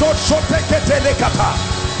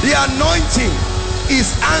 The anointing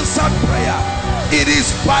is answered prayer. It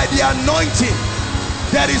is by the anointing.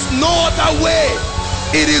 There is no other way.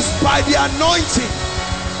 It is by the anointing.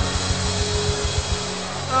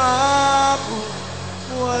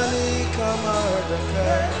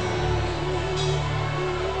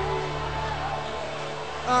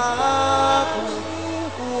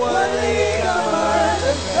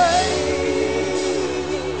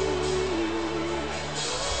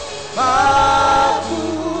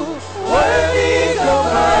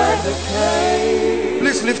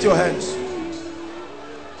 Please lift your hands.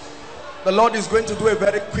 The Lord is going to do a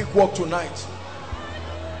very quick work tonight.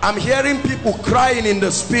 I'm hearing people crying in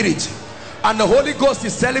the spirit, and the Holy Ghost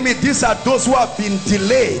is telling me these are those who have been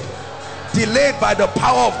delayed by the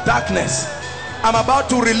power of darkness. I'm about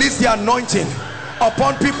to release the anointing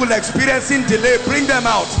upon people experiencing delay. Bring them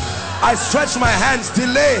out. I stretch my hands.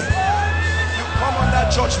 Delay, you come under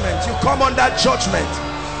judgment. You come under judgment.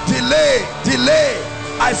 Delay, delay.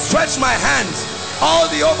 I stretch my hands. All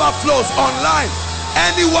the overflows online,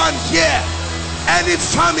 anyone here, any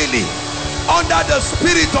family under the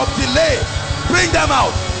spirit of delay, bring them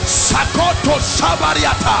out. Sakoto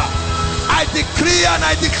Shabariata. I decree and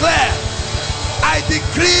I declare, I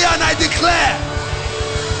decree and I declare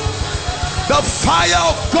the fire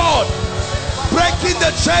of God breaking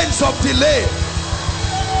the chains of delay,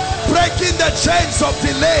 breaking the chains of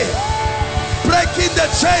delay, breaking the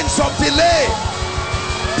chains of delay,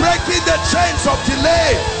 breaking the chains of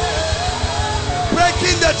delay,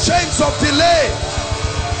 breaking the chains of delay.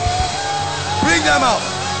 Bring them out.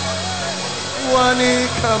 Wani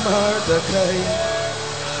Kamardakai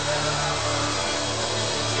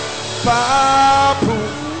Papu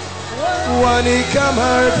Wani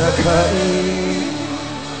Kamardakai.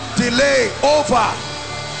 Delay over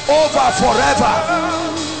forever.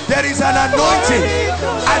 There is an anointing.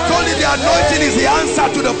 I told you the anointing is the answer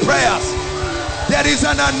to the prayers. There is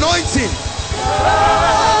an anointing.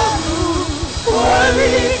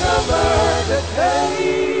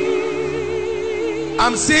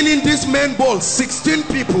 I'm seeing in this main bowl 16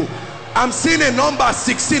 people. I'm seeing a number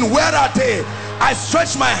 16. Where are they? I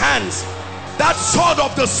stretch my hands. That sword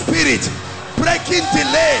of the spirit breaking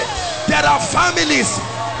delay. There are families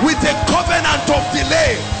with a covenant of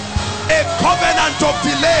delay. A covenant of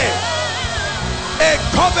delay. A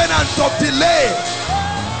covenant of delay.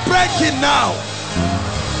 Breaking now.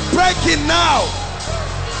 Breaking now.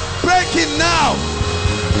 Breaking now.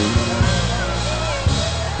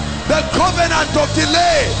 The covenant of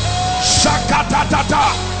delay.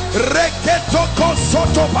 Shakatatata. Reketoko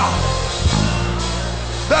sotoba.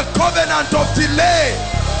 The covenant of delay.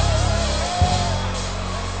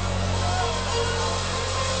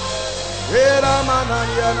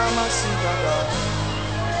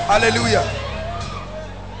 Hallelujah.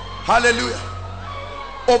 Hallelujah.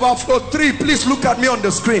 Overflow 3. Please look at me on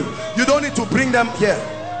the screen. You don't need to bring them here.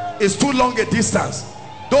 It's too long a distance.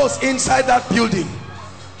 Those inside that building,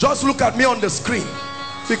 just look at me on the screen,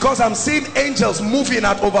 because I'm seeing angels moving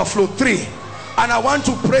at overflow 3, and I want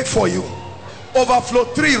to pray for you. Overflow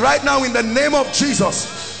 3 right now, in the name of Jesus,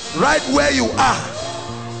 right where you are,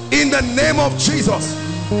 in the name of Jesus.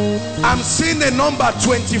 I'm seeing the number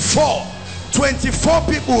 24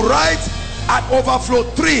 people right at overflow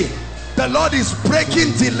 3. The Lord is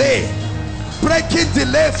breaking delay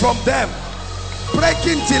from them,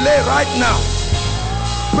 breaking delay right now,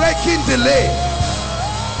 breaking delay.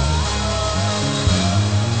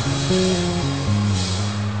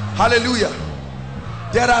 Hallelujah.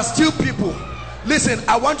 There are still people. Listen,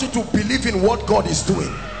 I want you to believe in what God is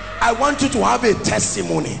doing. I want you to have a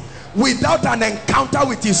testimony. Without an encounter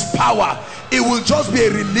with his power, it will just be a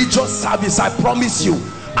religious service, I promise you,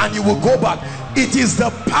 and you will go back. It is the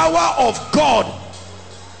power of God.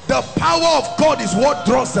 The power of God is what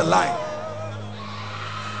draws the line.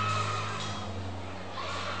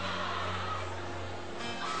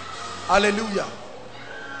 Hallelujah.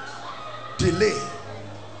 Delay.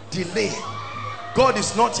 God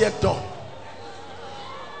is not yet done.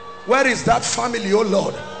 Where is that family, oh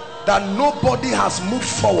Lord, that nobody has moved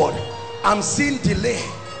forward? I'm seeing delay.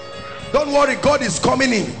 Don't worry, God is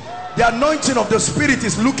coming in. The anointing of the Spirit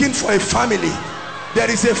is looking for a family. There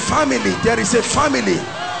is a family. There is a family.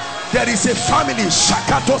 There is a family.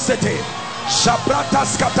 Shakato sete. Shabrata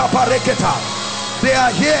skatapareketa. They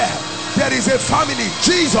are here. There is a family.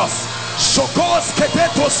 Jesus. Shokos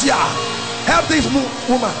ketetosia. Help this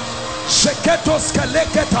woman. Sheketos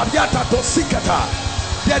kaleketa riata tosikata.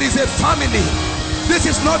 There is a family. This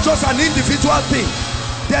is not just an individual thing.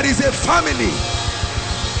 There is a family.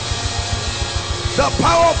 The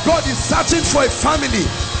power of God is searching for a family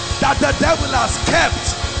that the devil has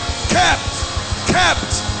kept,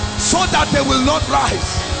 so that they will not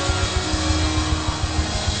rise.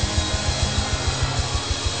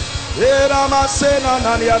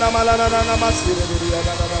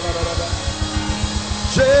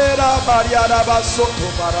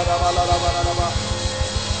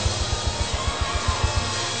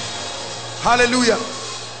 Hallelujah.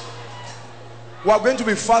 We are going to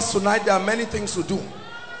be fast tonight. There are many things to do.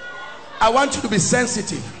 I want you to be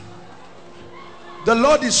sensitive. The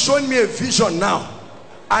Lord is showing me a vision now,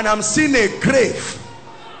 and I'm seeing a grave.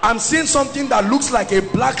 I'm seeing something that looks like a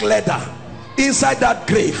black leather inside that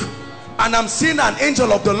grave, and I'm seeing an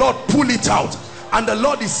angel of the Lord pull it out, and the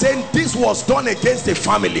Lord is saying this was done against a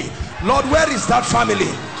family. Lord, where is that family?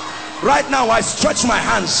 Right now I stretch my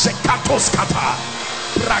hands. Shekatos kata,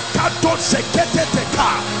 brakato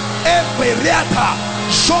seketeka, eberiata,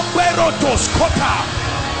 shoberotos kota,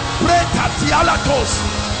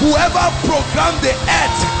 bretatialatos. Whoever programmed the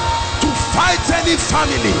earth to fight any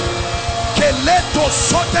family, keleto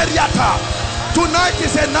soteriata. Tonight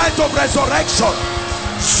is a night of resurrection.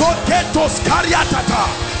 Soketos kariatata,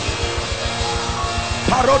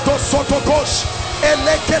 parotos sotokos,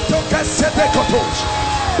 eleketo kasedekotos,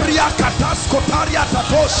 priakatas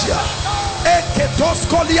kotariatatosia, eketos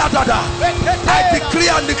koliadada. I decree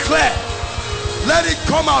and declare, let it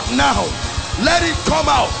come out now. Let it come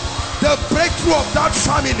out. The breakthrough of that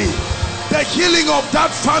family, the healing of that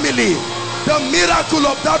family, the miracle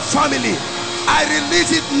of that family, I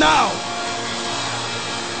release it now.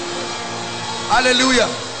 Hallelujah.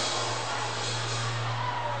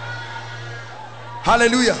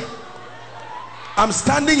 Hallelujah. I'm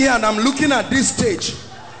standing here and I'm looking at this stage.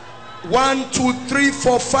 1, 2, 3,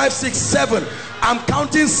 4, 5, 6, 7. I'm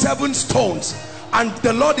counting 7 stones, and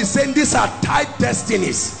the Lord is saying these are tied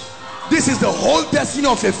destinies. This is the whole destiny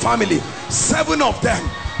of a family. 7 of them.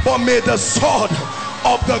 But may the sword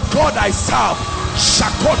of the God I serve,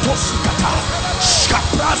 Shakotos kata,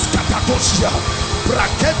 Shkapras katatosia,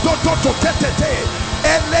 Braketo tototete,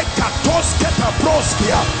 Ele katos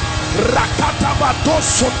ketabroskia, Rakatabatos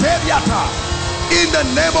soteriata. In the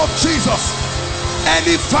name of Jesus,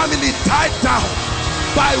 any family tied down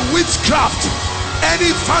by witchcraft,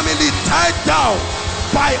 any family tied down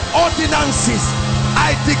by ordinances,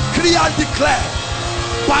 I decree and declare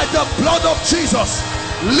by the blood of Jesus,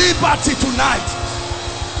 liberty tonight.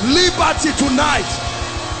 Liberty tonight.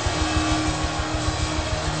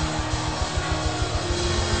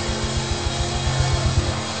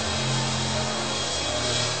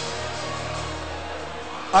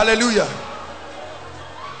 Hallelujah.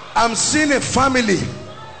 I'm seeing a family,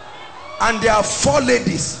 and there are 4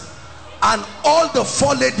 ladies, and all the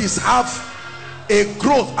 4 ladies have a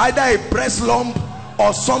growth, either a breast lump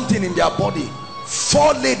or something in their body.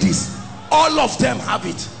 4 ladies, all of them have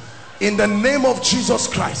it. In the name of Jesus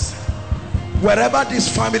Christ, wherever this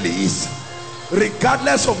family is,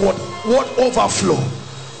 regardless of what overflow,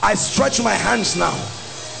 I stretch my hands now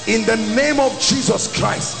in the name of Jesus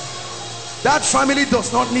Christ. That family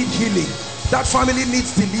does not need healing. That family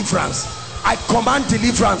needs deliverance. I command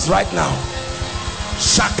deliverance right now.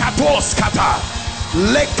 Shakatos kata,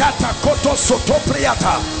 lekata koto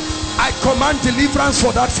sotopriata. I command deliverance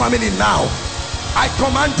for that family now. I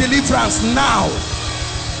command deliverance now.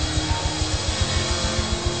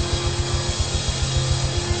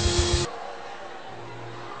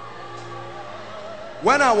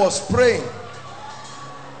 When I was praying,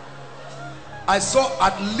 I saw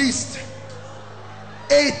at least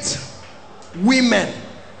 8 women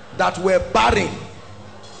that were barren.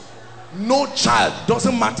 No child,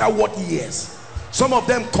 doesn't matter what years. Some of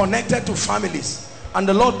them connected to families. And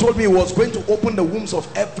the Lord told me He was going to open the wombs of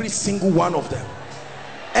every single one of them.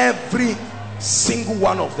 Every single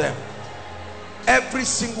one of them. Every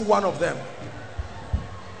single one of them.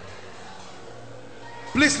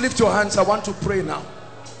 Please lift your hands. I want to pray now.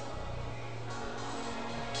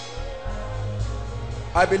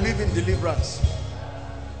 I believe in deliverance.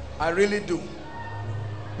 I really do.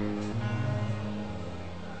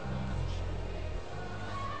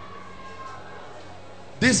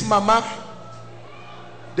 This mama,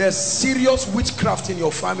 there's serious witchcraft in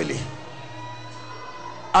your family.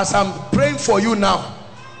 As I'm praying for you now,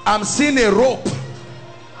 I'm seeing a rope.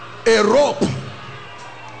 A rope.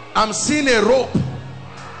 I'm seeing a rope.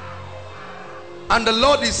 And the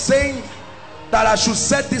Lord is saying that I should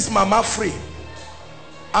set this mama free.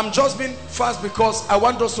 I'm just being fast because I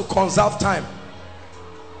want us to conserve time.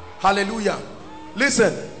 Hallelujah.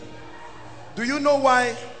 Listen, do you know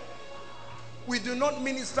why we do not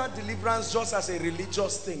minister deliverance just as a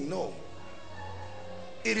religious thing? No.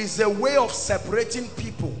 It is a way of separating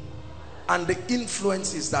people and the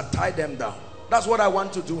influences that tie them down. That's what I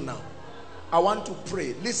want to do now. I want to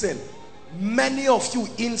pray. Listen, many of you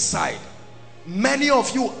inside, many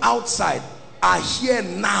of you outside are here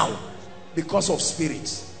now because of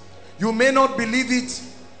spirits. You may not believe it,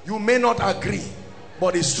 you may not agree,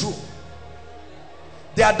 but it's true.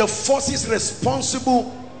 They are the forces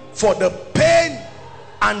responsible for the pain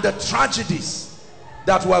and the tragedies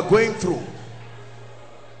that we are going through.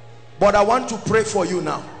 But I want to pray for you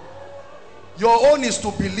now. Your own is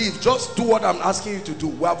to believe. Just do what I'm asking you to do.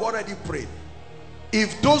 We have already prayed.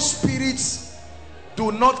 If those spirits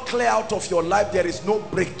do not clear out of your life, there is no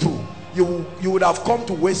breakthrough. You would have come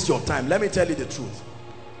to waste your time. Let me tell you the truth.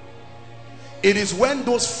 It is when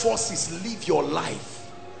those forces leave your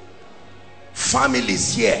life.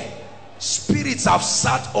 Families here, spirits have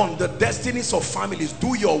sat on the destinies of families.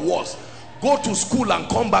 Do your worst. Go to school and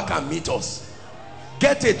come back and meet us.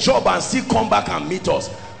 Get a job and still come back and meet us.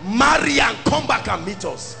 Marry and come back and meet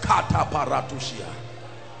us.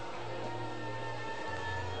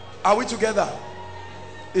 Are we together?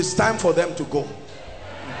 It's time for them to go.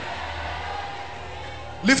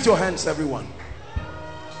 Lift your hands, everyone.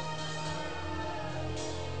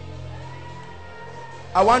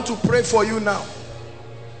 I want to pray for you now.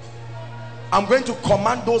 I'm going to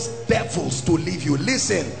command those devils to leave you.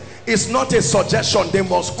 Listen, it's not a suggestion. They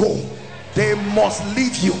must go. They must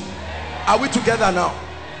leave you. Are we together now?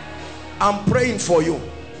 I'm praying for you.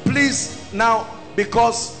 Please now,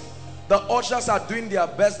 because the ushers are doing their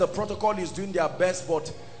best, the protocol is doing their best,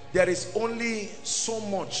 but there is only so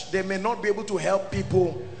much. They may not be able to help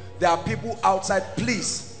people. There are people outside.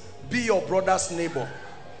 Please be your brother's neighbor.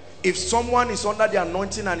 If someone is under the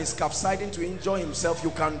anointing and is capsizing to enjoy himself,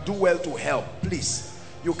 you can do well to help. Please,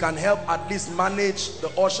 you can help at least manage. The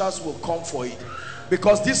ushers will come for it.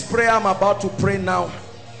 Because this prayer I'm about to pray now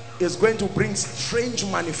is going to bring strange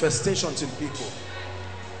manifestations in people.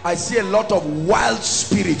 I see a lot of wild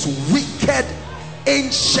spirits, wicked,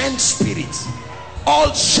 ancient spirits.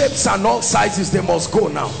 All shapes and all sizes, they must go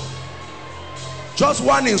now. Just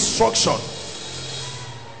one instruction.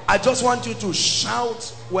 I just want you to shout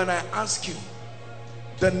when I ask you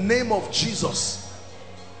the name of Jesus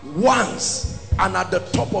once and at the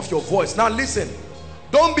top of your voice. Now listen,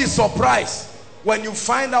 don't be surprised when you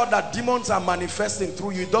find out that demons are manifesting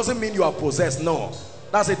through you. It doesn't mean you are possessed. No,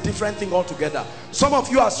 that's a different thing altogether. Some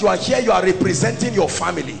of you, as you are here, you are representing your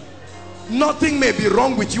family. Nothing may be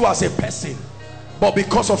wrong with you as a person, but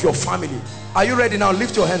because of your family. Are you ready now?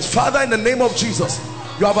 Lift your hands. Father, in the name of Jesus,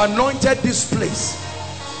 you have anointed this place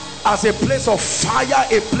as a place of fire,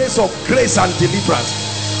 a place of grace and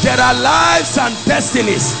deliverance. There are lives and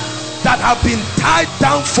destinies that have been tied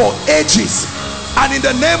down for ages, and in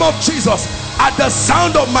the name of Jesus, at the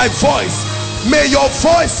sound of my voice, may your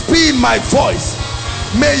voice be in my voice.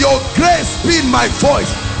 May your grace be in my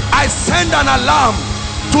voice. I send an alarm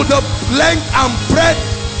to the length and breadth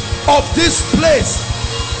of this place,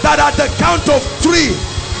 that at the count of 3,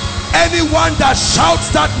 anyone that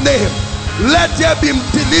shouts that name, let there be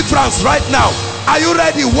deliverance right now. Are you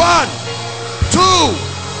ready? 1, 2,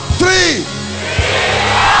 3.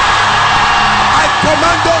 I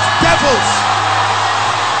command those devils,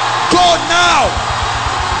 go now,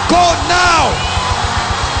 go now.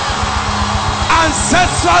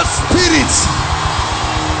 Ancestral spirits,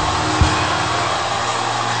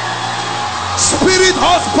 spirit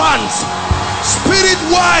husbands, spirit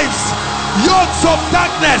wives, yokes of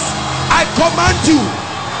darkness, I command you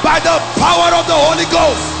by the power of the Holy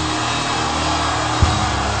Ghost.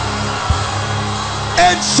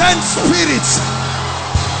 Ancient spirits,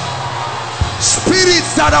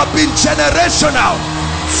 spirits that have been generational,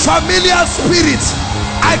 familiar spirits,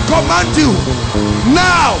 I command you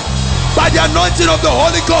now by the anointing of the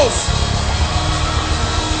Holy Ghost.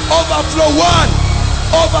 Overflow 1,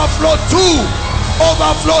 overflow 2,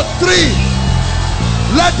 overflow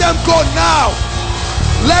 3. Let them go now.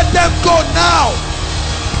 Let them go now.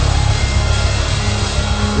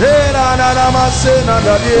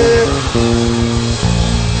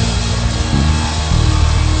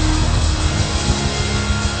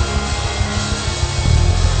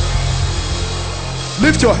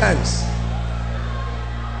 Lift your hands.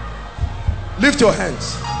 Lift your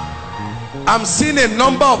hands. I'm seeing a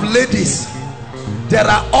number of ladies. There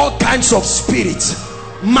are all kinds of spirits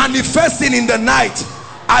manifesting in the night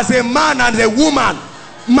as a man and a woman,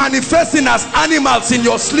 manifesting as animals in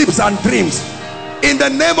your sleeps and dreams. In the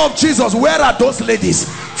name of Jesus, where are those ladies?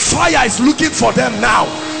 Fire is looking for them now.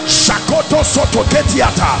 Shakoto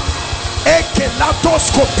sotoketiata, ekelatos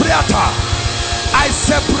kopriata. I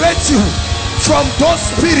separate you from those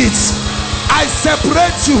spirits. I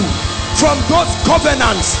separate you from those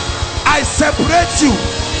covenants. I separate you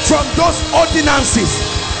from those ordinances.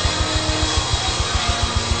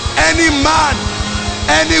 Any man,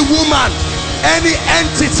 any woman, any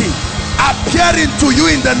entity appearing to you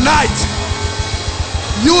in the night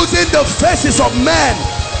using the faces of men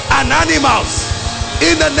and animals,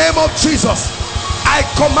 in the name of Jesus, I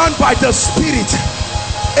command by the Spirit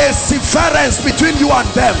a severance between you and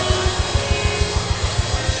them.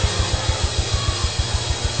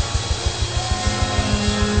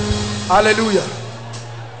 Hallelujah.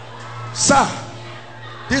 Sir,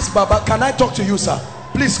 this Baba, can I talk to you, sir?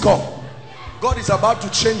 Please come. God is about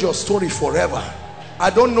to change your story forever. I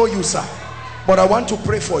don't know you, sir, but I want to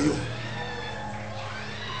pray for you.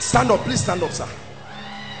 Stand up, please stand up, sir.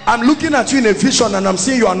 I'm looking at you in a vision and I'm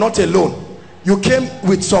seeing you are not alone. You came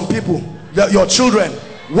with some people, your children,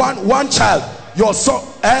 one child, your son.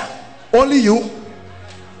 Only you?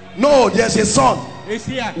 No, there's a son.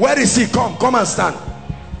 Where is he? Come and stand.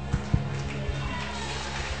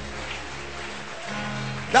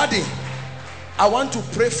 Daddy, I want to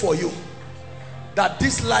pray for you that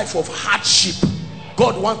this life of hardship,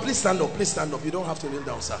 God wants, please stand up, please stand up. You don't have to kneel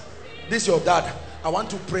down, sir. This is your dad. I want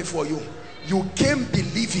to pray for you. You came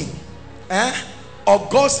believing.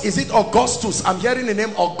 Is it Augustus? I'm hearing the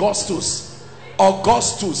name Augustus.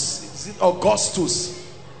 Augustus. Is it Augustus?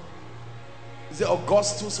 Is it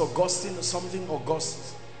Augustus, Augustine or something?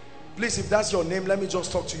 Augustus. Please, if that's your name, let me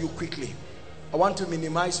just talk to you quickly. I want to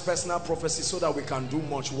minimize personal prophecy so that we can do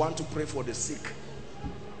much. We want to pray for the sick.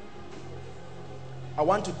 I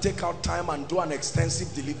want to take out time and do an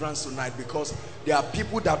extensive deliverance tonight, because there are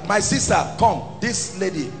people that, my sister, come, this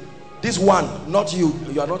lady, this one, not you,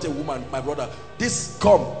 you are not a woman, my brother, this,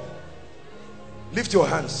 come, lift your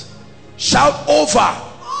hands, shout over,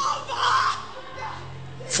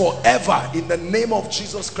 forever, in the name of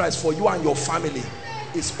Jesus Christ, for you and your family.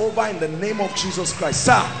 It's over in the name of Jesus Christ.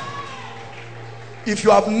 Sir, if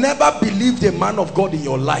you have never believed a man of God in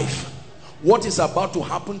your life, what is about to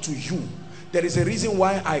happen to you, there is a reason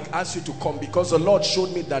why I asked you to come, because the Lord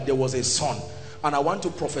showed me that there was a son, and I want to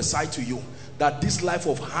prophesy to you that this life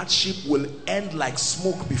of hardship will end like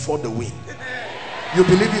smoke before the wind. You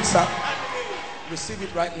believe it, sir? Receive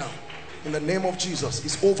it right now in the name of Jesus.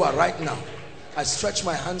 It's over right now. I stretch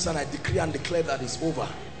my hands and I decree and declare that it's over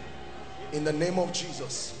in the name of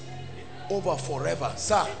Jesus. Over forever.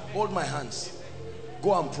 Sir, hold my hands.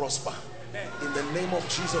 Go and prosper in the name of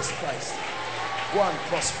Jesus Christ. Go and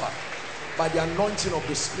prosper by the anointing of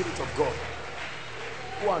the Spirit of God.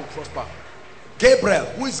 Go and prosper. Gabriel,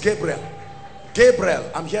 who is Gabriel? Gabriel,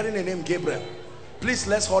 I'm hearing the name Gabriel. Please,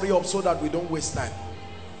 let's hurry up so that we don't waste time.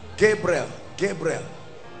 Gabriel, Gabriel.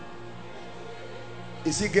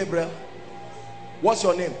 Is he Gabriel? What's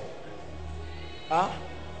your name?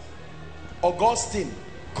 Augustine,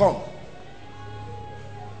 come.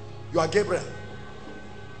 You are Gabriel.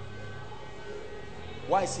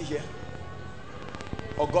 Why is he here?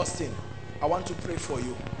 Augustine, I want to pray for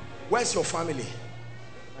you. Where's your family?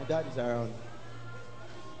 My dad is around.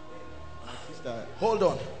 My sister. Hold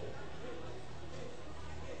on.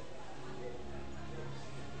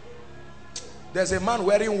 There's a man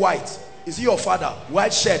wearing white. Is he your father?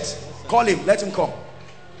 White shirt. Call him. Let him come.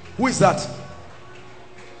 Who is that?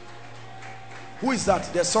 Who is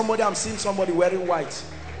that? There's somebody. I'm seeing somebody wearing white.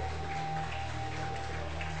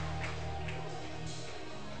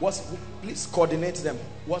 Please coordinate them.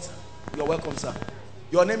 What? You're welcome, sir.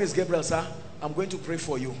 Your name is Gabriel, sir. I'm going to pray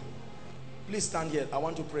for you. Please stand here. I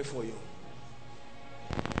want to pray for you.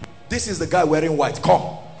 This is the guy wearing white. Come.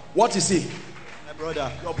 What is he? My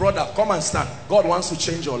brother. Your brother. Come and stand. God wants to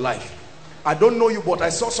change your life. I don't know you, but I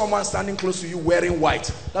saw someone standing close to you wearing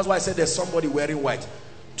white. That's why I said there's somebody wearing white.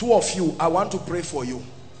 Two of you, I want to pray for you.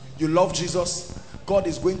 You love Jesus. God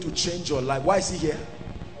is going to change your life. Why is he here?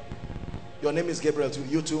 Your name is Gabriel too.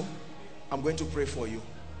 You too. I'm going to pray for you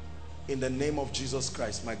in the name of Jesus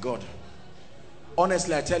Christ, my God.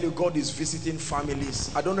 Honestly, I tell you, God is visiting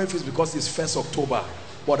families. I don't know if it's because it's 1st October,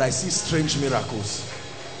 but I see strange miracles.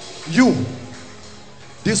 You,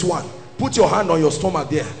 this one, put your hand on your stomach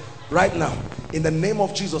there right now. In the name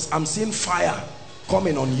of Jesus, I'm seeing fire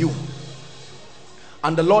coming on you.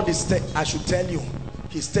 And the Lord is, I should tell you,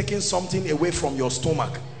 he's taking something away from your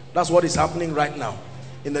stomach. That's what is happening right now.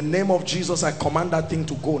 In the name of Jesus, I command that thing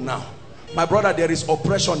to go now. My brother, there is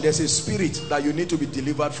oppression. There's a spirit that you need to be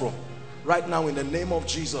delivered from. Right now, in the name of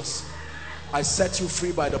Jesus, I set you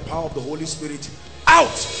free by the power of the Holy Spirit.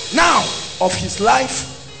 Out now of his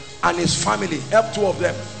life and his family. Help two of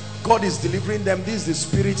them. God is delivering them. This is the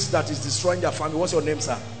spirit that is destroying their family. What's your name,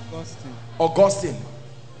 sir? Augustine. Augustine.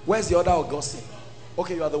 Where's the other Augustine?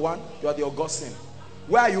 Okay, you are the one. You are the Augustine.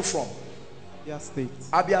 Where are you from? Abia State.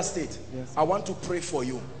 Abia State. Yes. I want to pray for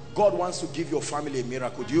you. God wants to give your family a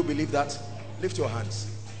miracle. Do you believe that? Lift your hands.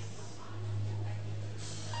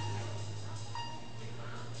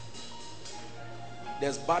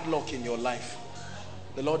 There's bad luck in your life.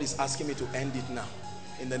 The Lord is asking me to end it now.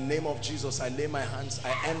 In the name of Jesus, I lay my hands.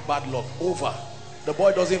 I end bad luck. Over. The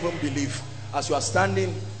boy doesn't even believe. As you are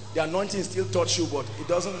standing, the anointing still touch you, but he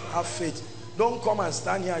doesn't have faith. Don't come and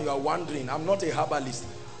stand here and you are wondering. I'm not a herbalist.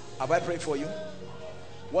 Have I prayed for you?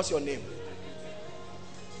 What's your name?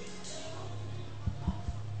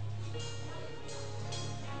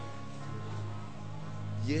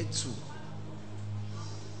 Yetu.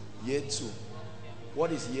 Yetu.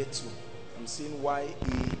 What is Yetu? I'm seeing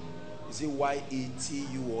Y-E. Is it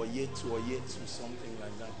Y-E-T-U or Yetu or Yetu? Something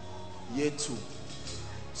like that. Yetu.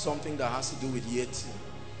 Something that has to do with Yetu.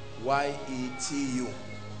 Y-E-T-U.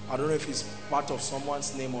 I don't know if it's part of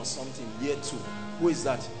someone's name or something. Yetu. Who is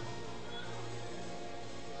that?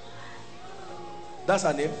 That's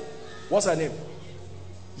her name. What's her name?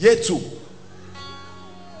 Yetu.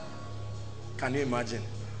 Can you imagine?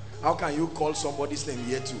 How can you call somebody's name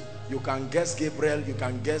Yetu? You can guess Gabriel, you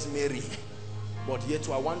can guess Mary. But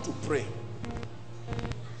Yetu, I want to pray.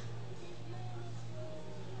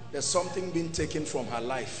 There's something being taken from her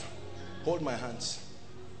life. Hold my hands.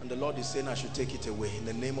 And the Lord is saying I should take it away. In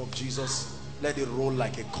the name of Jesus, let it roll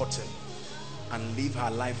like a curtain and leave her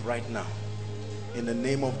life right now. In the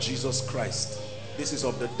name of Jesus Christ. This is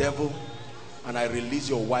of the devil, and I release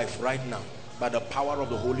your wife right now by the power of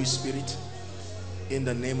the Holy Spirit. In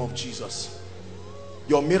the name of Jesus.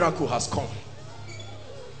 Your miracle has come.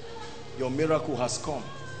 Your miracle has come.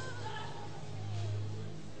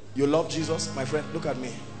 You love Jesus? My friend, look at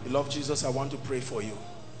me. You love Jesus? I want to pray for you.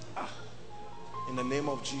 In the name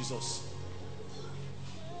of Jesus.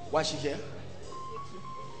 Why is she here?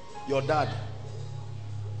 Your dad.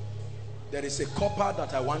 There is a copper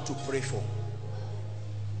that I want to pray for.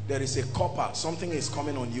 There is a copper. Something is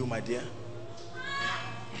coming on you, my dear.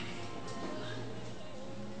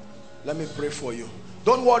 Let me pray for you.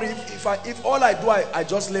 Don't worry. If all I do, I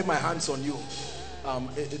just lay my hands on you.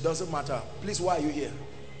 It doesn't matter. Please, why are you here?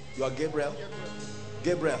 You are Gabriel?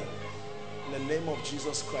 Gabriel. In the name of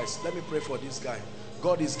Jesus Christ, let me pray for this guy.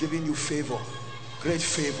 God is giving you favor. Great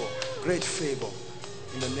favor. Great favor.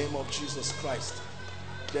 In the name of Jesus Christ.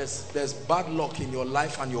 There's bad luck in your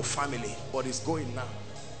life and your family, but it's going now.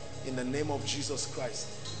 In the name of Jesus Christ.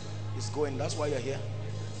 It's going. That's why you're here.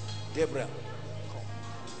 Gabriel.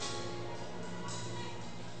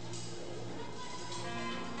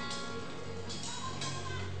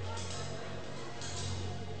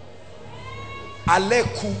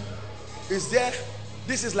 Aleku. Is there?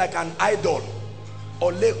 This is like an idol.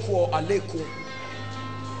 Oleku or Aleku.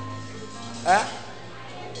 Eh?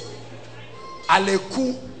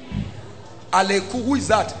 Aleku. Aleku. Who is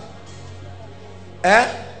that?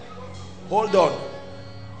 Eh? Hold on.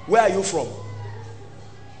 Where are you from?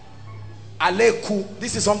 Aleku.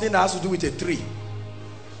 This is something that has to do with a tree.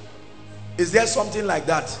 Is there something like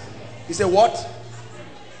that? He said what?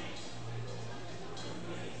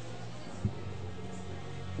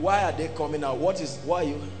 Why are they coming out? Why are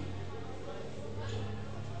you?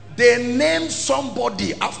 They named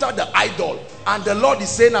somebody after the idol, and the Lord is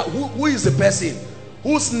saying, who is the person?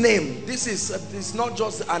 Whose name? This is not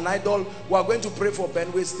just an idol. We are going to pray for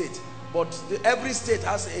Benue State, but every state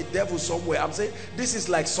has a devil somewhere. I'm saying this is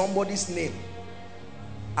like somebody's name.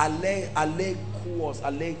 Ale was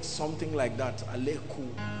Ale something like that. Aleku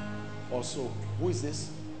also. Who is this?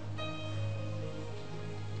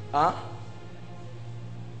 Huh?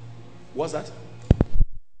 What's that?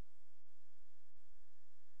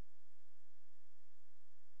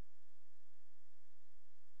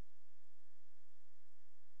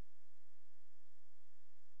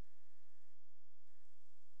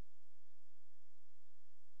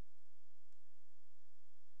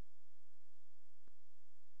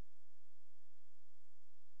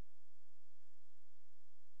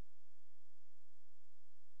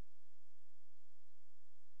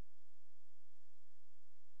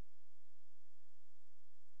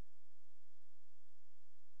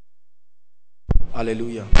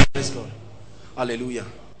 Hallelujah. Praise God. Hallelujah.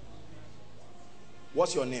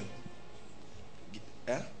 What's your name?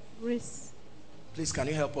 Grace. Please, can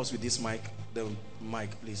you help us with this mic? The mic,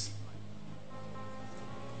 please.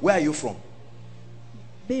 Where are you from?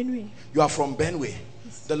 Benue. You are from Benue.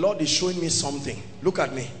 The Lord is showing me something. Look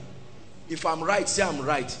at me. If I'm right, say I'm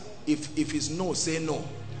right. If it's no, say no.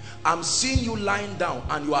 I'm seeing you lying down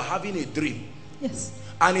and you are having a dream. Yes.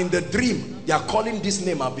 And in the dream, they are calling this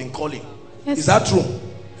name I've been calling. Yes. Is that true?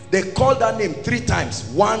 They called that name 3 times.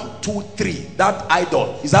 1, 2, 3. That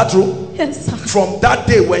idol. Is that true? Yes, sir. From that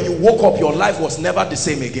day when you woke up, your life was never the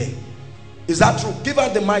same again. Is that true? Give her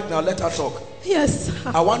the mic now. Let her talk. Yes,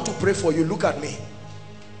 sir. I want to pray for you. Look at me.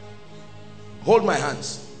 Hold my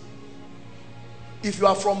hands. If you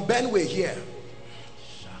are from Benue here,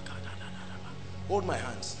 hold my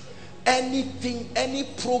hands. Anything, any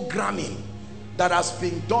programming that has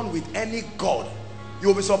been done with any god,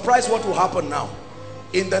 you'll be surprised what will happen now.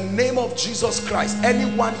 In the name of Jesus Christ,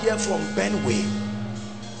 anyone here from Benue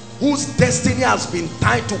whose destiny has been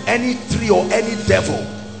tied to any tree or any devil,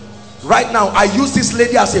 right now I use this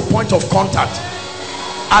lady as a point of contact.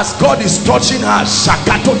 As God is touching her,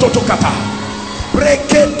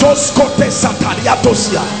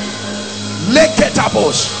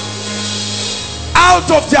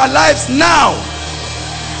 out of their lives now,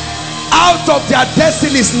 out of their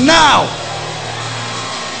destinies now.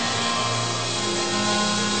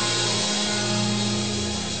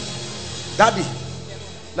 Daddy,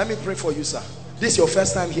 let me pray for you, sir. This is your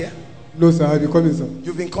first time here? No, sir. I've been coming, sir.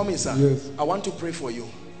 You've been coming, sir? Yes. I want to pray for you.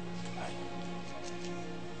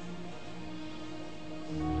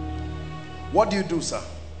 What do you do, sir?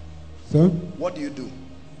 Sir? What do you do?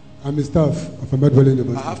 I'm a staff of a Medwell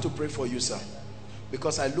University. I have to pray for you, sir.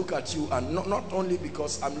 Because I look at you, and not only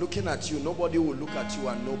because I'm looking at you, nobody will look at you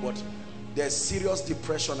and know, but there's serious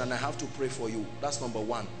depression and I have to pray for you. That's number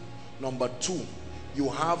 1. Number 2, you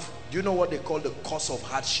have, do you know what they call the cause of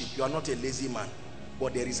hardship? You are not a lazy man,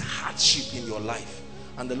 but there is hardship in your life.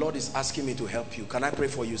 And the Lord is asking me to help you. Can I pray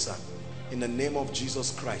for you, sir? In the name of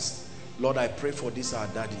Jesus Christ. Lord, I pray for this, our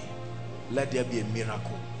daddy. Let there be a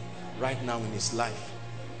miracle right now in his life.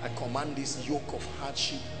 I command this yoke of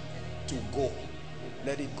hardship to go.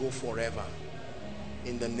 Let it go forever.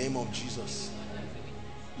 In the name of Jesus.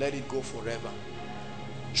 Let it go forever.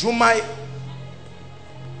 Jumai.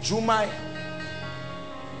 Jumai.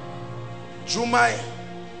 Jumai.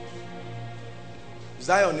 Is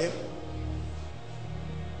that your name?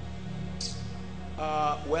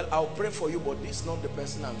 Well, I'll pray for you, but this is not the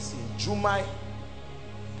person I'm seeing. Jumai.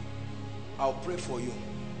 I'll pray for you.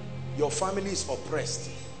 Your family is oppressed.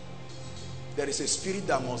 There is a spirit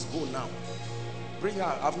that must go now. Bring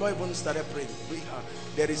her. I've not even started praying. Bring her.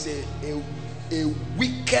 There is a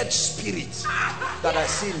wicked spirit that I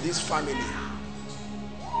see in this family.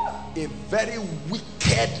 A very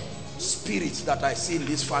wicked spirit that I see in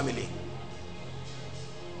this family.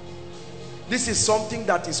 This is something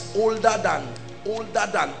that is older than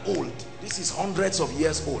old. This is hundreds of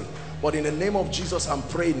years old. But in the name of Jesus, I'm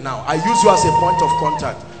praying now. I use you as a point of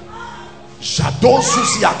contact.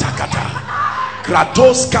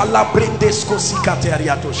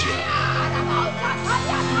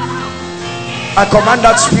 I command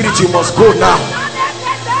that spirit, you must go now.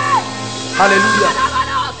 Hallelujah.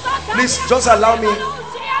 Please just allow me.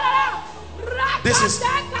 This is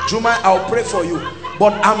Juma. I'll pray for you.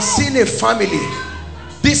 But I'm seeing a family.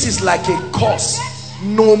 This is like a curse.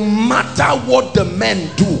 No matter what the men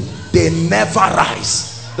do, they never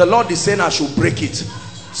rise. The Lord is saying I should break it.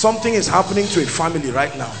 Something is happening to a family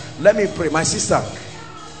right now. Let me pray. My sister,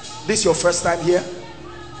 this is your first time here.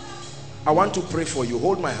 I want to pray for you.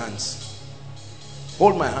 Hold my hands.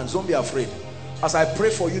 Hold my hands. Don't be afraid. As I pray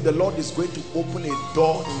for you, the Lord is going to open a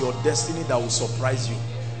door in your destiny that will surprise you.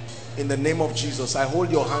 In the name of Jesus, I hold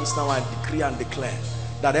your hands now and decree and declare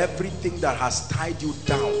that everything that has tied you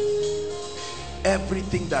down,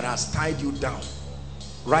 everything that has tied you down,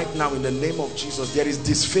 right now in the name of Jesus, there is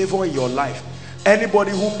disfavor in your life.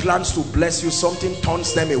 Anybody who plans to bless you, something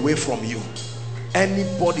turns them away from you.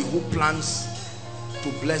 Anybody who plans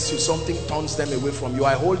to bless you, something turns them away from you.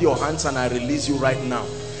 I hold your hands and I release you right now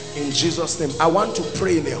in Jesus' name. I want to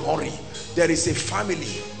pray in a hurry. There is a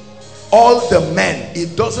family, all the men,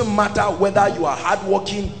 it doesn't matter whether you are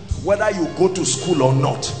hardworking, whether you go to school or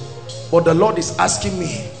not, but the Lord is asking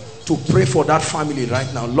me to pray for that family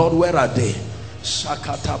right now. Lord, where are they?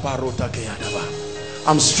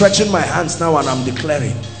 I'm stretching my hands now and I'm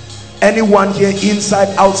declaring, anyone here inside,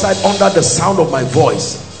 outside, under the sound of my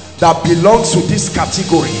voice that belongs to this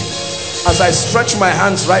category, as I stretch my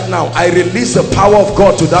hands right now, I release the power of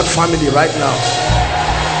God to that family right now.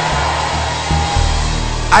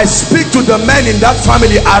 I speak to the men in that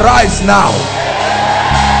family. Arise now.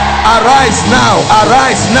 Arise now.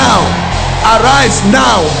 Arise now. Arise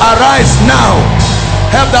now. Arise now.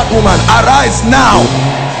 Help that woman. Arise now.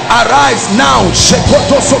 Arise now.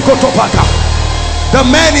 The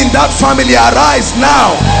men in that family, arise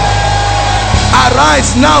now.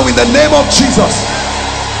 Arise now in the name of Jesus.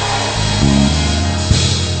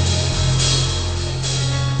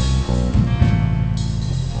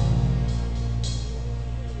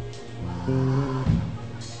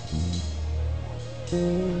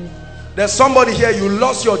 There's somebody here, you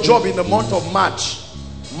lost your job in the month of March.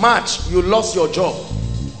 March, you lost your job.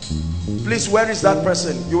 Please, where is that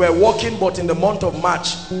person? You were working, but in the month of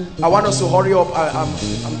March. I want us to hurry up.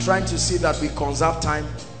 I'm trying to see that we conserve time.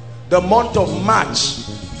 The month of March.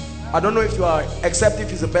 I don't know if you are, except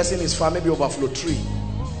if it's a person in his family, maybe overflow 3.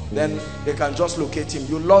 Then they can just locate him.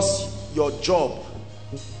 You lost your job.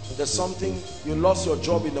 There's something, you lost your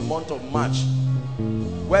job in the month of March.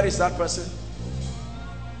 Where is that person?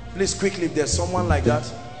 Please, quickly, if there's someone like that.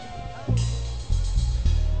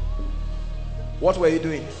 What were you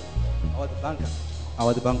doing? I was the banker. I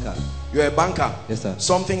was the banker. You're a banker? Yes, sir.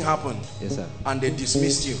 Something happened? Yes, sir. And they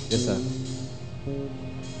dismissed you? Yes, sir.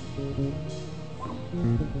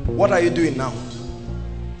 What are you doing now?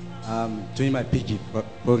 I'm doing my PG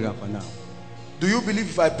program for now. Do you believe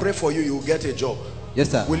if I pray for you, you will get a job? Yes,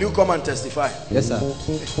 sir. Will you come and testify? Yes, sir.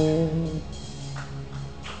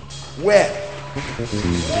 Where?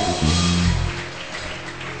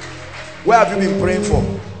 Where have you been praying for?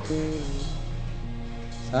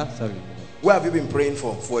 Sir, sorry. Where have you been praying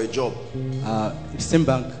for a job? Same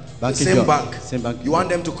bank. The same job. bank. Same bank. You want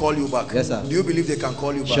them to call you back? Yes, sir. Do you believe they can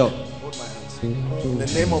call you back? Sure. Hold my hands. In the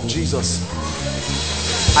name of Jesus,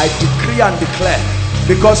 I decree and declare,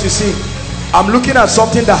 because you see, I'm looking at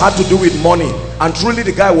something that had to do with money, and truly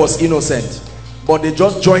the guy was innocent, but they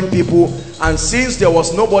just joined people, and since there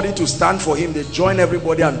was nobody to stand for him, they joined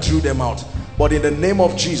everybody and threw them out. But in the name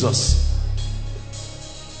of Jesus,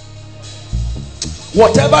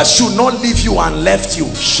 whatever should not leave you and left you,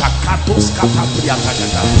 I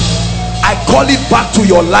call it back to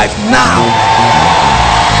your life now.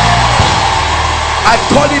 I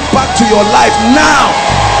call it back to your life now.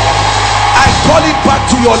 I call it back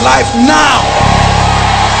to your life now.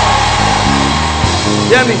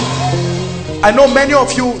 Hear me? I know many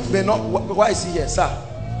of you may not. Why is he here, sir?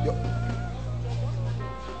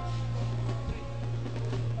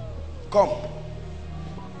 Come.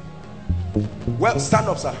 Well, stand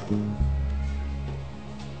up, sir.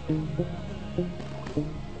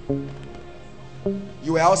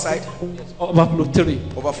 You were outside? Yes, overflow 3.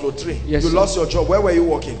 Overflow 3. Yes, you sir. lost your job. Where were you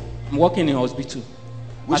working? I'm working in a hospital.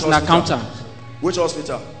 Which as an hospital? accountant. Which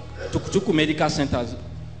hospital? Tukutuku Medical Centers.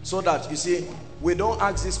 So that, you see, we don't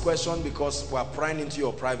ask this question because we are prying into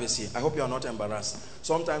your privacy. I hope you are not embarrassed.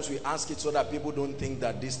 Sometimes we ask it so that people don't think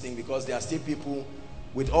that this thing, because there are still people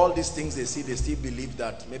with all these things they see, they still believe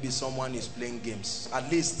that maybe someone is playing games. At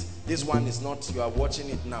least this one is not. You are watching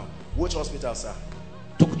it now. Which hospital, sir?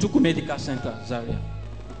 Tukutuku Medical Center, Zaria.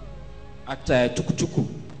 At Tukutuku.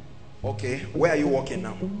 Okay. Where are you working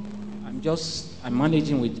now? I'm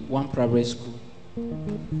managing with one private school.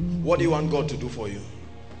 What do you want God to do for you?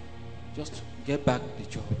 Just to get back the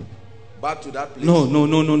job. Back to that place? No.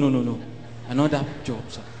 Another job,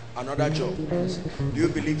 sir. Another job? Yes. Do you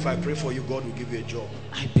believe if I pray for you, God will give you a job?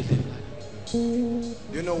 I believe that. Do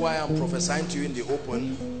you know why I'm prophesying to you in the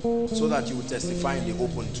open? So that you will testify in the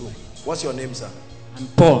open too. What's your name, sir? I'm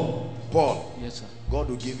Paul. Paul? Yes, sir. God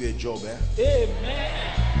will give you a job, eh? Amen.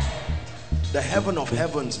 The heaven of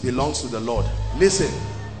heavens belongs to the Lord. Listen.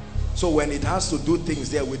 So when it has to do things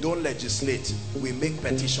there, we don't legislate. We make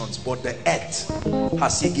petitions. But the earth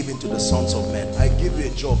has he given to the sons of men. I give you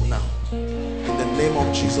a job now. In the name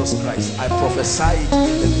of Jesus Christ. I prophesy it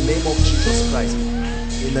in the name of Jesus Christ.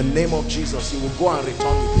 In the name of Jesus. You will go and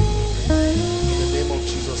return with it. In the name of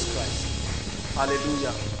Jesus Christ.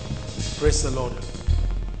 Hallelujah. Praise the Lord.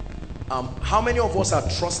 How many of us are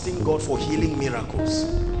trusting God for healing miracles,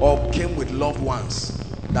 or came with loved ones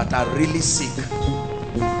that are really sick?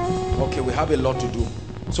 Okay, we have a lot to do.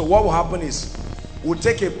 So what will happen is we'll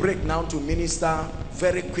take a break now to minister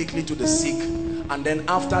very quickly to the sick, and then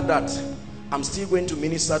after that I'm still going to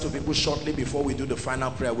minister to people shortly before we do the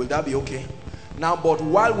final prayer. Will that be okay? Now, but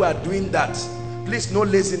while we are doing that, please, no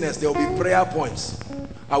laziness. There will be prayer points.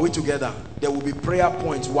 Are we together? There will be prayer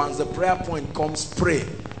points. Once the prayer point comes, pray.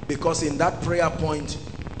 Because in that prayer point,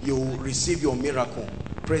 you will receive your miracle.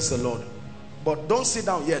 Praise the Lord. But don't sit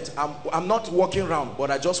down yet. I'm not walking around,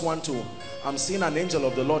 but I just want to. I'm seeing an angel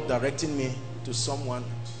of the Lord directing me to someone.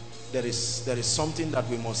 There is something that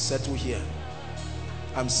we must settle here.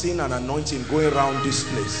 I'm seeing an anointing going around this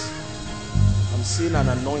place. I'm seeing an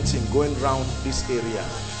anointing going around this area.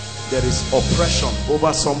 There is oppression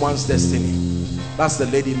over someone's destiny. That's the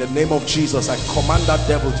lady. In the name of Jesus, I command that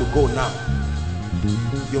devil to go now.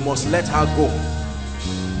 You must let her go.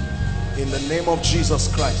 In the name of Jesus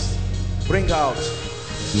Christ. Bring her out.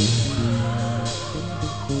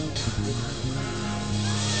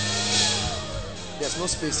 There's no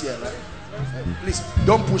space here, right? Please,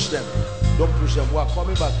 don't push them. Don't push them. We are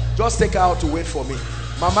coming back. Just take her out to wait for me.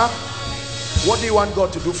 Mama, what do you want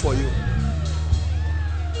God to do for you?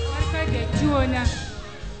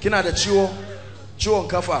 Kina da ciwon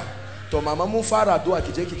kafa. To mama mun fara addu'a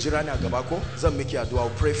ki je ki jira ni a gaba ko? Zan miki addu'a. I'll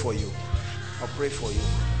pray for you. I'll pray for you.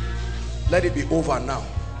 Let it be over now.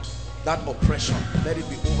 That oppression, let it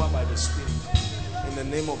be over by the Spirit. In the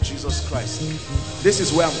name of Jesus Christ. This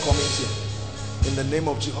is where I'm coming to. In the name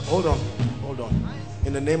of Jesus. Hold on. Hold on.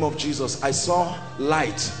 In the name of Jesus, I saw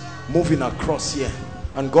light moving across here.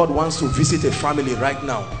 And God wants to visit a family right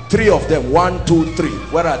now. 3 of them. 1, 2, 3.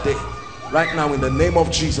 Where are they? Right now, in the name of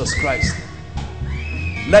Jesus Christ.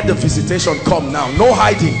 Let the visitation come now. No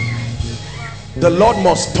hiding. The Lord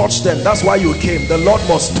must touch them. That's why you came. The Lord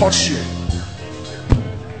must touch you.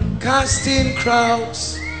 Casting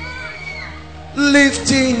crowds,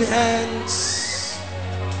 lifting hands,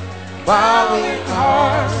 bowing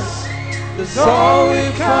hearts. That's all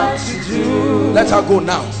we come to do. Let her go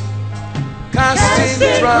now.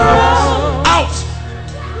 Casting crowds out,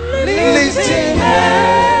 lifting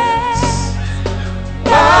hands,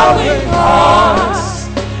 bowing hearts.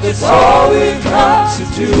 That's all we come to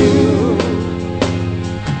do.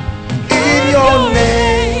 In your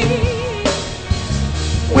name,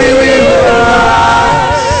 we will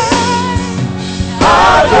rise.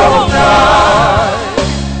 Adonai,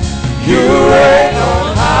 you reign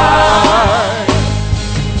on high.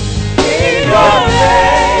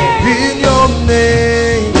 In your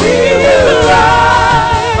name, we will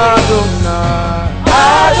rise. Adonai,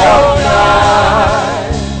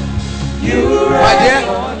 you reign. My dear,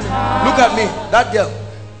 look at me. That girl,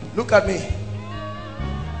 look at me.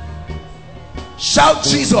 Shout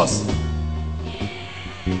Jesus.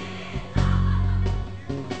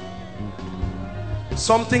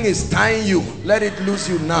 Something is tying you. Let it loose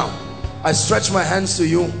you now. I stretch my hands to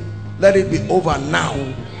you. Let it be over now.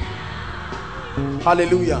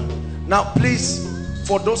 Hallelujah. Now please,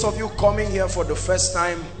 for those of you coming here for the first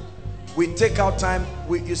time, we take our time.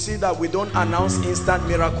 You see that we don't announce instant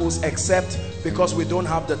miracles except because we don't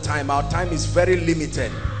have the time. Our time is very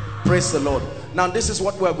limited. Praise the Lord. Now this is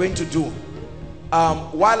what we are going to do.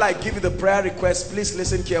 While I give you the prayer request, please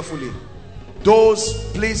listen carefully. Those,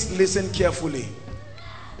 please listen carefully.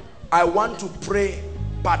 I want to pray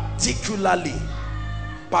particularly,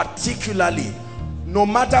 no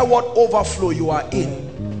matter what overflow you are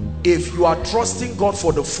in, if you are trusting God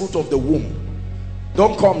for the fruit of the womb,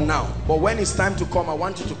 don't come now. But when it's time to come, I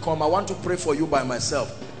want you to come. I want to pray for you by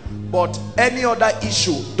myself. But any other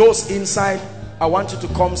issue, those inside, I want you to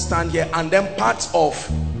come stand here. And then parts of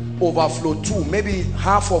overflow 2, maybe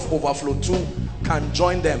half of overflow 2 can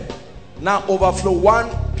join them. Now overflow 1,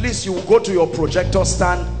 please, you go to your projector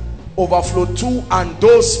stand. Overflow 2 and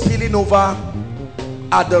those spilling over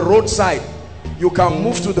at the roadside, you can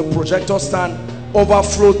move to the projector stand.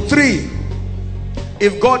 Overflow 3,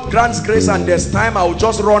 if God grants grace and there's time, I will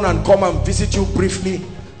just run and come and visit you briefly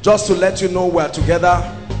just to let you know we're together.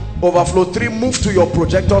 Overflow 3, move to your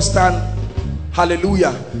projector stand.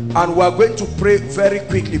 Hallelujah. And we're going to pray very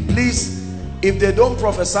quickly. Please, if they don't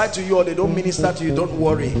prophesy to you or they don't minister to you, don't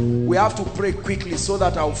worry. We have to pray quickly so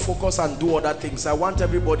that I'll focus and do other things. I want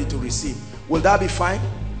everybody to receive. Will that be fine?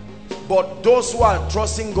 But those who are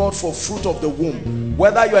trusting God for fruit of the womb,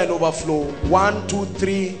 whether you're in overflow 1, 2,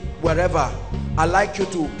 3, wherever, I'd like you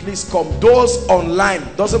to please come. Those online,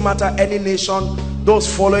 doesn't matter any nation, those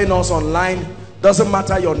following us online, doesn't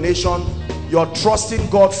matter your nation, you're trusting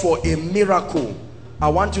God for a miracle. I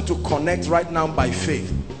want you to connect right now by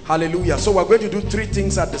faith. Hallelujah. So we're going to do 3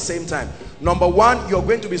 things at the same time. Number 1, you're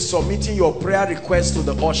going to be submitting your prayer request to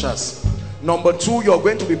the ushers. Number 2, you're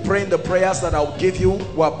going to be praying the prayers that I'll give you.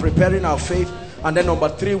 We're preparing our faith. And then number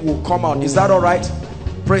 3 will come out. Is that all right?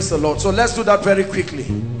 Praise the Lord. So let's do that very quickly.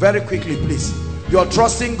 Very quickly, please. You're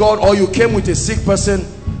trusting God, or you came with a sick person.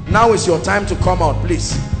 Now is your time to come out,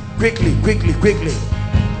 please. Quickly, quickly, quickly.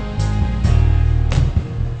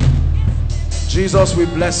 Jesus, we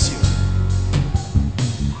bless you.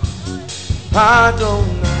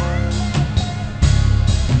 Adonai,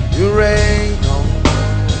 you reign on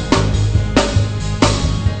high.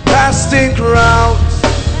 Casting crowds,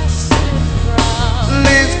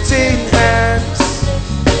 lifting hands,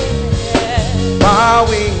 bowing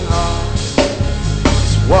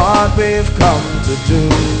we've come to do.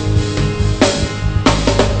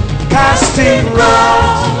 Casting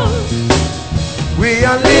crowns, we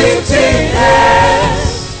are lifting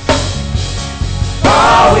hands,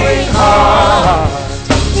 bowing hearts,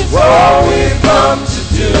 what we've come to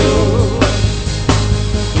do.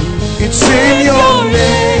 It's in your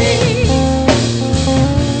name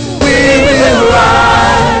we will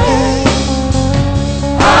rise.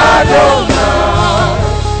 Adonai,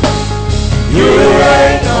 you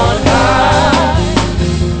reign on high.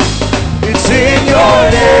 It's in your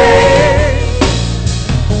name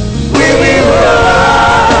we will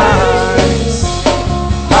rise.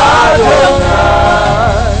 Adonai,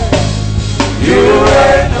 you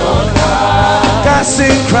reign on high.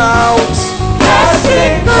 Casting crowns,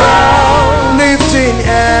 lifting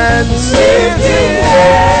hands,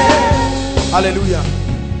 hallelujah.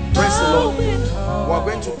 Praise the Lord. We're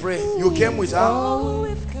going to pray. You came with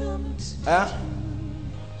her? Huh?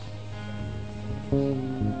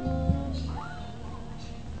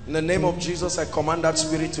 In the name of Jesus, I command that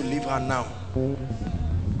spirit to leave her now.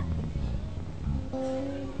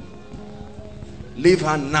 Leave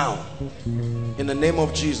her now. In the name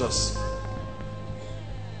of Jesus.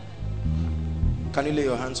 Can you lay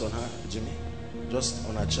your hands on her, Jimmy? Just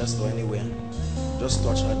on her chest or anywhere. Just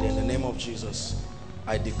touch her there. In the name of Jesus,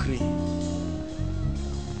 I decree,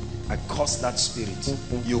 I curse that spirit.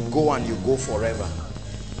 You go and you go forever.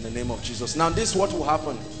 In the name of Jesus. Now this is what will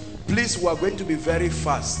happen. Please, we are going to be very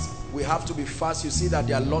fast. We have to be fast. You see that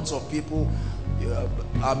there are lots of people,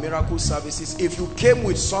 our miracle services. If you came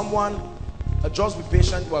with someone, just be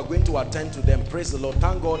patient. We are going to attend to them. Praise the Lord.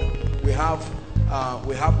 Thank God we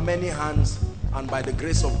have many hands. And by the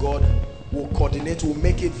grace of God, we'll coordinate, we'll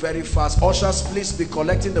make it very fast. Ushers, please be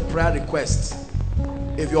collecting the prayer requests.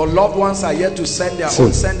 If your loved ones are yet to send their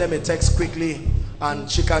own, send them a text quickly. And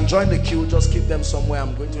she can join the queue, just keep them somewhere.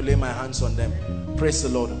 I'm going to lay my hands on them. Praise the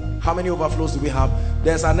Lord. How many overflows do we have?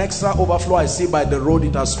 There's an extra overflow I see by the road.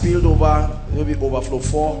 It has spilled over, maybe overflow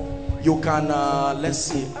 4. You can, let's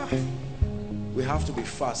see. We have to be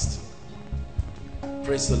fast.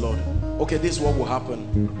 Praise the Lord. Okay, this is what will happen.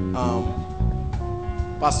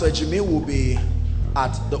 Pastor Jimmy will be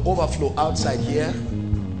at the overflow outside here.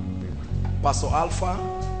 Pastor Alpha,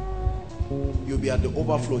 you'll be at the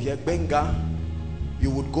overflow here. Benga,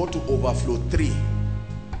 you would go to overflow 3.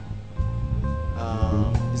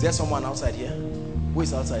 Is there someone outside here? Who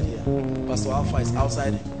is outside here? Pastor Alpha is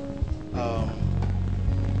outside.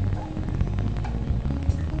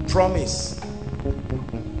 Promise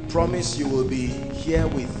you will be here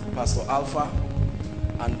with Pastor Alpha,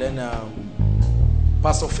 and then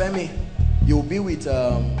Pastor Femi, you'll be with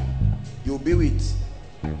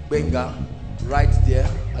Benga right there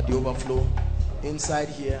at the overflow. Inside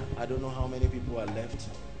here, I don't know how many people are left.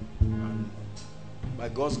 And by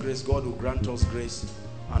God's grace, God will grant us grace,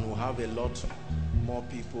 and we'll have a lot more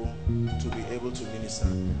people to be able to minister.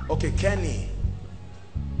 Okay, Kenny,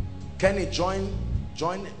 join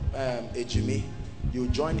Ejimi. You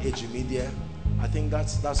join Ejimi there. I think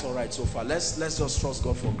that's all right so far. Let's just trust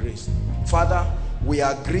God for grace. Father, we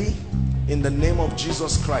agree in the name of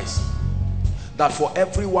Jesus Christ that for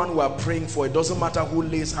everyone we are praying for, it doesn't matter who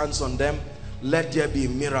lays hands on them, let there be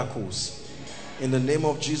miracles. In the name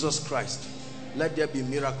of Jesus Christ, let there be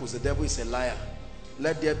miracles. The devil is a liar.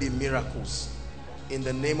 Let there be miracles. In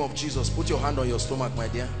the name of Jesus. Put your hand on your stomach, my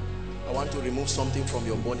dear. I want to remove something from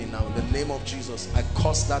your body now. In the name of Jesus, I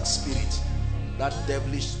curse that spirit, that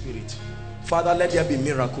devilish spirit. Father, let there be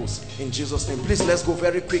miracles in Jesus' name. Please, let's go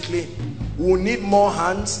very quickly. We'll need more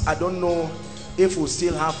hands. I don't know if we'll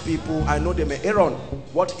still have people. I know they may. Aaron,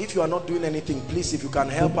 what if you are not doing anything? Please, if you can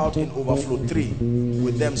help out in overflow 3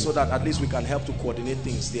 with them, so that at least we can help to coordinate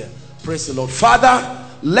things there. Praise the Lord. Father,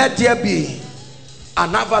 let there be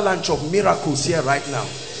an avalanche of miracles here right now.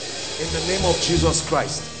 In the name of Jesus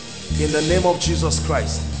Christ. In the name of Jesus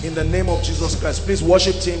Christ. In the name of Jesus Christ. Please,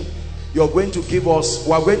 worship team, you're going to give us,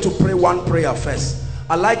 we're going to pray one prayer first.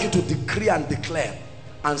 I'd like you to decree and declare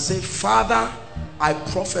and say, Father, I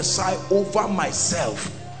prophesy over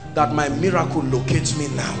myself that my miracle locates me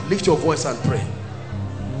now. Lift your voice and pray.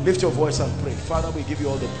 Lift your voice and pray. Father, we give you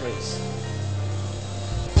all the praise.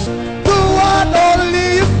 Do what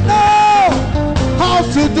only you know how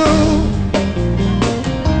to do.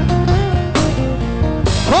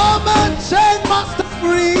 Come and change my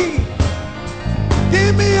story.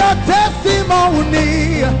 Give me a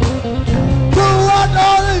testimony. Do what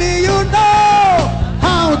only you know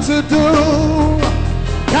how to do.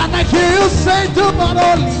 Can I hear you say, do what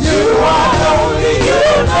only you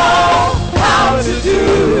know how to do.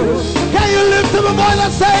 Can you lift up a voice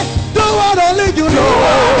and say, do what only you know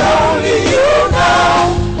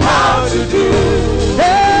how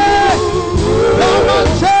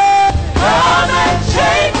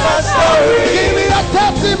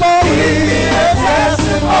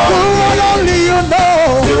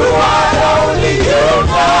what only you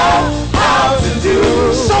know how to do.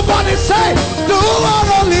 Somebody say, do what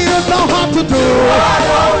only you know how to do. What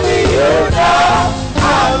only you know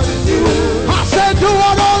how to do. I said, do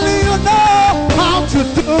what only you know how to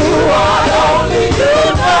do. What only you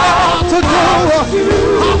know how to do.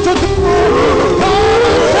 How to do. Come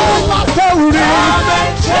and change my story. Come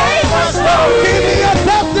and change my story. Give me a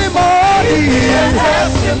testimony. Give me a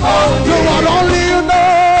testimony. Do what only you know.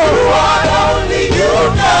 Do what only you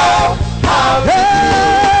know how to do.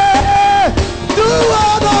 Do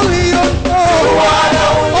what only you know. Do what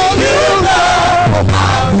only you know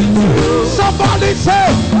how to do. Somebody say,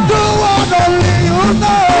 do what only you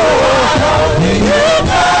know. Do what only you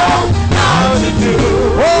know how to do.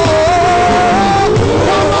 Oh,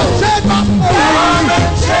 come and change my story. Come and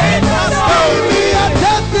change my story. Give me a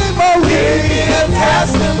testimony. Give me a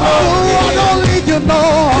testimony. Do what only you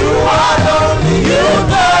know. Do what only you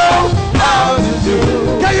know how to do.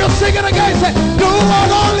 Can you sing it again? Say, do what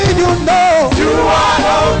only you know. Do what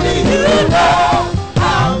only you know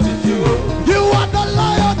how to do. You are the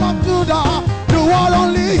Lion of Judah. Do what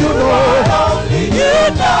only you know. Do what only you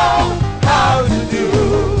know how to do.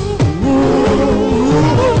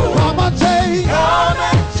 Come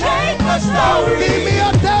and change my story. Give me a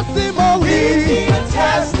testimony. Give me a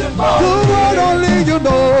testimony. Do what only you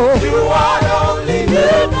know. Do what only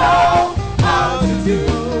you know how to do.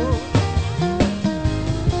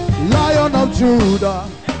 Lion of Judah,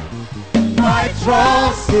 my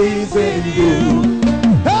trust is in you.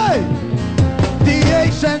 Hey, the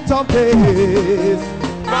ancient of days,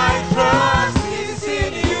 my trust is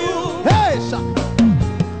in you. Hey,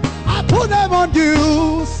 I put them on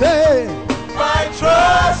you. Say, my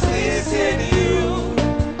trust is in you.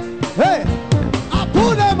 Hey, I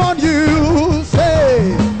put them on you.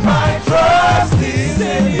 Say, my trust is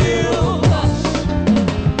in you.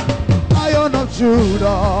 Lion of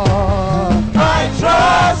Judah, my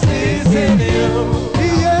trust is in you.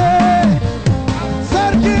 Yeah,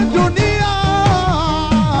 Sergin Dunia,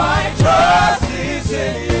 my trust is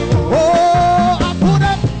in you. Oh, I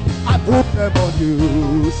put them on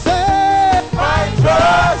you. Say, my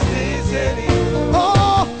trust is in you.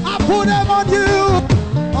 Oh, I put them on you.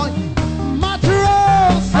 On my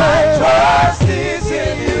trust. My trust is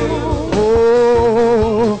in you.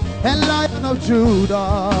 Oh, and Lion of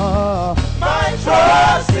Judah, my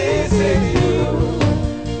trust is in you.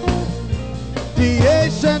 The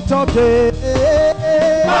ancient of days,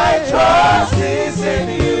 my trust is in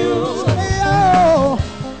you. Say, oh,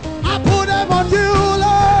 I put them on you,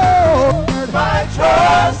 Lord. My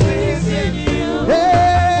trust is in you.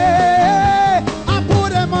 Hey, I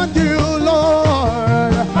put them on you,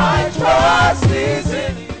 Lord. My trust is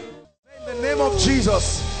in you. In the name of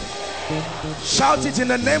Jesus. Shout it in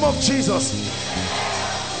the name of Jesus.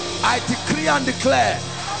 I decree and declare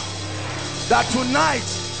that tonight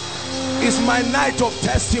is my night of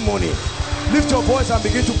testimony. Lift your voice and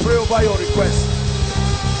begin to pray over your request.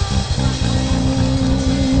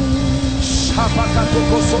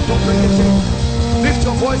 Lift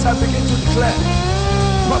your voice and begin to declare.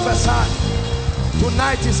 Prophesy.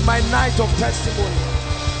 Tonight is my night of testimony.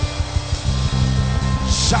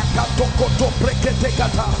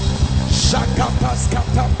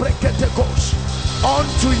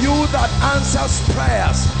 Unto you that answers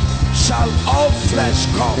prayers shall all flesh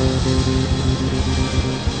come.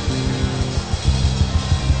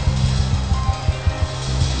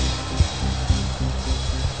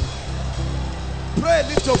 Pray,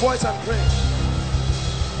 lift your voice and pray.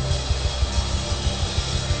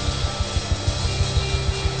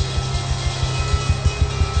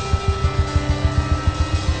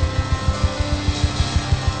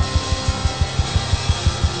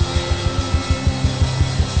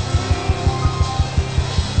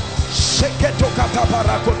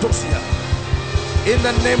 In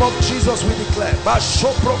the name of Jesus we declare.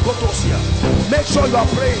 Make sure you are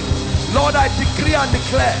praying. Lord, I decree and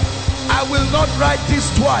declare, I will not write this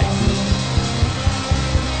twice.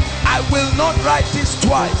 I will not write this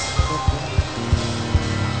twice.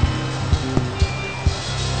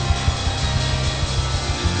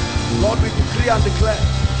 Lord, we decree and declare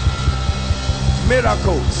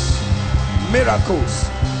miracles. Miracles.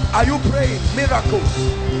 Are you praying? Miracles.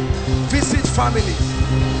 Visit families.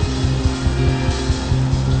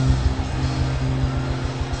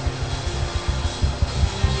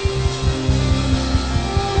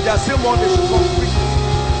 There are still more they should come quickly.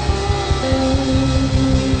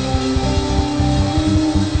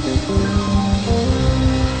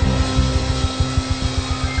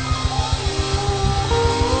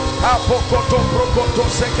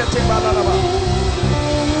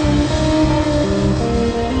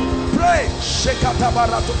 Pray. Hey, Shekata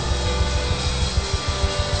Barato.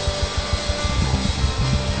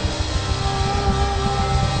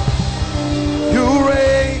 You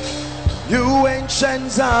reign, you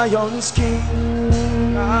ancient Zion's King.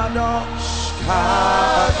 Kadosh,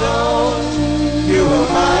 Kadosh, you are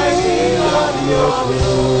mighty on your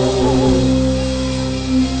throne.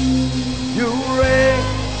 You reign,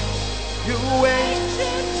 you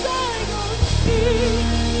ancient Zion's King.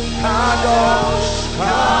 Kadosh,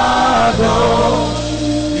 Kadosh,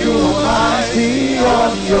 you are mighty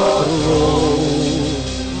on your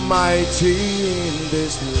throne. Mighty in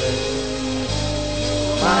this place.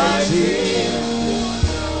 Mighty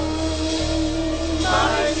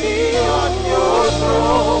on your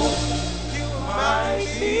throne.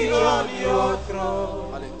 Mighty on your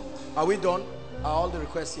throne. Are we done? Are all the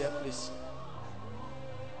requests here, please?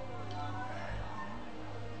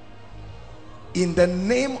 In the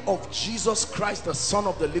name of Jesus Christ, the Son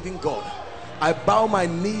of the living God, I bow my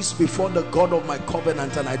knees before the God of my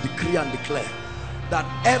covenant, and I decree and declare that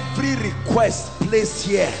every request placed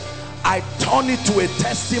here, I turn it to a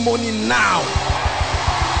testimony now.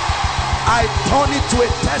 I turn it to a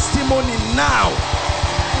testimony now.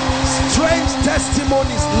 Strange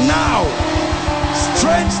testimonies now.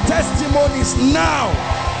 Strange testimonies now.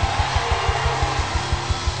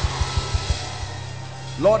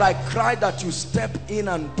 Lord, I cry that you step in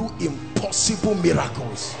and do impossible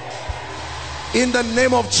miracles. In the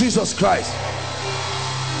name of Jesus Christ.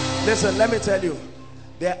 Listen, let me tell you,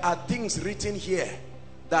 there are things written here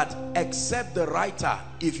that except the writer,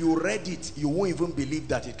 if you read it, you won't even believe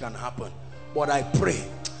that it can happen. But I pray,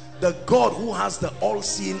 the God who has the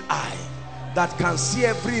all-seeing eye, that can see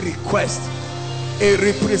every request, a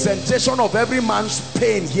representation of every man's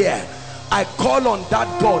pain here, I call on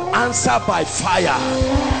that God, answer by fire.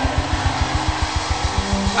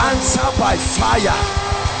 Answer by fire.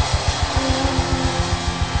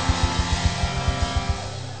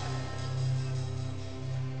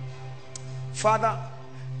 Father,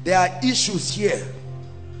 there are issues here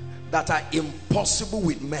that are impossible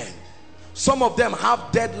with men. Some of them have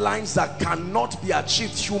deadlines that cannot be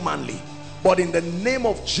achieved humanly. But in the name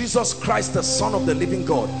of Jesus Christ, the Son of the living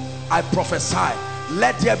God, I prophesy,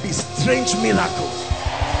 let there be strange miracles.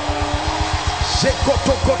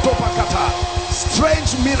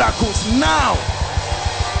 Strange miracles now.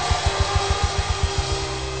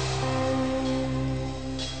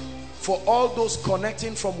 For all those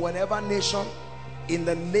connecting from whatever nation, in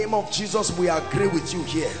the name of Jesus, we agree with you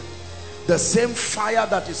here. The same fire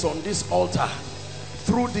that is on this altar,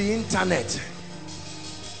 through the internet,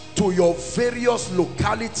 to your various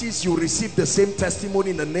localities, you receive the same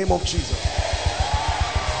testimony in the name of Jesus.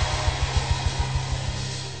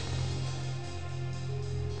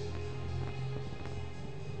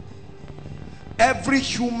 Every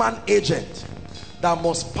human agent that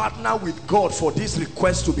must partner with God for this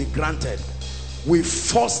request to be granted, we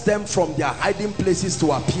force them from their hiding places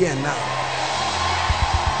to appear now.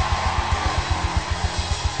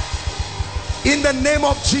 In the name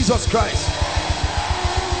of Jesus Christ.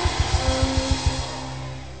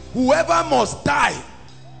 Whoever must die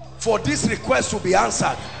for this request to be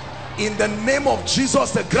answered, in the name of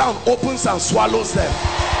Jesus, the ground opens and swallows them.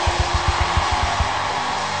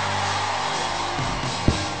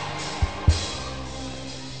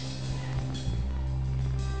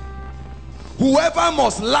 Whoever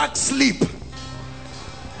must lack sleep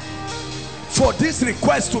for this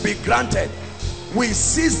request to be granted, we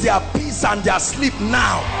seize their peace and their sleep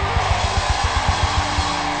now.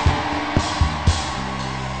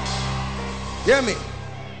 Hear me.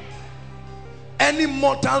 Any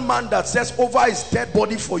mortal man that says over his dead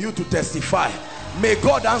body for you to testify, may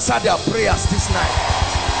God answer their prayers this night.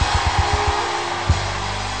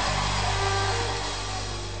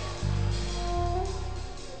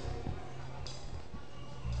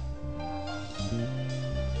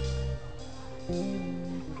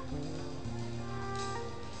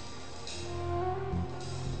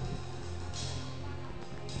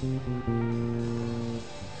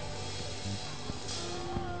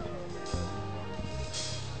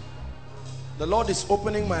 The Lord is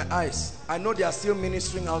opening my eyes. I know they are still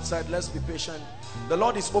ministering outside. Let's be patient. The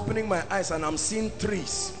Lord is opening my eyes and I'm seeing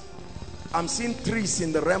trees. I'm seeing trees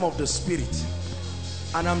in the realm of the spirit.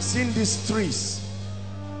 And I'm seeing these trees.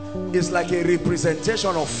 It's like a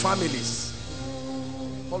representation of families.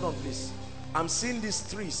 Hold on, please. I'm seeing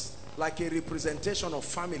these trees like a representation of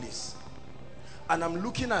families. And I'm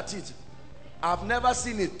looking at it. I've never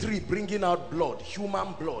seen a tree bringing out blood,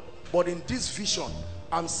 human blood. But in this vision,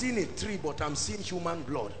 I'm seeing a tree, but I'm seeing human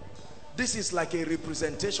blood. This is like a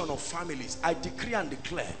representation of families. I decree and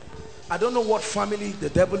declare, I don't know what family the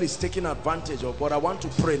devil is taking advantage of, but I want to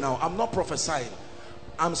pray now. I'm not prophesying.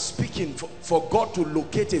 I'm speaking for God to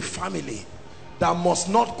locate a family that must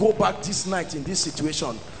not go back this night in this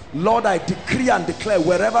situation. Lord, I decree and declare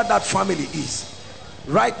wherever that family is,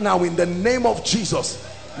 right now in the name of Jesus,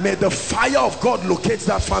 may the fire of God locate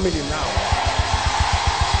that family now.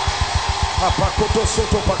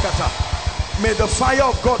 May the fire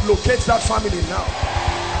of God locate that family now.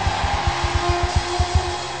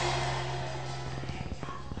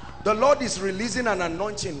 The Lord is releasing an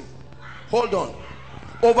anointing, hold on,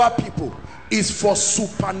 over people. Is for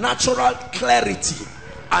supernatural clarity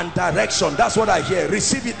and direction. That's what I hear.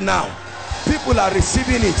 Receive it now. People are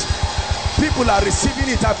receiving it. People are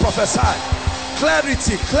receiving it. I prophesy.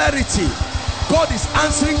 Clarity, clarity. God is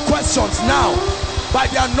answering questions now by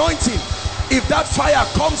the anointing. If that fire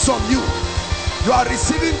comes from you, you are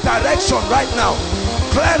receiving direction right now.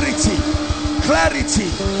 Clarity,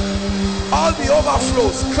 clarity. All the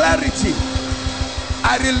overflows, clarity.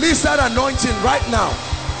 I release that anointing right now.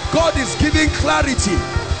 God is giving clarity.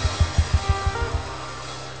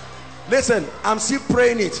 Listen, I'm still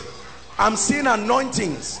praying it. I'm seeing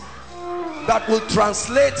anointings that will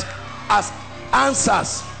translate as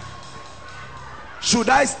answers. Should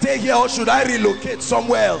I stay here or should I relocate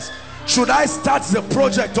somewhere else? Should I start the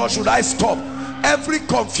project or should I stop? Every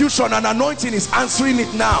confusion, an anointing is answering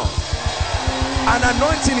it now. An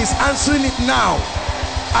anointing is answering it now.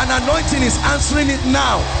 An anointing is answering it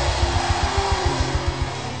now.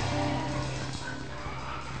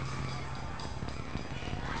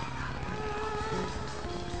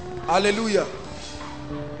 Hallelujah.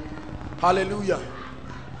 Hallelujah.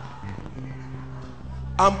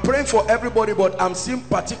 I'm praying for everybody, but I'm seeing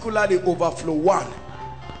particularly overflow one.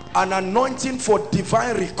 An anointing for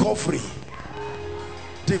divine recovery.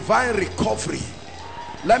 Divine recovery.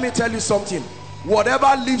 Let me tell you something.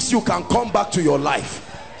 Whatever leaves you can come back to your life.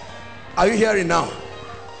 Are you hearing now?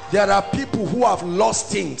 There are people who have lost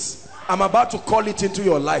things. I'm about to call it into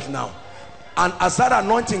your life now. And as that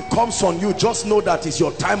anointing comes on you, just know that it's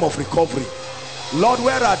your time of recovery. Lord,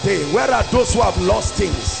 where are they? Where are those who have lost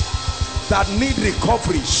things that need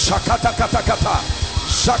recovery? Shakata kata kata,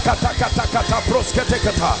 shakata kata kata, broskete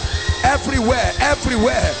kata. Everywhere,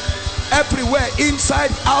 everywhere, everywhere,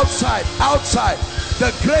 inside, outside, outside.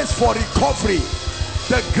 The grace for recovery,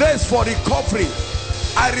 the grace for recovery.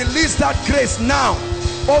 I release that grace now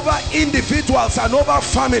over individuals and over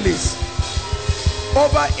families.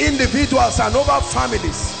 Over individuals and over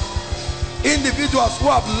families. Individuals who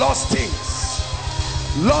have lost things,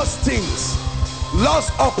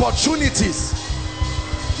 lost opportunities,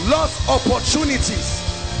 lost opportunities.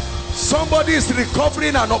 Somebody is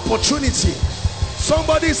recovering an opportunity.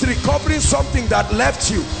 Somebody is recovering something that left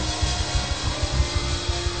you.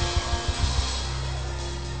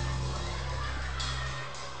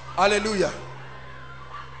 Hallelujah.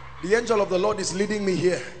 The angel of the Lord is leading me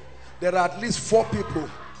here. There are at least 4 people.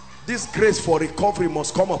 This grace for recovery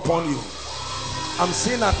must come upon you. I'm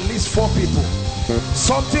seeing at least 4 people.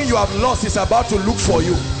 Something you have lost is about to look for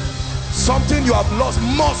you. Something you have lost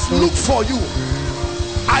must look for you.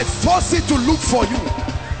 I force it to look for you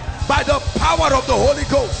by the power of the Holy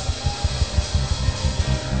Ghost.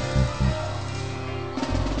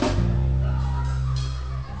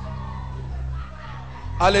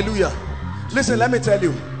 Hallelujah. Listen, let me tell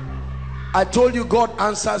you. I told you God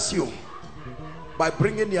answers you by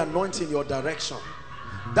bringing the anointing in your direction.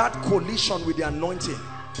 That collision with the anointing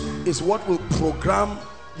is what will program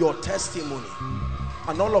your testimony.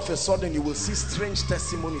 And all of a sudden you will see strange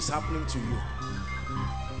testimonies happening to you.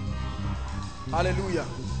 Hallelujah.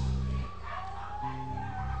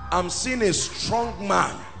 I'm seeing a strong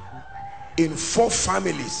man in 4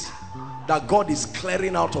 families that God is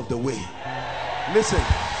clearing out of the way. Listen,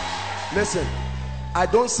 listen. I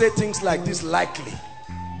don't say things like this lightly,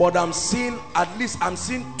 but I'm seeing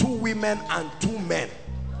 2 women and 2 men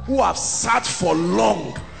who have sat for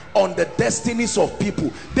long on the destinies of people.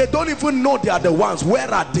 They don't even know they are the ones. Where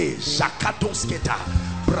are they?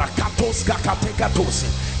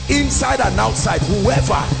 Inside and outside,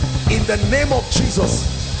 whoever, in the name of Jesus,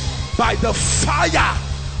 by the fire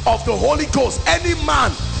of the Holy Ghost, any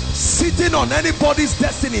man sitting on anybody's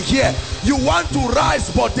destiny here, you want to rise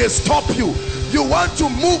but they stop you. You want to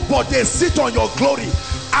move but they sit on your glory.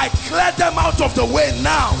 I clear them out of the way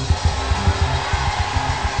now.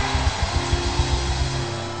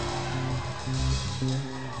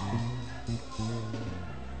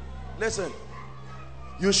 Listen,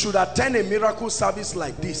 you should attend a miracle service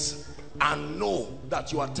like this and know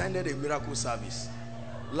that you attended a miracle service.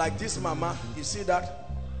 Like this mama, you see that?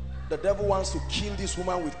 The devil wants to kill this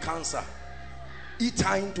woman with cancer. eat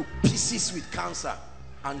her into pieces with cancer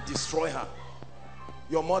and destroy her.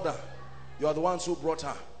 Your mother, you are the ones who brought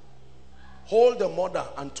her. Hold the mother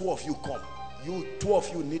and two of you come. You two of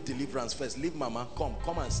you need deliverance first. Leave mama.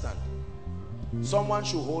 Come and stand. Someone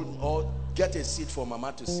should hold or get a seat for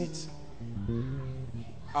mama to sit.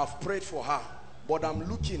 I've prayed for her, but I'm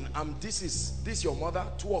looking. This is your mother.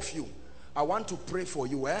 Two of you. I want to pray for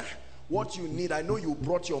you. What you need. I know you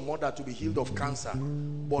brought your mother to be healed of cancer,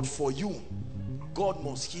 but for you, God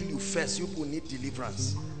must heal you first. You will need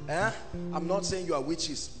deliverance. I'm not saying you are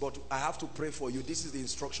witches, but I have to pray for you. This is the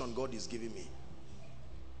instruction God is giving me.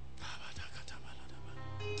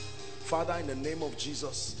 Father, in the name of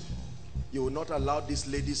Jesus, you will not allow these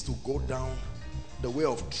ladies to go down the way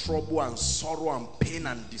of trouble and sorrow and pain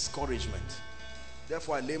and discouragement.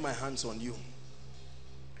 Therefore, I lay my hands on you.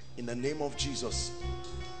 In the name of Jesus,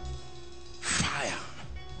 fire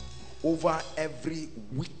over every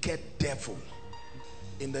wicked devil.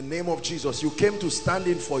 In the name of Jesus, you came to stand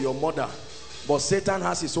in for your mother, but Satan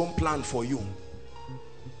has his own plan for you.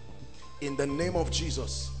 In the name of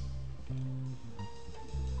Jesus.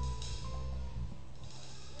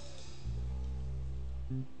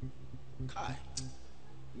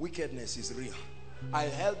 Wickedness is real. I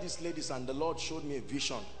held these ladies and the Lord showed me a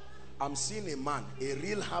vision. I'm seeing a man, a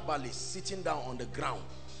real herbalist, sitting down on the ground,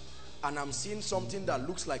 and I'm seeing something that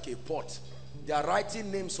looks like a pot. They are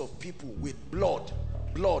writing names of people with blood,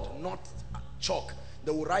 not chalk.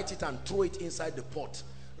 They will write it and throw it inside the pot.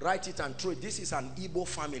 Write it and throw it. This is an Igbo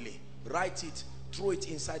family. Write it, throw it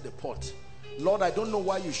inside the pot. Lord, I don't know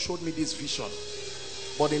why you showed me this vision,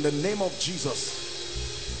 but in the name of Jesus,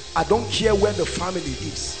 I don't care where the family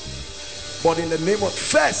is, but in the name of,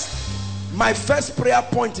 my first prayer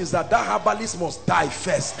point is that herbalist must die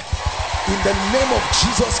first. In the name of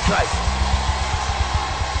Jesus Christ.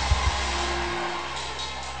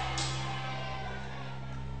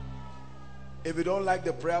 If you don't like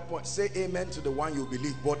the prayer point, say amen to the one you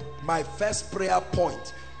believe. But my first prayer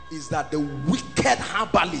point is that the wicked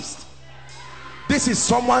herbalist, this is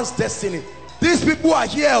someone's destiny. These people are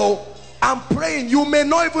here. Oh, I'm praying. You may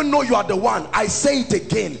not even know you are the one. I say it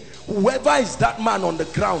again. Whoever is that man on the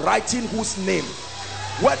ground writing whose name,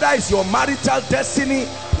 whether it's your marital destiny,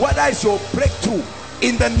 whether it's your breakthrough,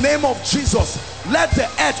 in the name of Jesus, let the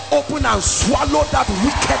earth open and swallow that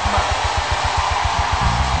wicked man.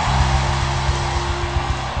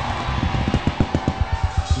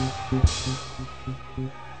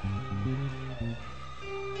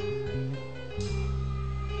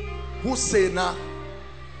 Husseina.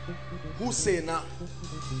 Husseina.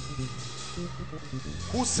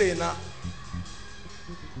 Husseina.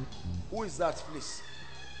 Who is that, please?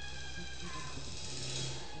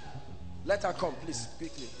 Let her come, please,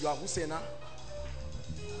 quickly. You are Husseina?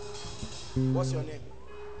 What's your name?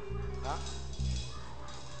 Huh?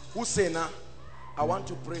 Husseina, I want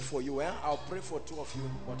to pray for you. I'll pray for two of you,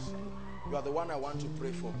 but you are the one I want to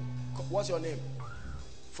pray for. What's your name?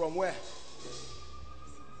 From where?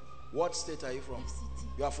 What state are you from?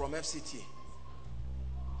 FCT. You are from FCT.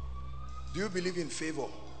 Do you believe in favor?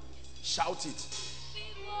 Shout it.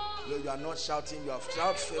 No, you are not shouting. You have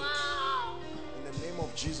shouted favor. In the name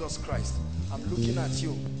of Jesus Christ, I'm looking at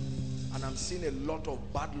you and I'm seeing a lot of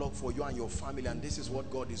bad luck for you and your family, and this is what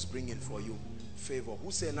God is bringing for you. Favor.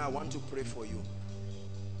 Husseina, I want to pray for you.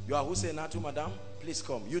 You are Husseina too, madam? Please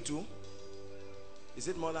come. You too? Is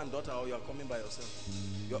it mother and daughter, or you are coming by yourself?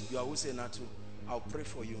 You are Husseina too. I'll pray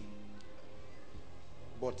for you.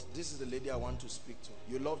 But this is the lady I want to speak to.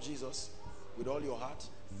 You love Jesus with all your heart.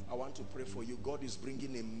 I want to pray for you. God is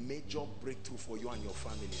bringing a major breakthrough for you and your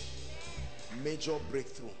family. Major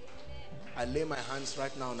breakthrough. I lay my hands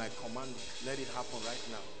right now and I command, let it happen right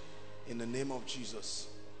now. In the name of Jesus.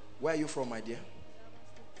 Where are you from, my dear?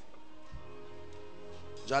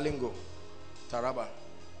 Jalingo, Taraba.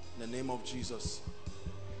 In the name of Jesus,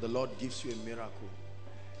 the Lord gives you a miracle.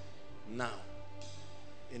 Now,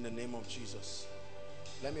 in the name of Jesus.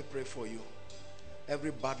 Let me pray for you.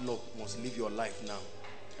 Every bad luck must leave your life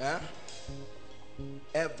now.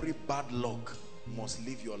 Every bad luck must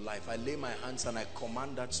leave your life. I lay my hands and I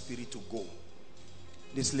command that spirit to go.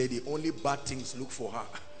 This lady, only bad things look for her.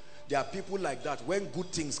 There are people like that. When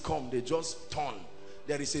good things come, they just turn.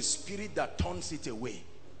 There is a spirit that turns it away.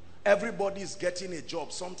 Everybody is getting a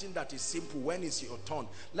job, something that is simple. When is your turn?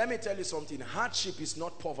 Let me tell you something. Hardship is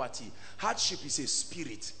not poverty. Hardship is a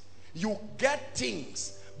spirit. You get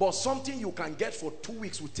things, but something you can get for 2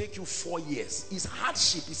 weeks will take you 4 years. It's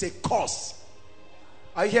hardship. It's a curse.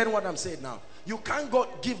 Are you hearing what I'm saying now? You can't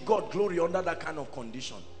give God glory under that kind of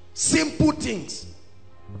condition. Simple things.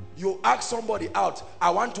 You ask somebody out, I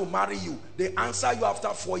want to marry you. They answer you after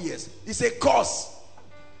 4 years. It's a curse.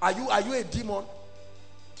 Are you a demon?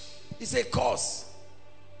 It's a curse.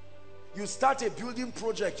 You start a building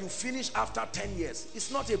project, you finish after 10 years.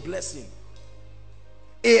 It's not a blessing.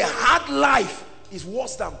 A hard life is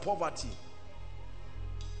worse than poverty.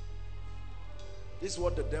 This is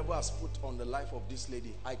what the devil has put on the life of this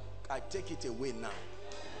lady. I take it away now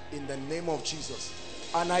in the name of Jesus.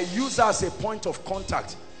 And I use her as a point of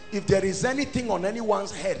contact. If there is anything on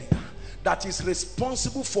anyone's head that is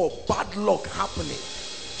responsible for bad luck happening,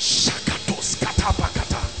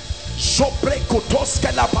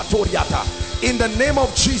 in the name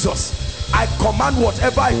of Jesus, I command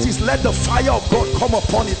whatever it is, let the fire of God come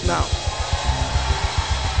upon it now.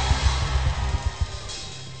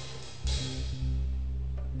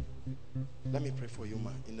 Let me pray for you,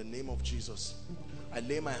 man. In the name of Jesus, I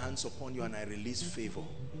lay my hands upon you and I release favor.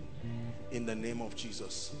 In the name of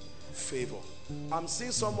Jesus, favor. I'm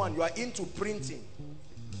seeing someone, you are into printing.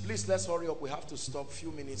 Please, let's hurry up. We have to stop a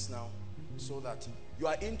few minutes now. So that you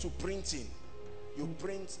are into printing. You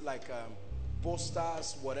print like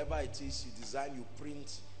posters, whatever it is you design, you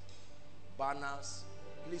print banners.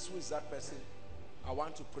 Please, who is that person? I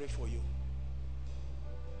want to pray for you.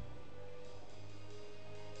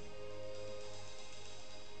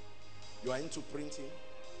 You are into printing.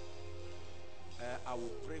 I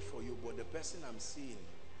will pray for you, but the person I'm seeing,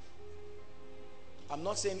 I'm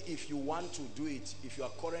not saying if you want to do it, if you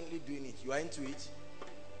are currently doing it, you are into it.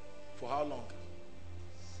 For how long?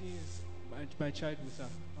 Since my childhood, sir.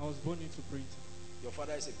 I was born into printing. Your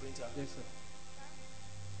father is a printer? Yes, sir.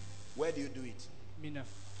 Where do you do it? Mina.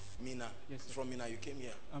 Mina? Yes, sir. From Mina you came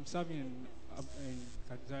here? I'm serving in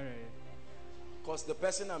Kadzara. Because the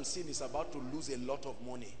person I'm seeing is about to lose a lot of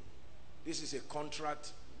money. This is a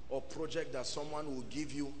contract or project that someone will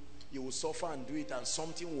give you. You will suffer and do it, and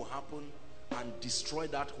something will happen and destroy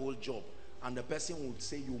that whole job. And the person would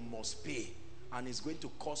say you must pay. And it's going to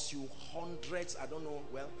cost you hundreds, I don't know,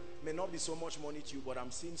 well, may not be so much money to you, but I'm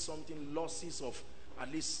seeing something, losses of, at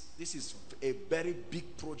least, this is a very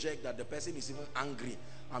big project that the person is even angry.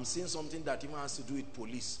 I'm seeing something that even has to do with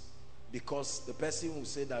police. Because the person will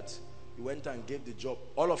say that he went and gave the job.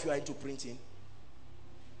 All of you are into printing?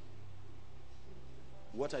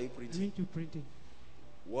 What are you printing? I'm into printing.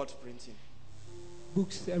 What printing?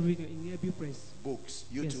 Books, everything, in every press. Books.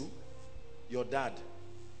 You Yes. too? Your dad?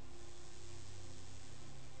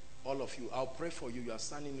 All of you. I'll pray for you. You are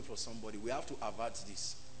standing in for somebody. We have to avert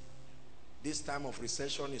this. This time of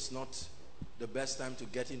recession is not the best time to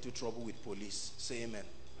get into trouble with police. Say amen.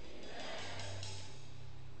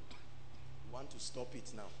 You want to stop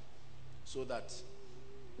it now. So that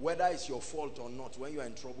whether it's your fault or not, when you are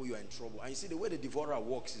in trouble, you are in trouble. And you see, the way the devourer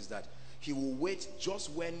works is that he will wait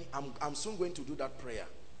just when, I'm soon going to do that prayer,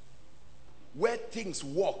 where things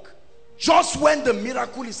work, just when the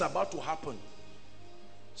miracle is about to happen,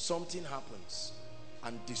 something happens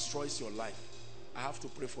and destroys your life. I have to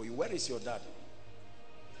pray for you. Where is your dad?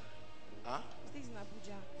 Huh? He stays in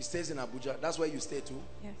Abuja. He stays in Abuja. That's where you stay too?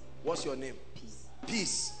 Yes. What's your name? Peace.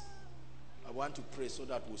 Peace. I want to pray so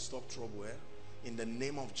that we'll stop trouble, in the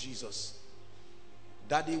name of Jesus.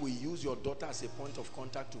 Daddy, we use your daughter as a point of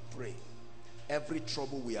contact to pray. Every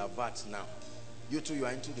trouble we avert now. You two, you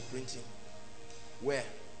are into the printing. Where?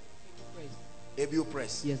 ABU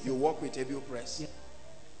Press. Yes, sir. You work with ABU Press?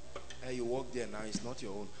 Yeah. You work there now. It's not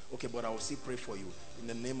your own. Okay, but I will still pray for you. In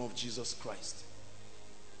the name of Jesus Christ.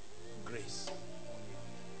 Grace.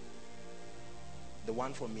 The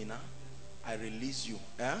one for Mina, I release you.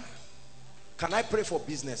 Can I pray for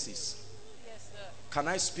businesses? Yes, sir. Can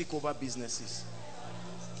I speak over businesses?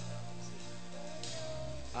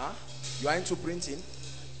 You are into printing?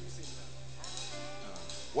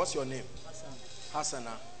 What's your name? Hassan.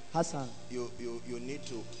 Hassan. You need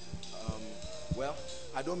to, well,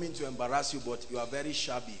 I don't mean to embarrass you, but you are very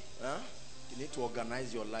shabby. You need to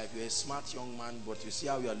organize your life. You're a smart young man, but you see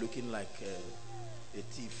how you are looking like a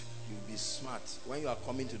thief. You'll be smart when you are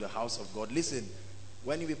coming to the house of God. Listen,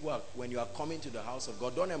 when you are coming to the house of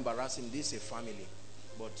God, don't embarrass him. This is a family,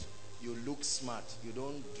 but you look smart. You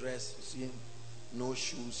don't dress, you see, no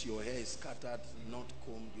shoes, your hair is scattered, not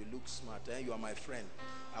combed. You look smart. You are my friend.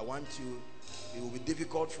 I want you. It will be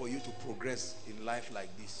difficult for you to progress in life like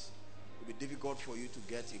this. It will be difficult for you to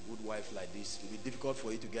get a good wife like this. It will be difficult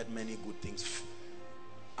for you to get many good things.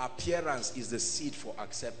 Appearance is the seed for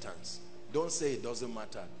acceptance. Don't say it doesn't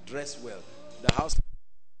matter. Dress well. The house.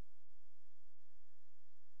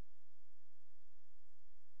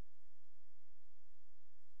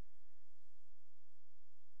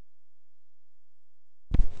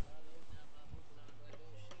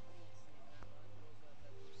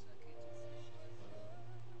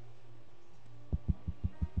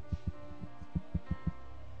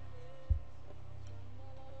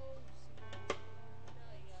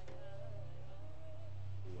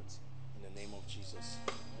 Jesus.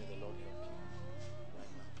 May the Lord help you right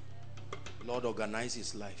now. Lord, organize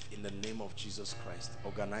his life in the name of Jesus Christ.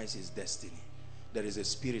 Organize his destiny. There is a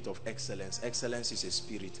spirit of excellence. Excellence is a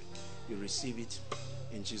spirit. You receive it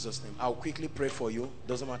in Jesus' name. I'll quickly pray for you.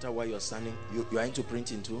 Doesn't matter where you're standing. You are into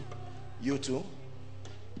printing too. You too.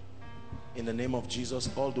 In the name of Jesus,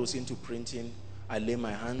 all those into printing, I lay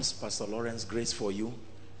my hands, Pastor Lawrence, grace for you.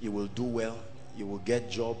 You will do well. You will get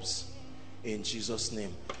jobs in Jesus'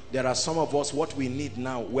 name. There are some of us, what we need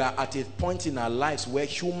now, we are at a point in our lives where,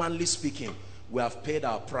 humanly speaking, we have paid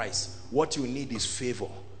our price. What you need is favor,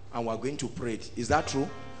 and we're going to pray it. Is that true?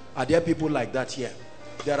 Are there people like that here?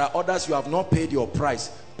 There are others, you have not paid your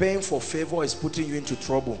price. Paying for favor is putting you into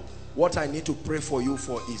trouble. What I need to pray for you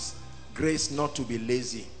for is grace not to be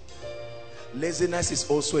lazy. Laziness is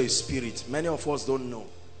also a spirit. Many of us don't know.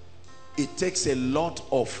 It takes a lot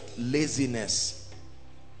of laziness.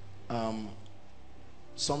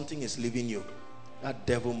 Something is leaving you. That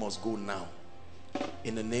devil must go now.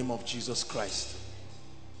 In the name of Jesus Christ.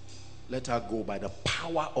 Let her go by the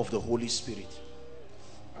power of the Holy Spirit.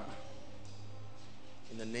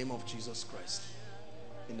 In the name of Jesus Christ.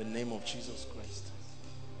 In the name of Jesus Christ.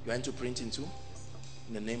 You are into printing too?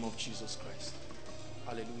 In the name of Jesus Christ.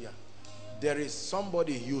 Hallelujah. There is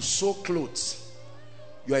somebody, you sew clothes.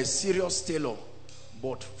 You are a serious tailor,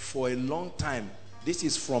 but for a long time, this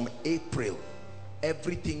is from April,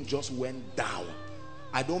 everything just went down.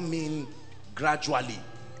 I don't mean gradually,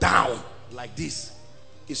 down like this.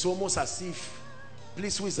 It's almost as if,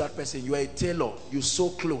 please, who is that person? You are a tailor, you sew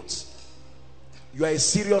clothes. You are a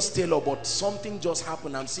serious tailor, but something just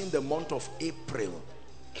happened. I'm seeing the month of April,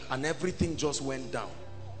 and everything just went down.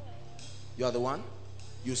 You are the one?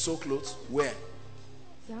 You sew clothes? Where?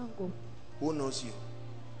 Zango. Who knows you?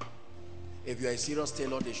 If you are a serious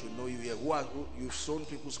tailor, they should know you here. You've sewn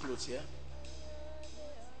people's clothes here?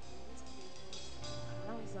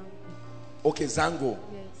 Around Zango. Okay, Zango.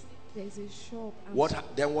 Yes, there's a shop.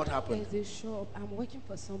 Then what happened? There's a shop. I'm working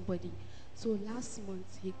for somebody. So last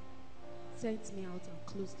month he sent me out and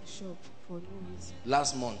closed the shop for no reason.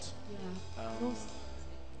 Last month? Yeah.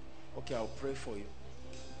 Okay, I'll pray for you.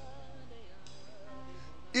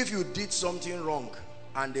 If you did something wrong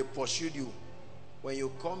and they pursued you, when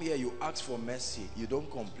you come here, you ask for mercy. You don't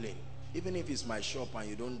complain. Even if it's my shop and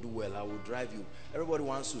you don't do well, I will drive you. Everybody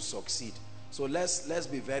wants to succeed. So let's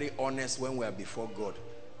be very honest when we are before God.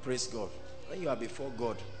 Praise God. When you are before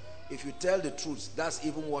God, if you tell the truth, that's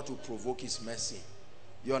even what will provoke his mercy.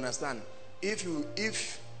 You understand?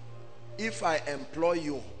 If I employ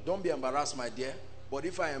you, don't be embarrassed, my dear, but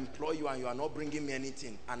if I employ you and you are not bringing me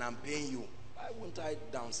anything and I'm paying you, why won't I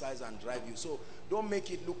downsize and drive you? So don't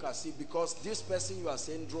make it look as if, because this person you are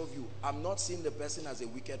saying drove you, I'm not seeing the person as a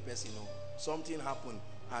wicked person. No, something happened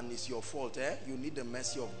and it's your fault. You need the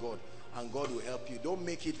mercy of God, and God will help you. Don't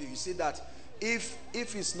make it, you see that if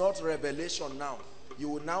it's not revelation now, you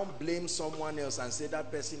will now blame someone else and say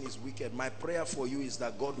that person is wicked. My prayer for you is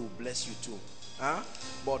that God will bless you too.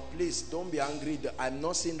 But please don't be angry. I'm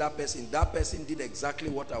not seeing that person. That person did exactly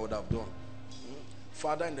what I would have done.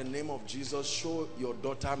 Father, in the name of Jesus, show your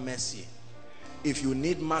daughter mercy. If you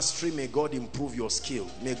need mastery, may God improve your skill.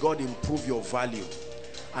 May God improve your value.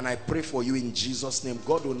 And I pray for you in Jesus' name.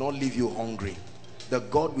 God will not leave you hungry. The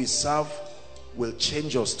God we serve will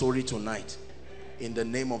change your story tonight. In the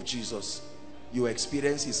name of Jesus. You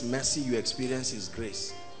experience his mercy. You experience his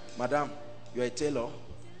grace. Madam, you are a tailor.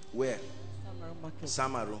 Where? Samaru Market.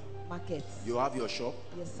 Samaru. Market. You have your shop?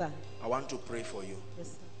 Yes, sir. I want to pray for you. Yes,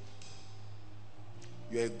 sir.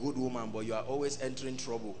 You're a good woman, but you are always entering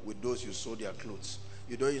trouble with those you sew their clothes.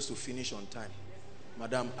 You don't used to finish on time.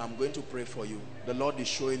 Madam, I'm going to pray for you. The Lord is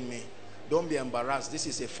showing me. Don't be embarrassed. This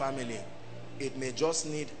is a family. It may just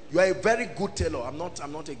need... You are a very good tailor. I'm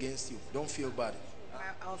not against you. Don't feel bad.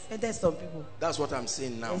 I offended some people. That's what I'm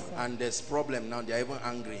saying now. Yes, sir. And there's problem now. They're even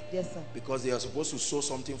angry. Yes, sir. Because they are supposed to sew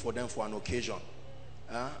something for them for an occasion.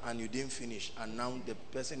 And you didn't finish, and now the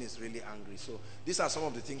person is really angry. So these are some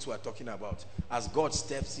of the things we're talking about. As God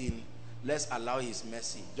steps in, let's allow his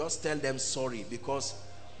mercy. Just tell them sorry, because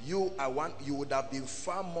you would have been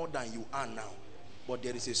far more than you are now, but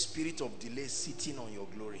there is a spirit of delay sitting on your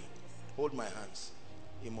glory. Hold my hands.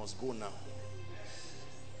 It must go now.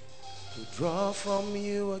 To draw from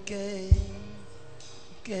you again.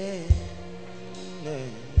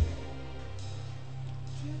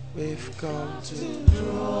 We've come to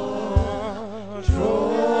draw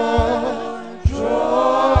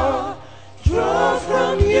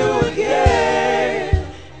from you again.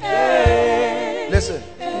 Listen,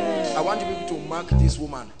 I want you to mark this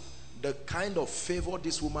woman. The kind of favor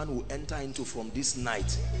this woman will enter into from this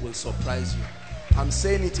night will surprise you. I'm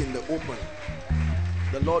saying it in the open.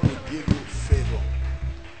 The Lord will give you favor.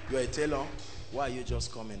 You are a tailor. Why are you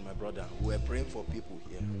just coming, my brother? We're praying for people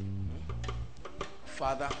here.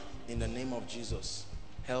 Father, in the name of Jesus,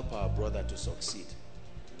 help our brother to succeed.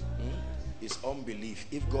 It's unbelief.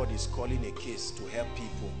 If God is calling a case to help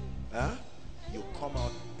people, you come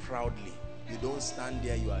out proudly. You don't stand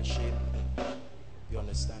there, you are ashamed. You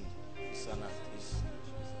understand? Sana, please.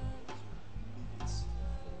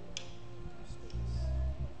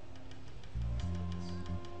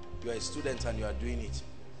 You are a student and you are doing it.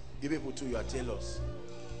 You people too, you are tailors.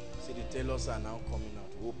 See, the tailors are now coming out.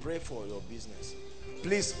 We'll pray for your business.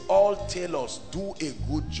 Please, all tailors, do a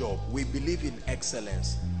good job. We believe in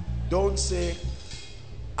excellence. Don't say,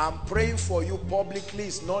 I'm praying for you publicly.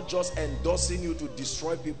 It's not just endorsing you to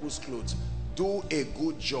destroy people's clothes. Do a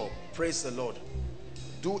good job. Praise the Lord.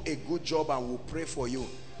 Do a good job and we'll pray for you.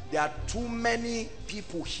 There are too many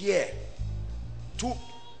people here.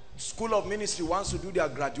 School of Ministry wants to do their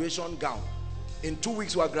graduation gown. In 2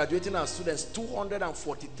 weeks we are graduating our students,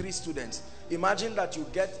 243 students. Imagine that you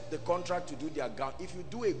get the contract to do their gown. If you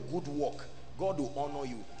do a good work, God will honor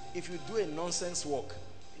you. If you do a nonsense work,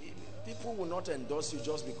 people will not endorse you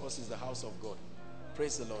just because it's the house of God.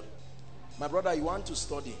 Praise the Lord. My brother, you want to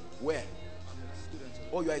study? Where?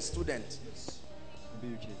 Oh, you are a student? Yes.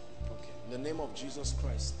 BUK. Okay. In the name of Jesus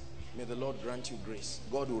Christ, may the Lord grant you grace.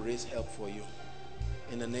 God will raise help for you.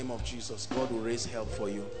 In the name of Jesus, God will raise help for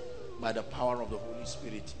you by the power of the Holy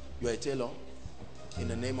Spirit. You are a tailor. In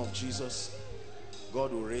the name of Jesus,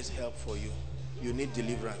 God will raise help for you. You need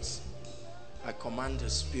deliverance. I command the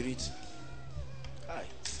spirit. Hi,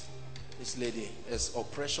 this lady, there's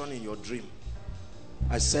oppression in your dream.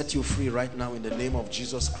 I set you free right now in the name of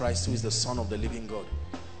Jesus Christ, who is the Son of the living God.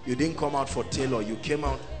 You didn't come out for tailor. You came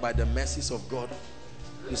out by the mercies of God.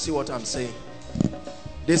 You see what I'm saying?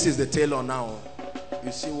 This is the tailor now.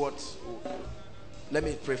 You see what? Let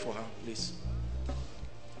me pray for her, please.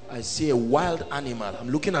 I see a wild animal. I'm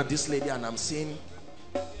looking at this lady and I'm seeing,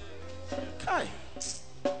 Kai,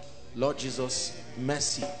 Lord Jesus,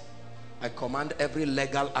 mercy. I command every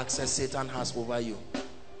legal access Satan has over you.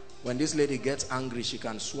 When this lady gets angry, she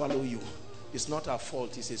can swallow you. It's not her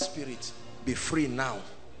fault, it's a spirit. Be free now.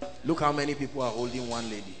 Look how many people are holding one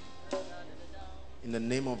lady. In the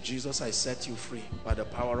name of Jesus, I set you free by the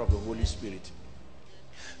power of the Holy Spirit.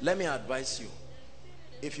 Let me advise you.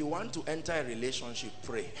 If you want to enter a relationship,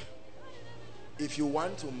 pray. If you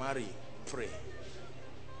want to marry, pray.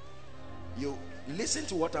 You listen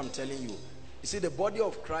to what I'm telling you. You see, the body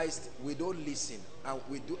of Christ, we don't listen. And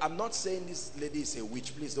we do. I'm not saying this lady is a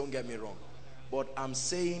witch, please don't get me wrong. But I'm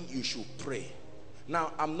saying you should pray.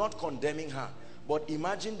 Now, I'm not condemning her. But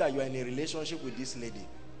imagine that you are in a relationship with this lady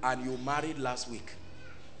and you married last week.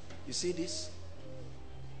 You see this?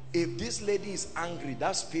 If this lady is angry,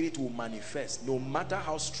 that spirit will manifest. No matter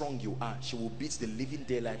how strong you are, she will beat the living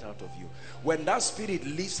daylight out of you. When that spirit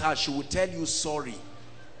leaves her, she will tell you sorry,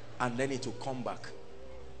 and then it will come back.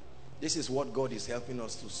 This is what God is helping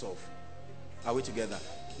us to solve. Are we together?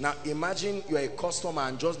 Now imagine you are a customer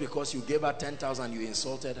and just because you gave her 10,000, you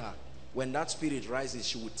insulted her. When that spirit rises,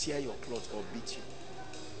 she will tear your clothes or beat you.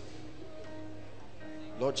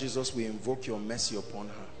 Lord Jesus, we invoke your mercy upon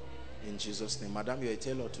her. In Jesus' name. Madam, you're a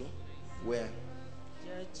tailor too? Where?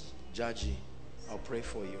 Jaji. I'll pray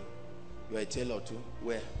for you. You're a tailor too?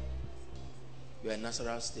 Where? You're in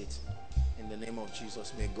Nasarawa State. In the name of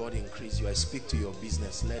Jesus, may God increase you. I speak to your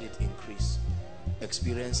business. Let it increase.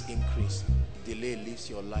 Experience increase. Delay leaves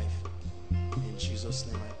your life. In Jesus'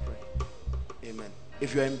 name I pray. Amen.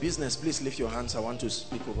 If you're in business, please lift your hands. I want to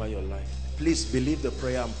speak over your life. Please believe the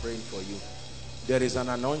prayer I'm praying for you. There is an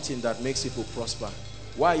anointing that makes people prosper.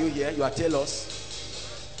 Why are you here? You are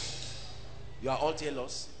tailors. You are all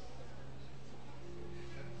tailors.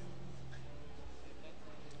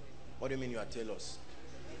 What do you mean you are tailors?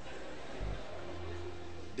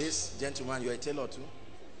 This gentleman, you are a tailor too?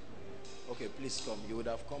 Okay, please come. You would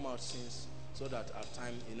have come out since, so that our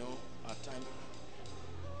time, you know, our time.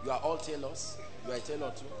 You are all tailors. You are a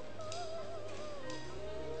tailor too?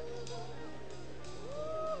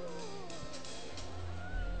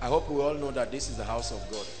 I hope we all know that this is the house of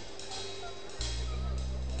God.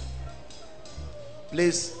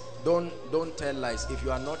 Please don't tell lies. If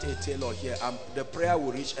you are not a tailor here, the prayer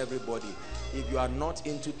will reach everybody. If you are not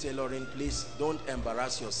into tailoring, please don't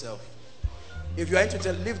embarrass yourself. If you are into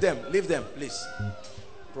tailoring, leave them, please.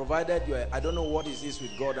 Provided you are, I don't know what is this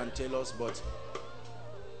with God and tailors, but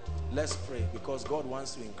let's pray because God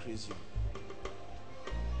wants to increase you.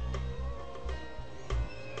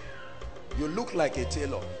 You look like a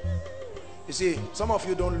tailor. You see, some of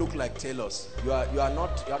you don't look like tailors. You are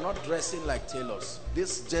not dressing like tailors.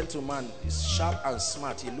 This gentleman is sharp and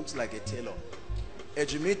smart. He looks like a tailor.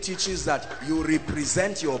 Ejimi teaches that you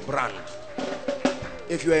represent your brand.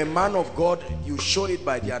 If you are a man of God, you show it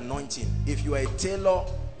by the anointing. If you are a tailor,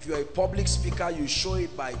 if you are a public speaker, you show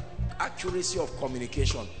it by accuracy of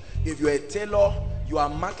communication. If you are a tailor, you are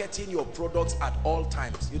marketing your products at all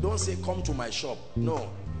times. You don't say, come to my shop.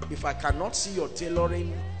 No. If I cannot see your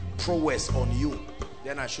tailoring prowess on you,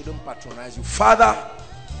 then I shouldn't patronize you. Father,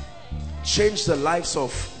 change the lives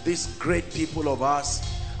of these great people of ours.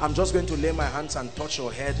 I'm just going to lay my hands and touch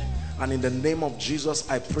your head, and in the name of Jesus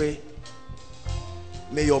I pray,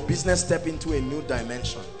 may your business step into a new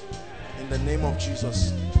dimension in the name of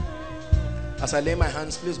Jesus. As I lay my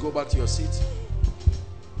hands, please go back to your seat.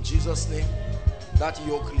 In Jesus' name, that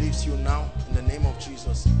yoke leaves you now in the name of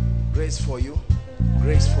Jesus. Grace for you,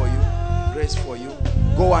 grace for you, grace for you.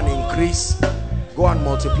 Go and increase, go and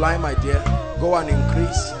multiply, my dear. Go and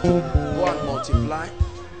increase, go and multiply.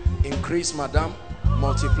 Increase, madam,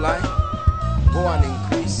 multiply. Go and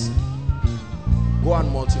increase, go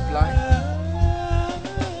and multiply.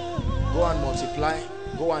 Go and multiply,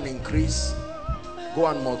 go and increase, go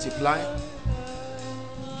and multiply,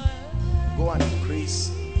 go and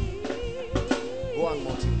increase, go and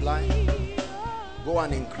multiply, go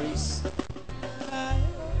and increase.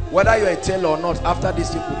 Whether you're a tailor or not, after these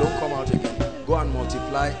people don't come out again. Go and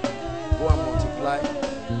multiply, go and multiply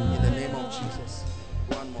in the name of Jesus.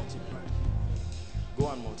 Go and multiply, go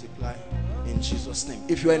and multiply in Jesus' name.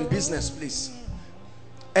 If you're in business, please,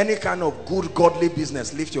 any kind of good godly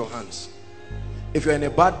business, lift your hands. If you're in a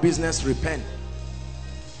bad business, repent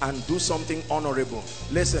and do something honorable.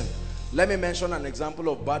 Listen, let me mention an example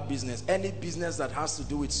of bad business. Any business that has to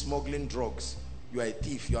do with smuggling drugs, you are a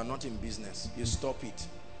thief. You are not in business. You stop it.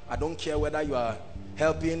 I don't care whether you are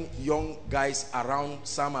helping young guys around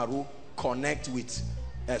Samaru connect with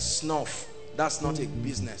a snuff. That's not a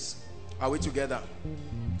business. Are we together?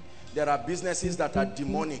 There are businesses that are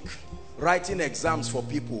demonic. Writing exams for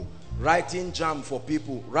people, writing jam for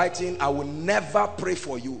people, writing, I will never pray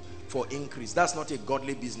for you for increase. That's not a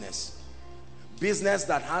godly business. Business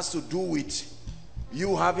that has to do with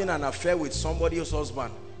you having an affair with somebody's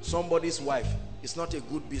husband, somebody's wife, it's not a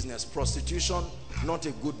good business. Prostitution, not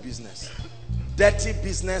a good business. Dirty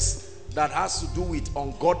business that has to do with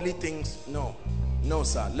ungodly things, no. No,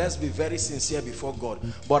 sir. Let's be very sincere before God.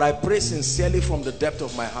 But I pray sincerely from the depth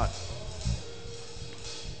of my heart.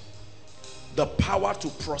 The power to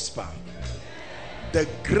prosper, the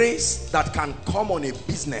grace that can come on a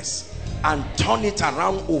business and turn it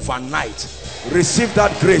around overnight. Receive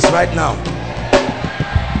that grace right now.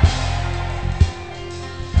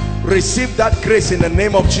 Receive that grace in the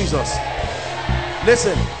name of Jesus.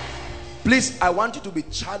 Listen, please, I want you to be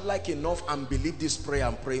childlike enough and believe this prayer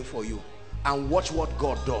I'm praying for you, and watch what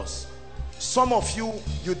God does. Some of you,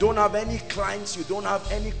 you don't have any clients, you don't have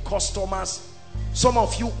any customers. Some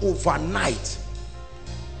of you, overnight,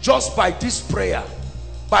 just by this prayer,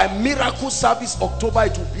 by miracle service October,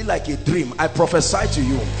 it will be like a dream. I prophesy to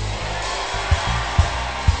you.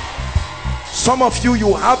 Some of you,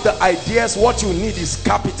 you have the ideas. What you need is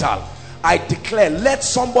capital. I declare, let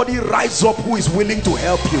somebody rise up who is willing to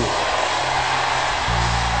help you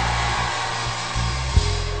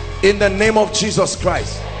in the name of Jesus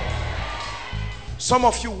Christ. Some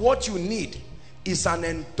of you, what you need is an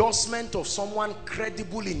endorsement of someone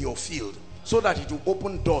credible in your field, so that it will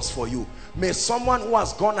open doors for you. May someone who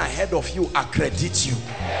has gone ahead of you accredit you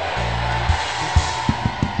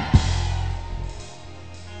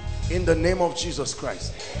in the name of Jesus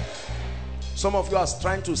Christ. Some of you are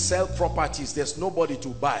trying to sell properties. There's nobody to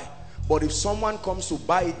buy, but if someone comes to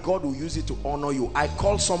buy it, God will use it to honor you. I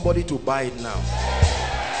call somebody to buy it now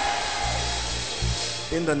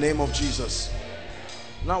in the name of Jesus.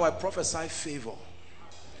 Now I prophesy favor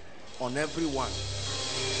on everyone.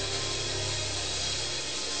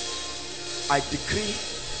 I decree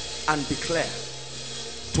and declare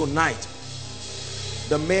tonight,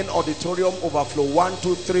 the main auditorium overflow, 1,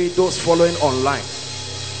 2, 3, those following online,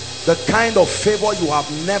 the kind of favor you have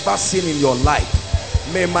never seen in your life,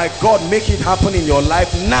 may my God make it happen in your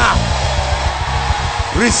life now.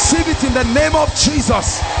 Receive it in the name of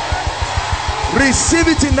Jesus. Receive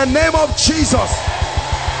it in the name of Jesus.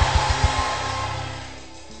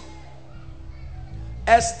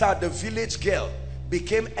 Esther, the village girl,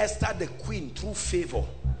 became Esther the queen through favor.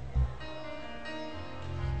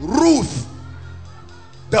 Ruth,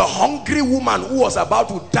 the hungry woman who was about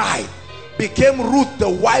to die, became Ruth, the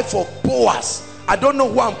wife of Boaz. I don't know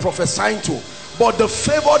who I'm prophesying to, but the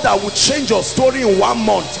favor that would change your story in 1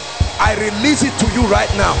 month, I release it to you right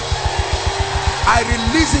now. I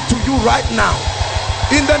release it to you right now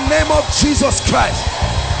in the name of Jesus Christ.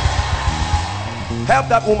 Help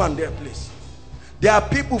that woman there, please. There are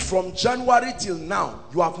people from January till now,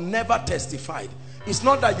 you have never testified. It's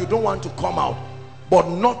not that you don't want to come out, but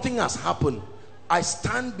nothing has happened. I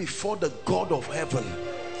stand before the God of heaven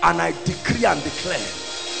and I decree and declare,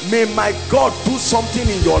 may my God do something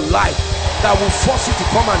in your life that will force you to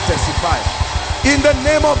come and testify in the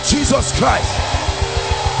name of Jesus Christ.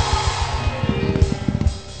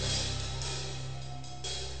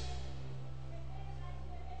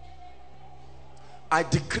 I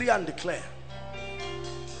decree and declare,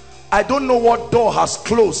 I don't know what door has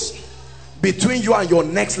closed between you and your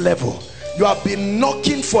next level. You have been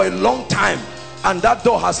knocking for a long time and that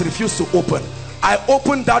door has refused to open. I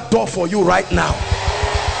open that door for you right now.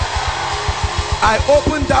 I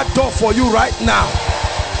open that door for you right now.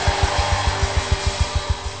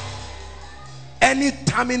 Any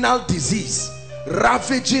terminal disease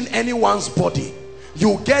ravaging anyone's body,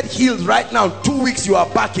 you get healed right now. 2 weeks you are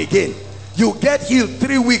back again. You get healed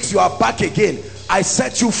 3 weeks, you are back again. I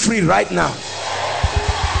set you free right now.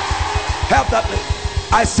 Help that lady.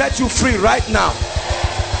 I set you free right now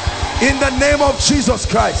in the name of Jesus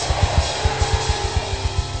Christ.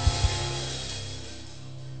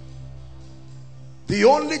 The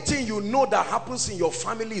only thing you know that happens in your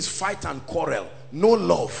family is fight and quarrel. No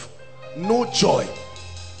love, no joy.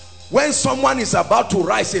 When someone is about to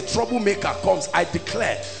rise, a troublemaker comes. I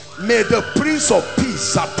declare, may the Prince of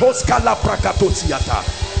Peace,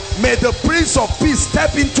 may the Prince of Peace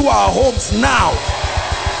step into our homes now.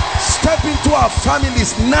 Step into our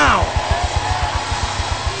families now.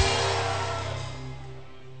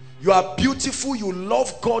 You are beautiful, you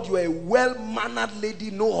love God, you are a well-mannered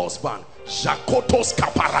lady, no husband. Jakotos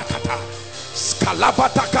kaparakata.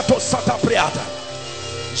 Skalabata sata priata.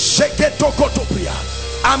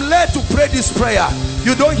 I'm led to pray this prayer.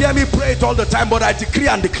 You don't hear me pray it all the time, but I decree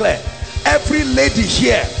and declare, every lady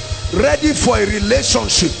here ready for a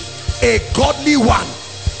relationship, a godly one,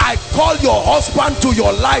 I call your husband to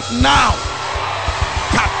your life now.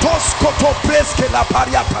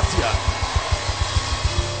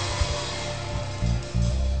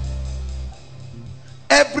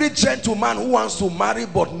 Every gentleman who wants to marry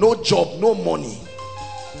but no job, no money,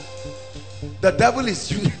 the devil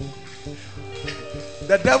is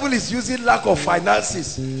using lack of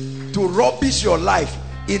finances to rubbish your life.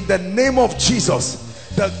 In the name of Jesus,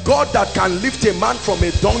 the God that can lift a man from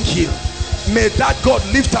a dunghill, may that God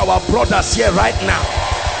lift our brothers here right now.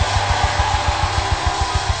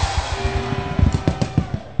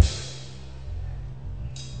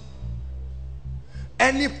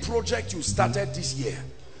 Any project you started this year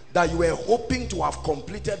that you were hoping to have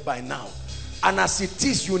completed by now, and as it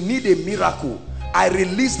is you need a miracle, I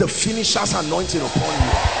release the finisher's anointing upon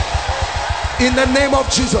you in the name of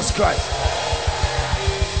Jesus Christ.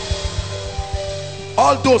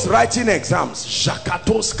 All those writing exams,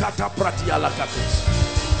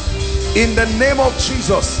 in the name of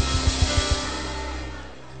Jesus,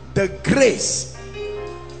 the grace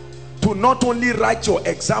to not only write your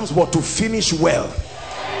exams but to finish well,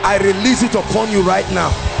 I release it upon you right now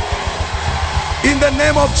in the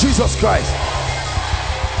name of Jesus Christ.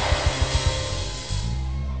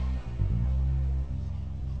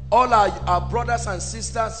 All our brothers and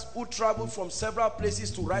sisters who travel from several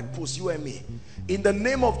places to write post-UME, in the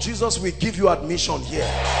name of Jesus, we give you admission here.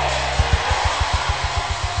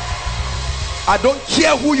 I don't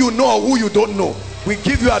care who you know or who you don't know. We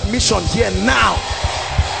give you admission here now.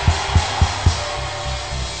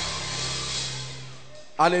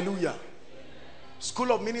 Hallelujah.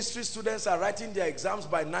 School of Ministry students are writing their exams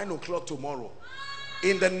by 9 o'clock tomorrow.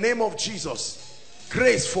 In the name of Jesus,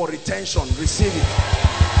 grace for retention, receive it.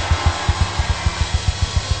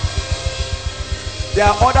 There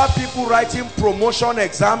are other people writing promotion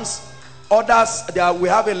exams. Others, we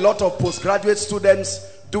have a lot of postgraduate students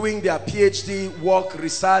doing their PhD work,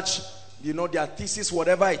 research, you know, their thesis,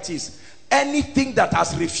 whatever it is. Anything that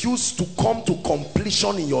has refused to come to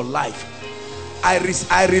completion in your life, I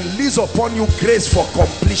release upon you grace for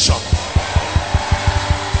completion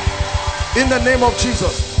in the name of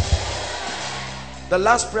Jesus. The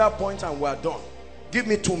last prayer point and we're done. Give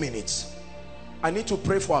me 2 minutes. I need to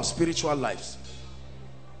pray for our spiritual lives.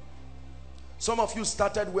 Some of you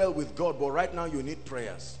started well with God, but right now you need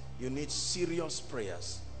prayers. You need serious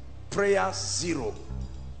prayers. Prayer 0,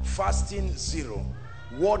 fasting 0,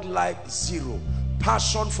 word life 0,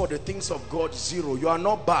 passion for the things of God 0. You are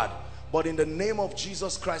not bad, but in the name of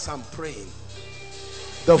Jesus Christ, I'm praying.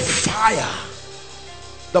 The fire.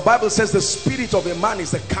 The Bible says the spirit of a man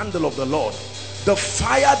is the candle of the Lord. The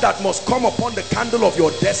fire that must come upon the candle of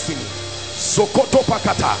your destiny, Sokoto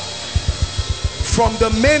Pakata. From the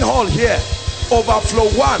main hall here, overflow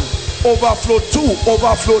 1, overflow 2,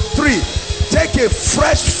 overflow 3. Take a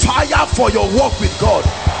fresh fire for your walk with God.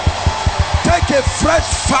 Take a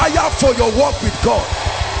fresh fire for your walk with God.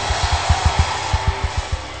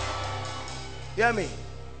 Hear me?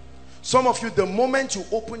 Some of you, the moment you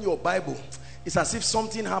open your Bible, it's as if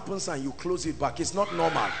something happens and you close it back. It's not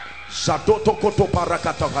normal.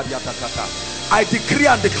 I decree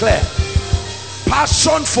and declare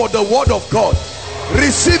passion for the word of God.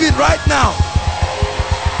 Receive it right now.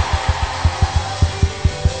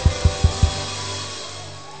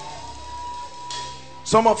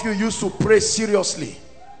 Some of you used to pray seriously.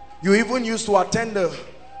 You even used to attend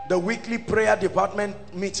the weekly prayer department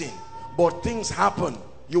meeting, but things happen.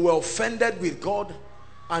 You were offended with God,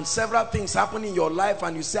 and several things happen in your life,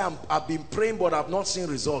 and you say, I've been praying but I've not seen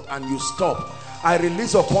result, and you stop. I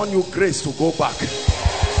release upon you grace to go back.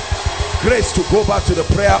 Grace to go back to the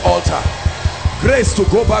prayer altar. Grace to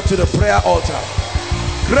go back to the prayer altar.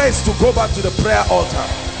 Grace to go back to the prayer altar.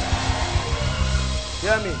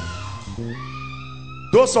 Hear me?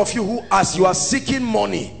 Those of you who, as you are seeking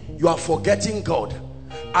money, you are forgetting God.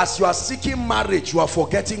 As you are seeking marriage, you are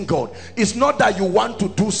forgetting God. It's not that you want to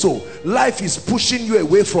do so. Life is pushing you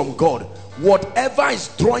away from God. Whatever is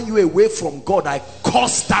drawing you away from God, I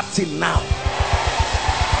curse that thing now.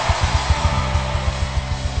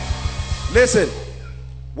 Listen,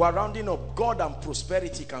 we're rounding up. God and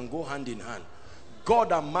prosperity can go hand in hand.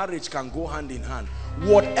 God and marriage can go hand in hand.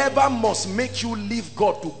 Whatever must make you leave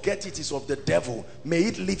God to get it is of the devil. May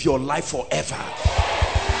it live your life forever.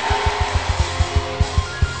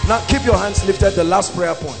 Now keep your hands lifted. The last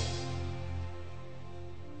prayer point.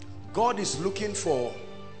 God is looking for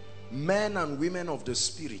men and women of the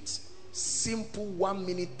spirit. Simple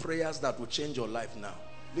 1-minute prayers that will change your life now.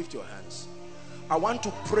 Lift your hands. I want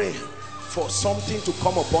to pray for something to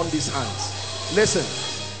come upon these hands. Listen.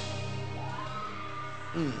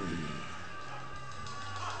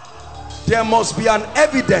 There must be an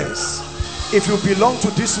evidence if you belong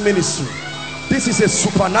to this ministry. This is a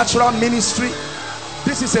supernatural ministry.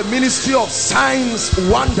 This is a ministry of signs,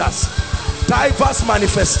 wonders, diverse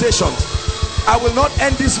manifestations. I will not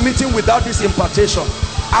end this meeting without this impartation.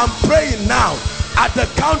 I'm praying now. At the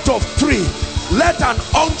count of 3, let an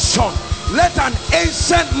unction, let an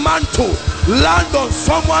ancient mantle land on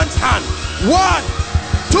someone's hand. 1,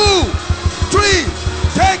 2, 3.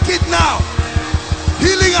 Take it now.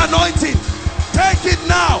 Healing anointing. Take it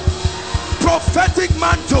now. Prophetic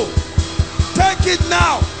mantle. Take it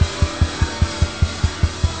now.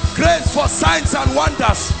 Grace for signs and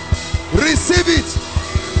wonders. Receive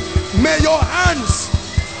it. May your hands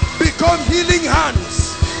become healing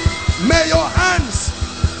hands. May your hands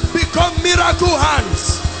become miracle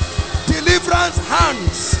hands. Deliverance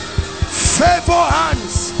hands. Favor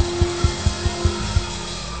hands.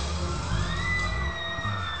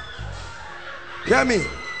 Hear me.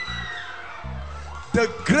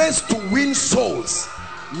 The grace to win souls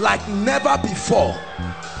like never before.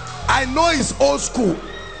 I know it's old school.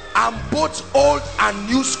 I'm both old and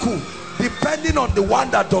new school, depending on the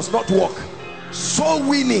one that does not work. Soul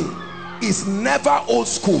winning is never old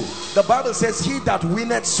school. The Bible says he that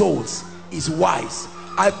winneth souls is wise.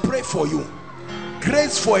 I pray for you.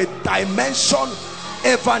 Grace for a dimension,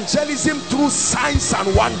 evangelism through signs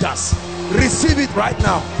and wonders. Receive it right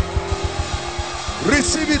now.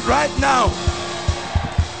 Receive it right now.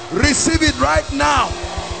 Receive it right now.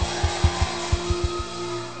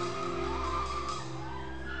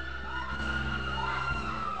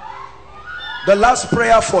 The last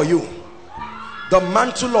prayer for you. The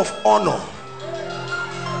mantle of honor.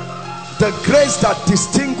 The grace that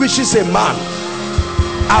distinguishes a man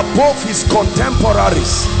above his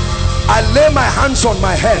contemporaries. I lay my hands on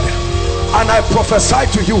my head and I prophesy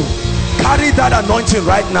to you. Carry that anointing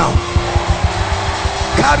right now.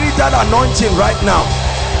 Carry that anointing right now.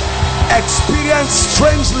 Experience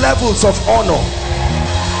strange levels of honor.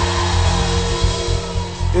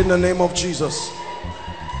 In the name of Jesus.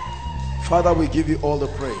 Father, we give you all the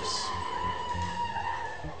praise.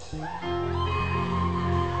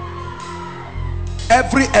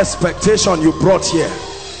 Every expectation you brought here,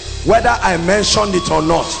 whether I mentioned it or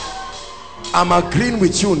not, I'm agreeing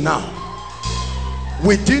with you now.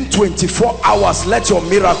 Within 24 hours, let your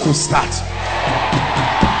miracle start.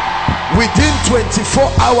 Within 24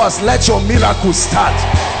 hours, let your miracle start.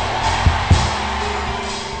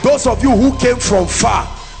 Those of you who came from far,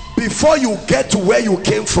 before you get to where you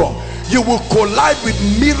came from, you will collide with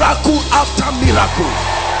miracle after miracle,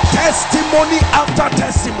 testimony after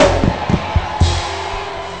testimony.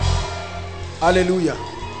 Hallelujah.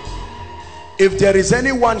 If there is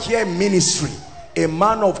anyone here in ministry, a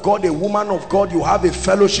man of God, a woman of God, you have a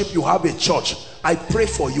fellowship, you have a church, I pray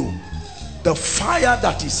for you. The fire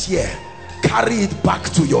that is here, carry it back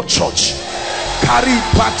to your church, carry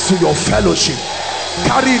it back to your fellowship,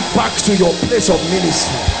 carry it back to your place of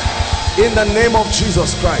ministry, in the name of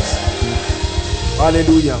Jesus Christ.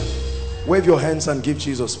 Hallelujah. Wave your hands and give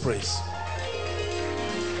Jesus praise.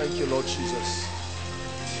 Thank you, Lord Jesus.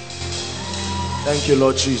 Thank you,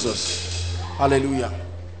 Lord Jesus. Hallelujah.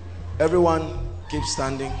 Everyone keep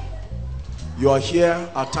standing. You are here,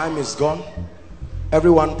 our time is gone.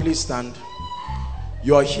 Everyone please stand.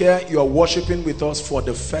 You are here, you are worshiping with us for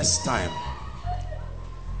the first time.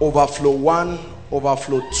 Overflow 1,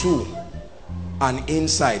 overflow 2, and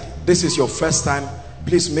inside. This is your first time.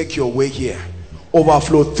 Please make your way here.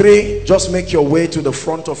 Overflow 3, just make your way to the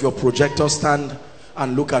front of your projector stand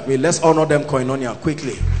and look at me. Let's honor them, Koinonia,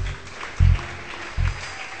 quickly.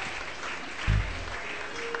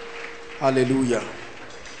 Hallelujah.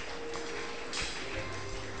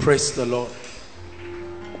 Praise the Lord.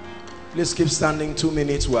 Please keep standing. 2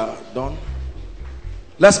 minutes, we are done.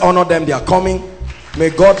 Let's honor them, they are coming.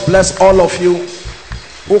 May God bless all of you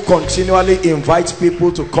who continually invite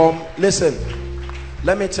people to come. Listen,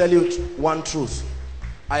 let me tell you one truth.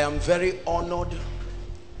 I am very honored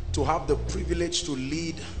to have the privilege to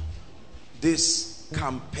lead this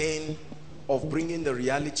campaign of bringing the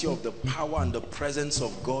reality of the power and the presence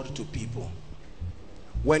of God to people.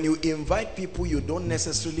 When you invite people, you don't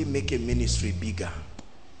necessarily make a ministry bigger.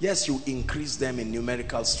 Yes, you increase them in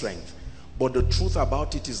numerical strength, but the truth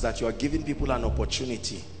about it is that you are giving people an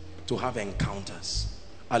opportunity to have encounters.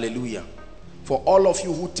 Hallelujah. For all of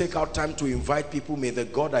you who take out time to invite people, may the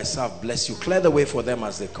God I serve bless you. Clear the way for them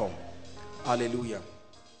as they come. Hallelujah.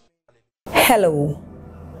 Hello.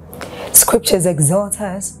 Scriptures exhort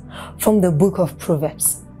us from the book of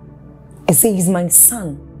Proverbs. It says, my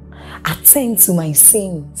son, attend to my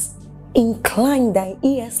sayings, incline thy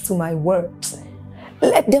ears to my words,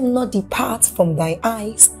 let them not depart from thy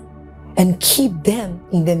eyes, and keep them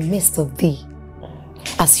in the midst of thee.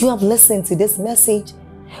 As you have listened to this message,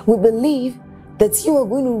 we believe that you are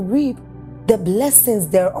going to reap the blessings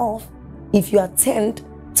thereof if you attend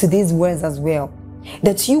to these words as well.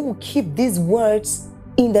 That you will keep these words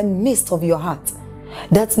in the midst of your heart.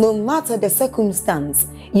 That no matter the circumstance,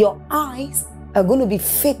 your eyes are going to be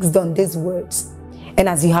fixed on these words. And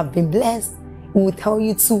as you have been blessed, we will tell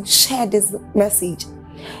you to share this message.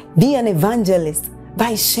 Be an evangelist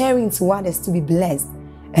by sharing to others to be blessed.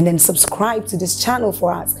 And then subscribe to this channel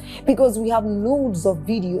for us, because we have loads of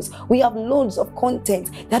videos, we have loads of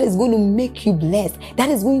content that is going to make you blessed, that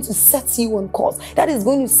is going to set you on course, that is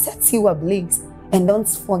going to set you ablaze. And don't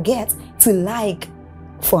forget to like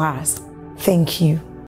for us. Thank you.